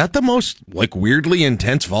 was that the most like weirdly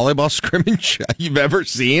intense volleyball scrimmage you've ever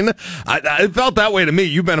seen? It felt that way to me.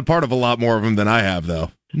 You've been a part of a lot more of them than I have,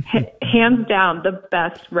 though. Hands down, the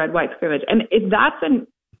best red-white scrimmage. And if that's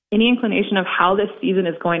any inclination of how this season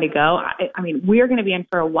is going to go, I mean, we are going to be in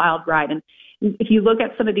for a wild ride. And if you look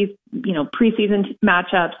at some of these, preseason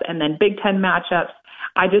matchups and then Big Ten matchups,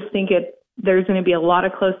 I just think there's going to be a lot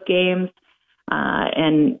of close games,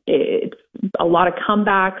 and it's a lot of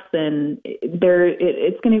comebacks, and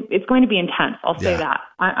it's going to be intense. I'll say that.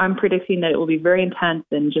 I'm predicting that it will be very intense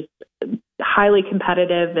and just highly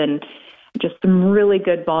competitive, and just some really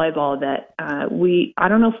good volleyball that I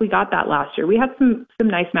don't know if we got that last year. We had some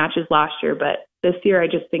nice matches last year, but this year I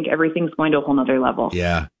just think everything's going to a whole nother level.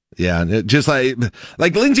 Yeah. Yeah, just like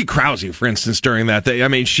Lindsey Krause, for instance, during that day. I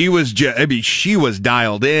mean, she was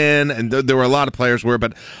dialed in, and there were a lot of players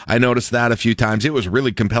but I noticed that a few times. It was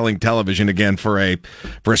really compelling television again for a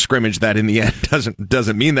scrimmage that in the end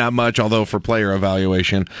doesn't mean that much, although for player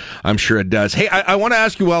evaluation, I'm sure it does. Hey, I want to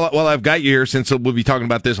ask you while I've got you here, since we'll be talking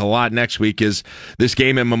about this a lot next week, is this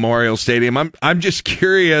game in Memorial Stadium. I'm just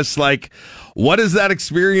curious, like, what is that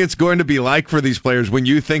experience going to be like for these players when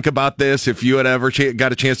you think about this? If you had ever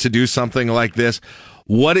got a chance to do something like this,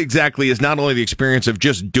 what exactly is not only the experience of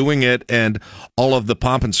just doing it and all of the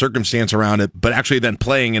pomp and circumstance around it, but actually then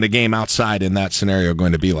playing in a game outside in that scenario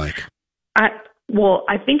going to be like?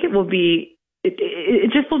 I think it will be.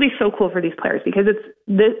 It just will be so cool for these players because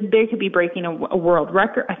they could be breaking a world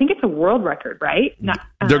record. I think it's a world record, right?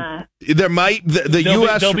 There might the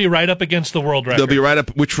U.S. They'll be right up against the world record. They'll be right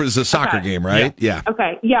up, which was a soccer game, right? Yeah.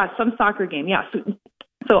 Okay. Yeah, some soccer game. Yeah.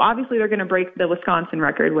 So obviously they're going to break the Wisconsin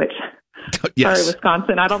record, which. Yes. Sorry,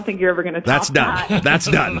 Wisconsin. I don't think you're ever going to top That's done. that. That's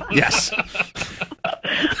done. Yes.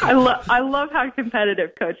 I love how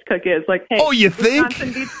competitive Coach Cook is. Like, hey, you think?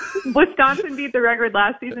 Wisconsin beat the record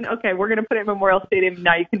last season. Okay, we're going to put it in Memorial Stadium.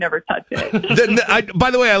 Now you can never touch it.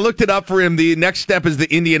 By the way, I looked it up for him. The next step is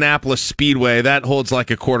the Indianapolis Speedway. That holds like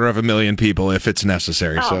 250,000 people if it's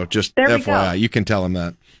necessary. So just FYI, you can tell him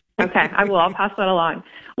that. Okay, I will. I'll pass that along.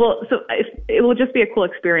 Well, so it will just be a cool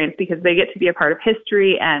experience because they get to be a part of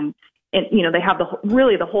history and they have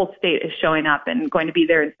the whole state is showing up and going to be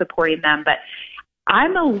there and supporting them. But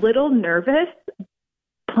I'm a little nervous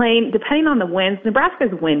playing, depending on the winds.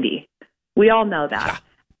 Nebraska's windy. We all know that.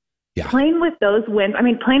 playing with those winds, I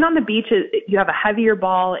mean, playing on the beach, you have a heavier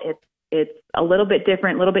ball. It's a little bit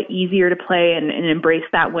different, a little bit easier to play and embrace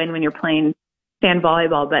that wind when you're playing sand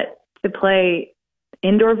volleyball. But to play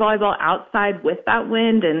indoor volleyball outside with that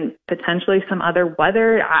wind and potentially some other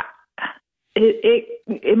weather,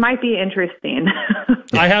 it might be interesting.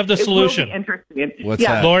 I have the solution. It will be interesting. What's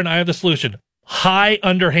that? Lauren, I have the solution. High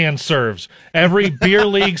underhand serves. Every beer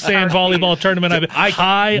league sand volleyball tournament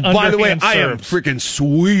high underhand serves. By the way, I am freaking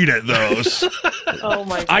sweet at those. Oh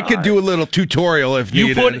my God. I could do a little tutorial if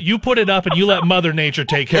needed. You put it up and you let Mother Nature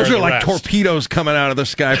take care of the rest. Those are like torpedoes coming out of the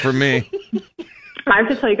sky for me. I have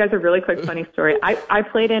to tell you guys a really quick funny story. I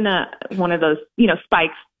played in one of those,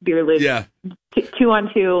 spikes beer leagues. Yeah.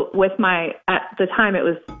 2-on-2 with at the time it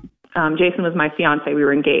was, Jason was my fiance. We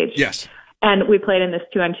were engaged. Yes. And we played in this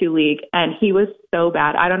 2-on-2 league, and he was so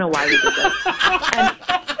bad. I don't know why we did this.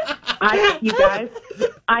 And you guys,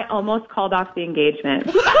 I almost called off the engagement.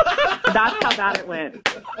 That's how bad it went.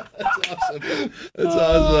 That's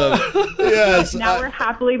awesome. Yes. Now we're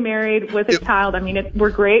happily married with a child. I mean, we're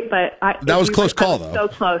great, but that was close call, though. So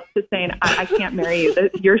close to saying I can't marry you.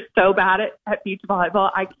 You're so bad at beach volleyball.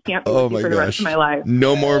 I can't be with you for the rest of my life.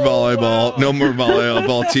 No more volleyball. No more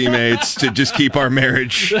volleyball teammates to just keep our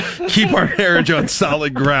marriage on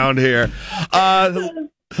solid ground here.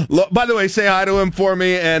 By the way, say hi to him for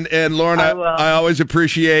me, and Lauren, I always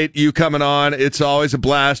appreciate you coming on. It's always a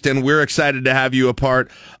blast, and we're excited to have you a part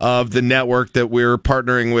of the network that we're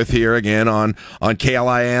partnering with here again on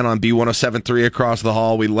KLIN, on B107.3 across the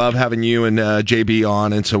hall. We love having you and JB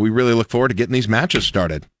on, and so we really look forward to getting these matches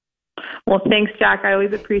started. Well, thanks, Jack. I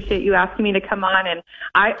always appreciate you asking me to come on, and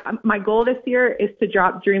my goal this year is to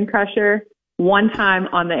drop Dream Crusher one time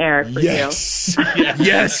on the air for you.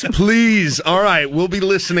 Yes, please. All right, we'll be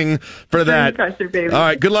listening for that. Crusher, baby. All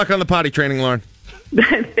right, good luck on the potty training, Lauren.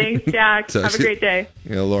 Thanks, Jack. Have a great day.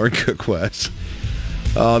 Lauren Cook-West.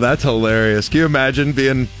 Oh, that's hilarious. Can you imagine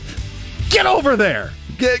being, get over there.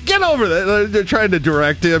 Get over there. They're trying to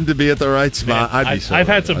direct him to be at the right spot. Man, I've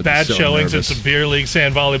had some bad showings in some beer league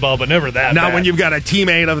sand volleyball, but never that Not bad. when you've got a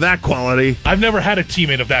teammate of that quality. I've never had a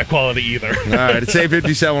teammate of that quality either. All right, it's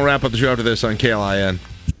 8:57. We'll wrap up the show after this on KLIN.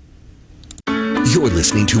 You're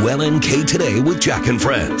listening to LNK Today with Jack and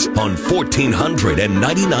Friends on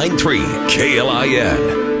 1499.3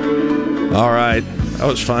 KLIN. All right, that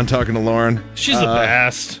was fun talking to Lauren. She's the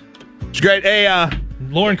best. It's great. Hey,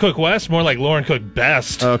 Lauren Cook-West, more like Lauren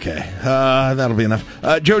Cook-Best. Okay, that'll be enough.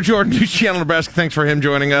 Joe Jordan, News Channel Nebraska, thanks for him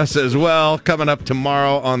joining us as well. Coming up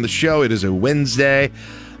tomorrow on the show, it is a Wednesday.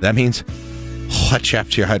 That means What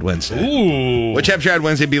Chaps Your Hide Wednesday. Ooh. What Chaps Your Hide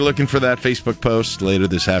Wednesday? Be looking for that Facebook post later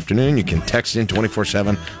this afternoon. You can text in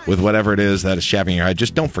 24/7 with whatever it is that is chapping your hide.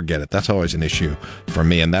 Just don't forget it. That's always an issue for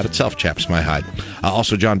me, and that itself chaps my hide.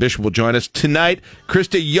 Also, John Bishop will join us tonight.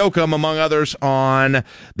 Krista Yoakum, among others, on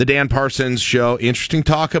the Dan Parsons Show. Interesting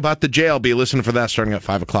talk about the jail. Be listening for that starting at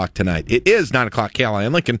 5 o'clock tonight. It is 9 o'clock,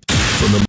 KLIN Lincoln. From the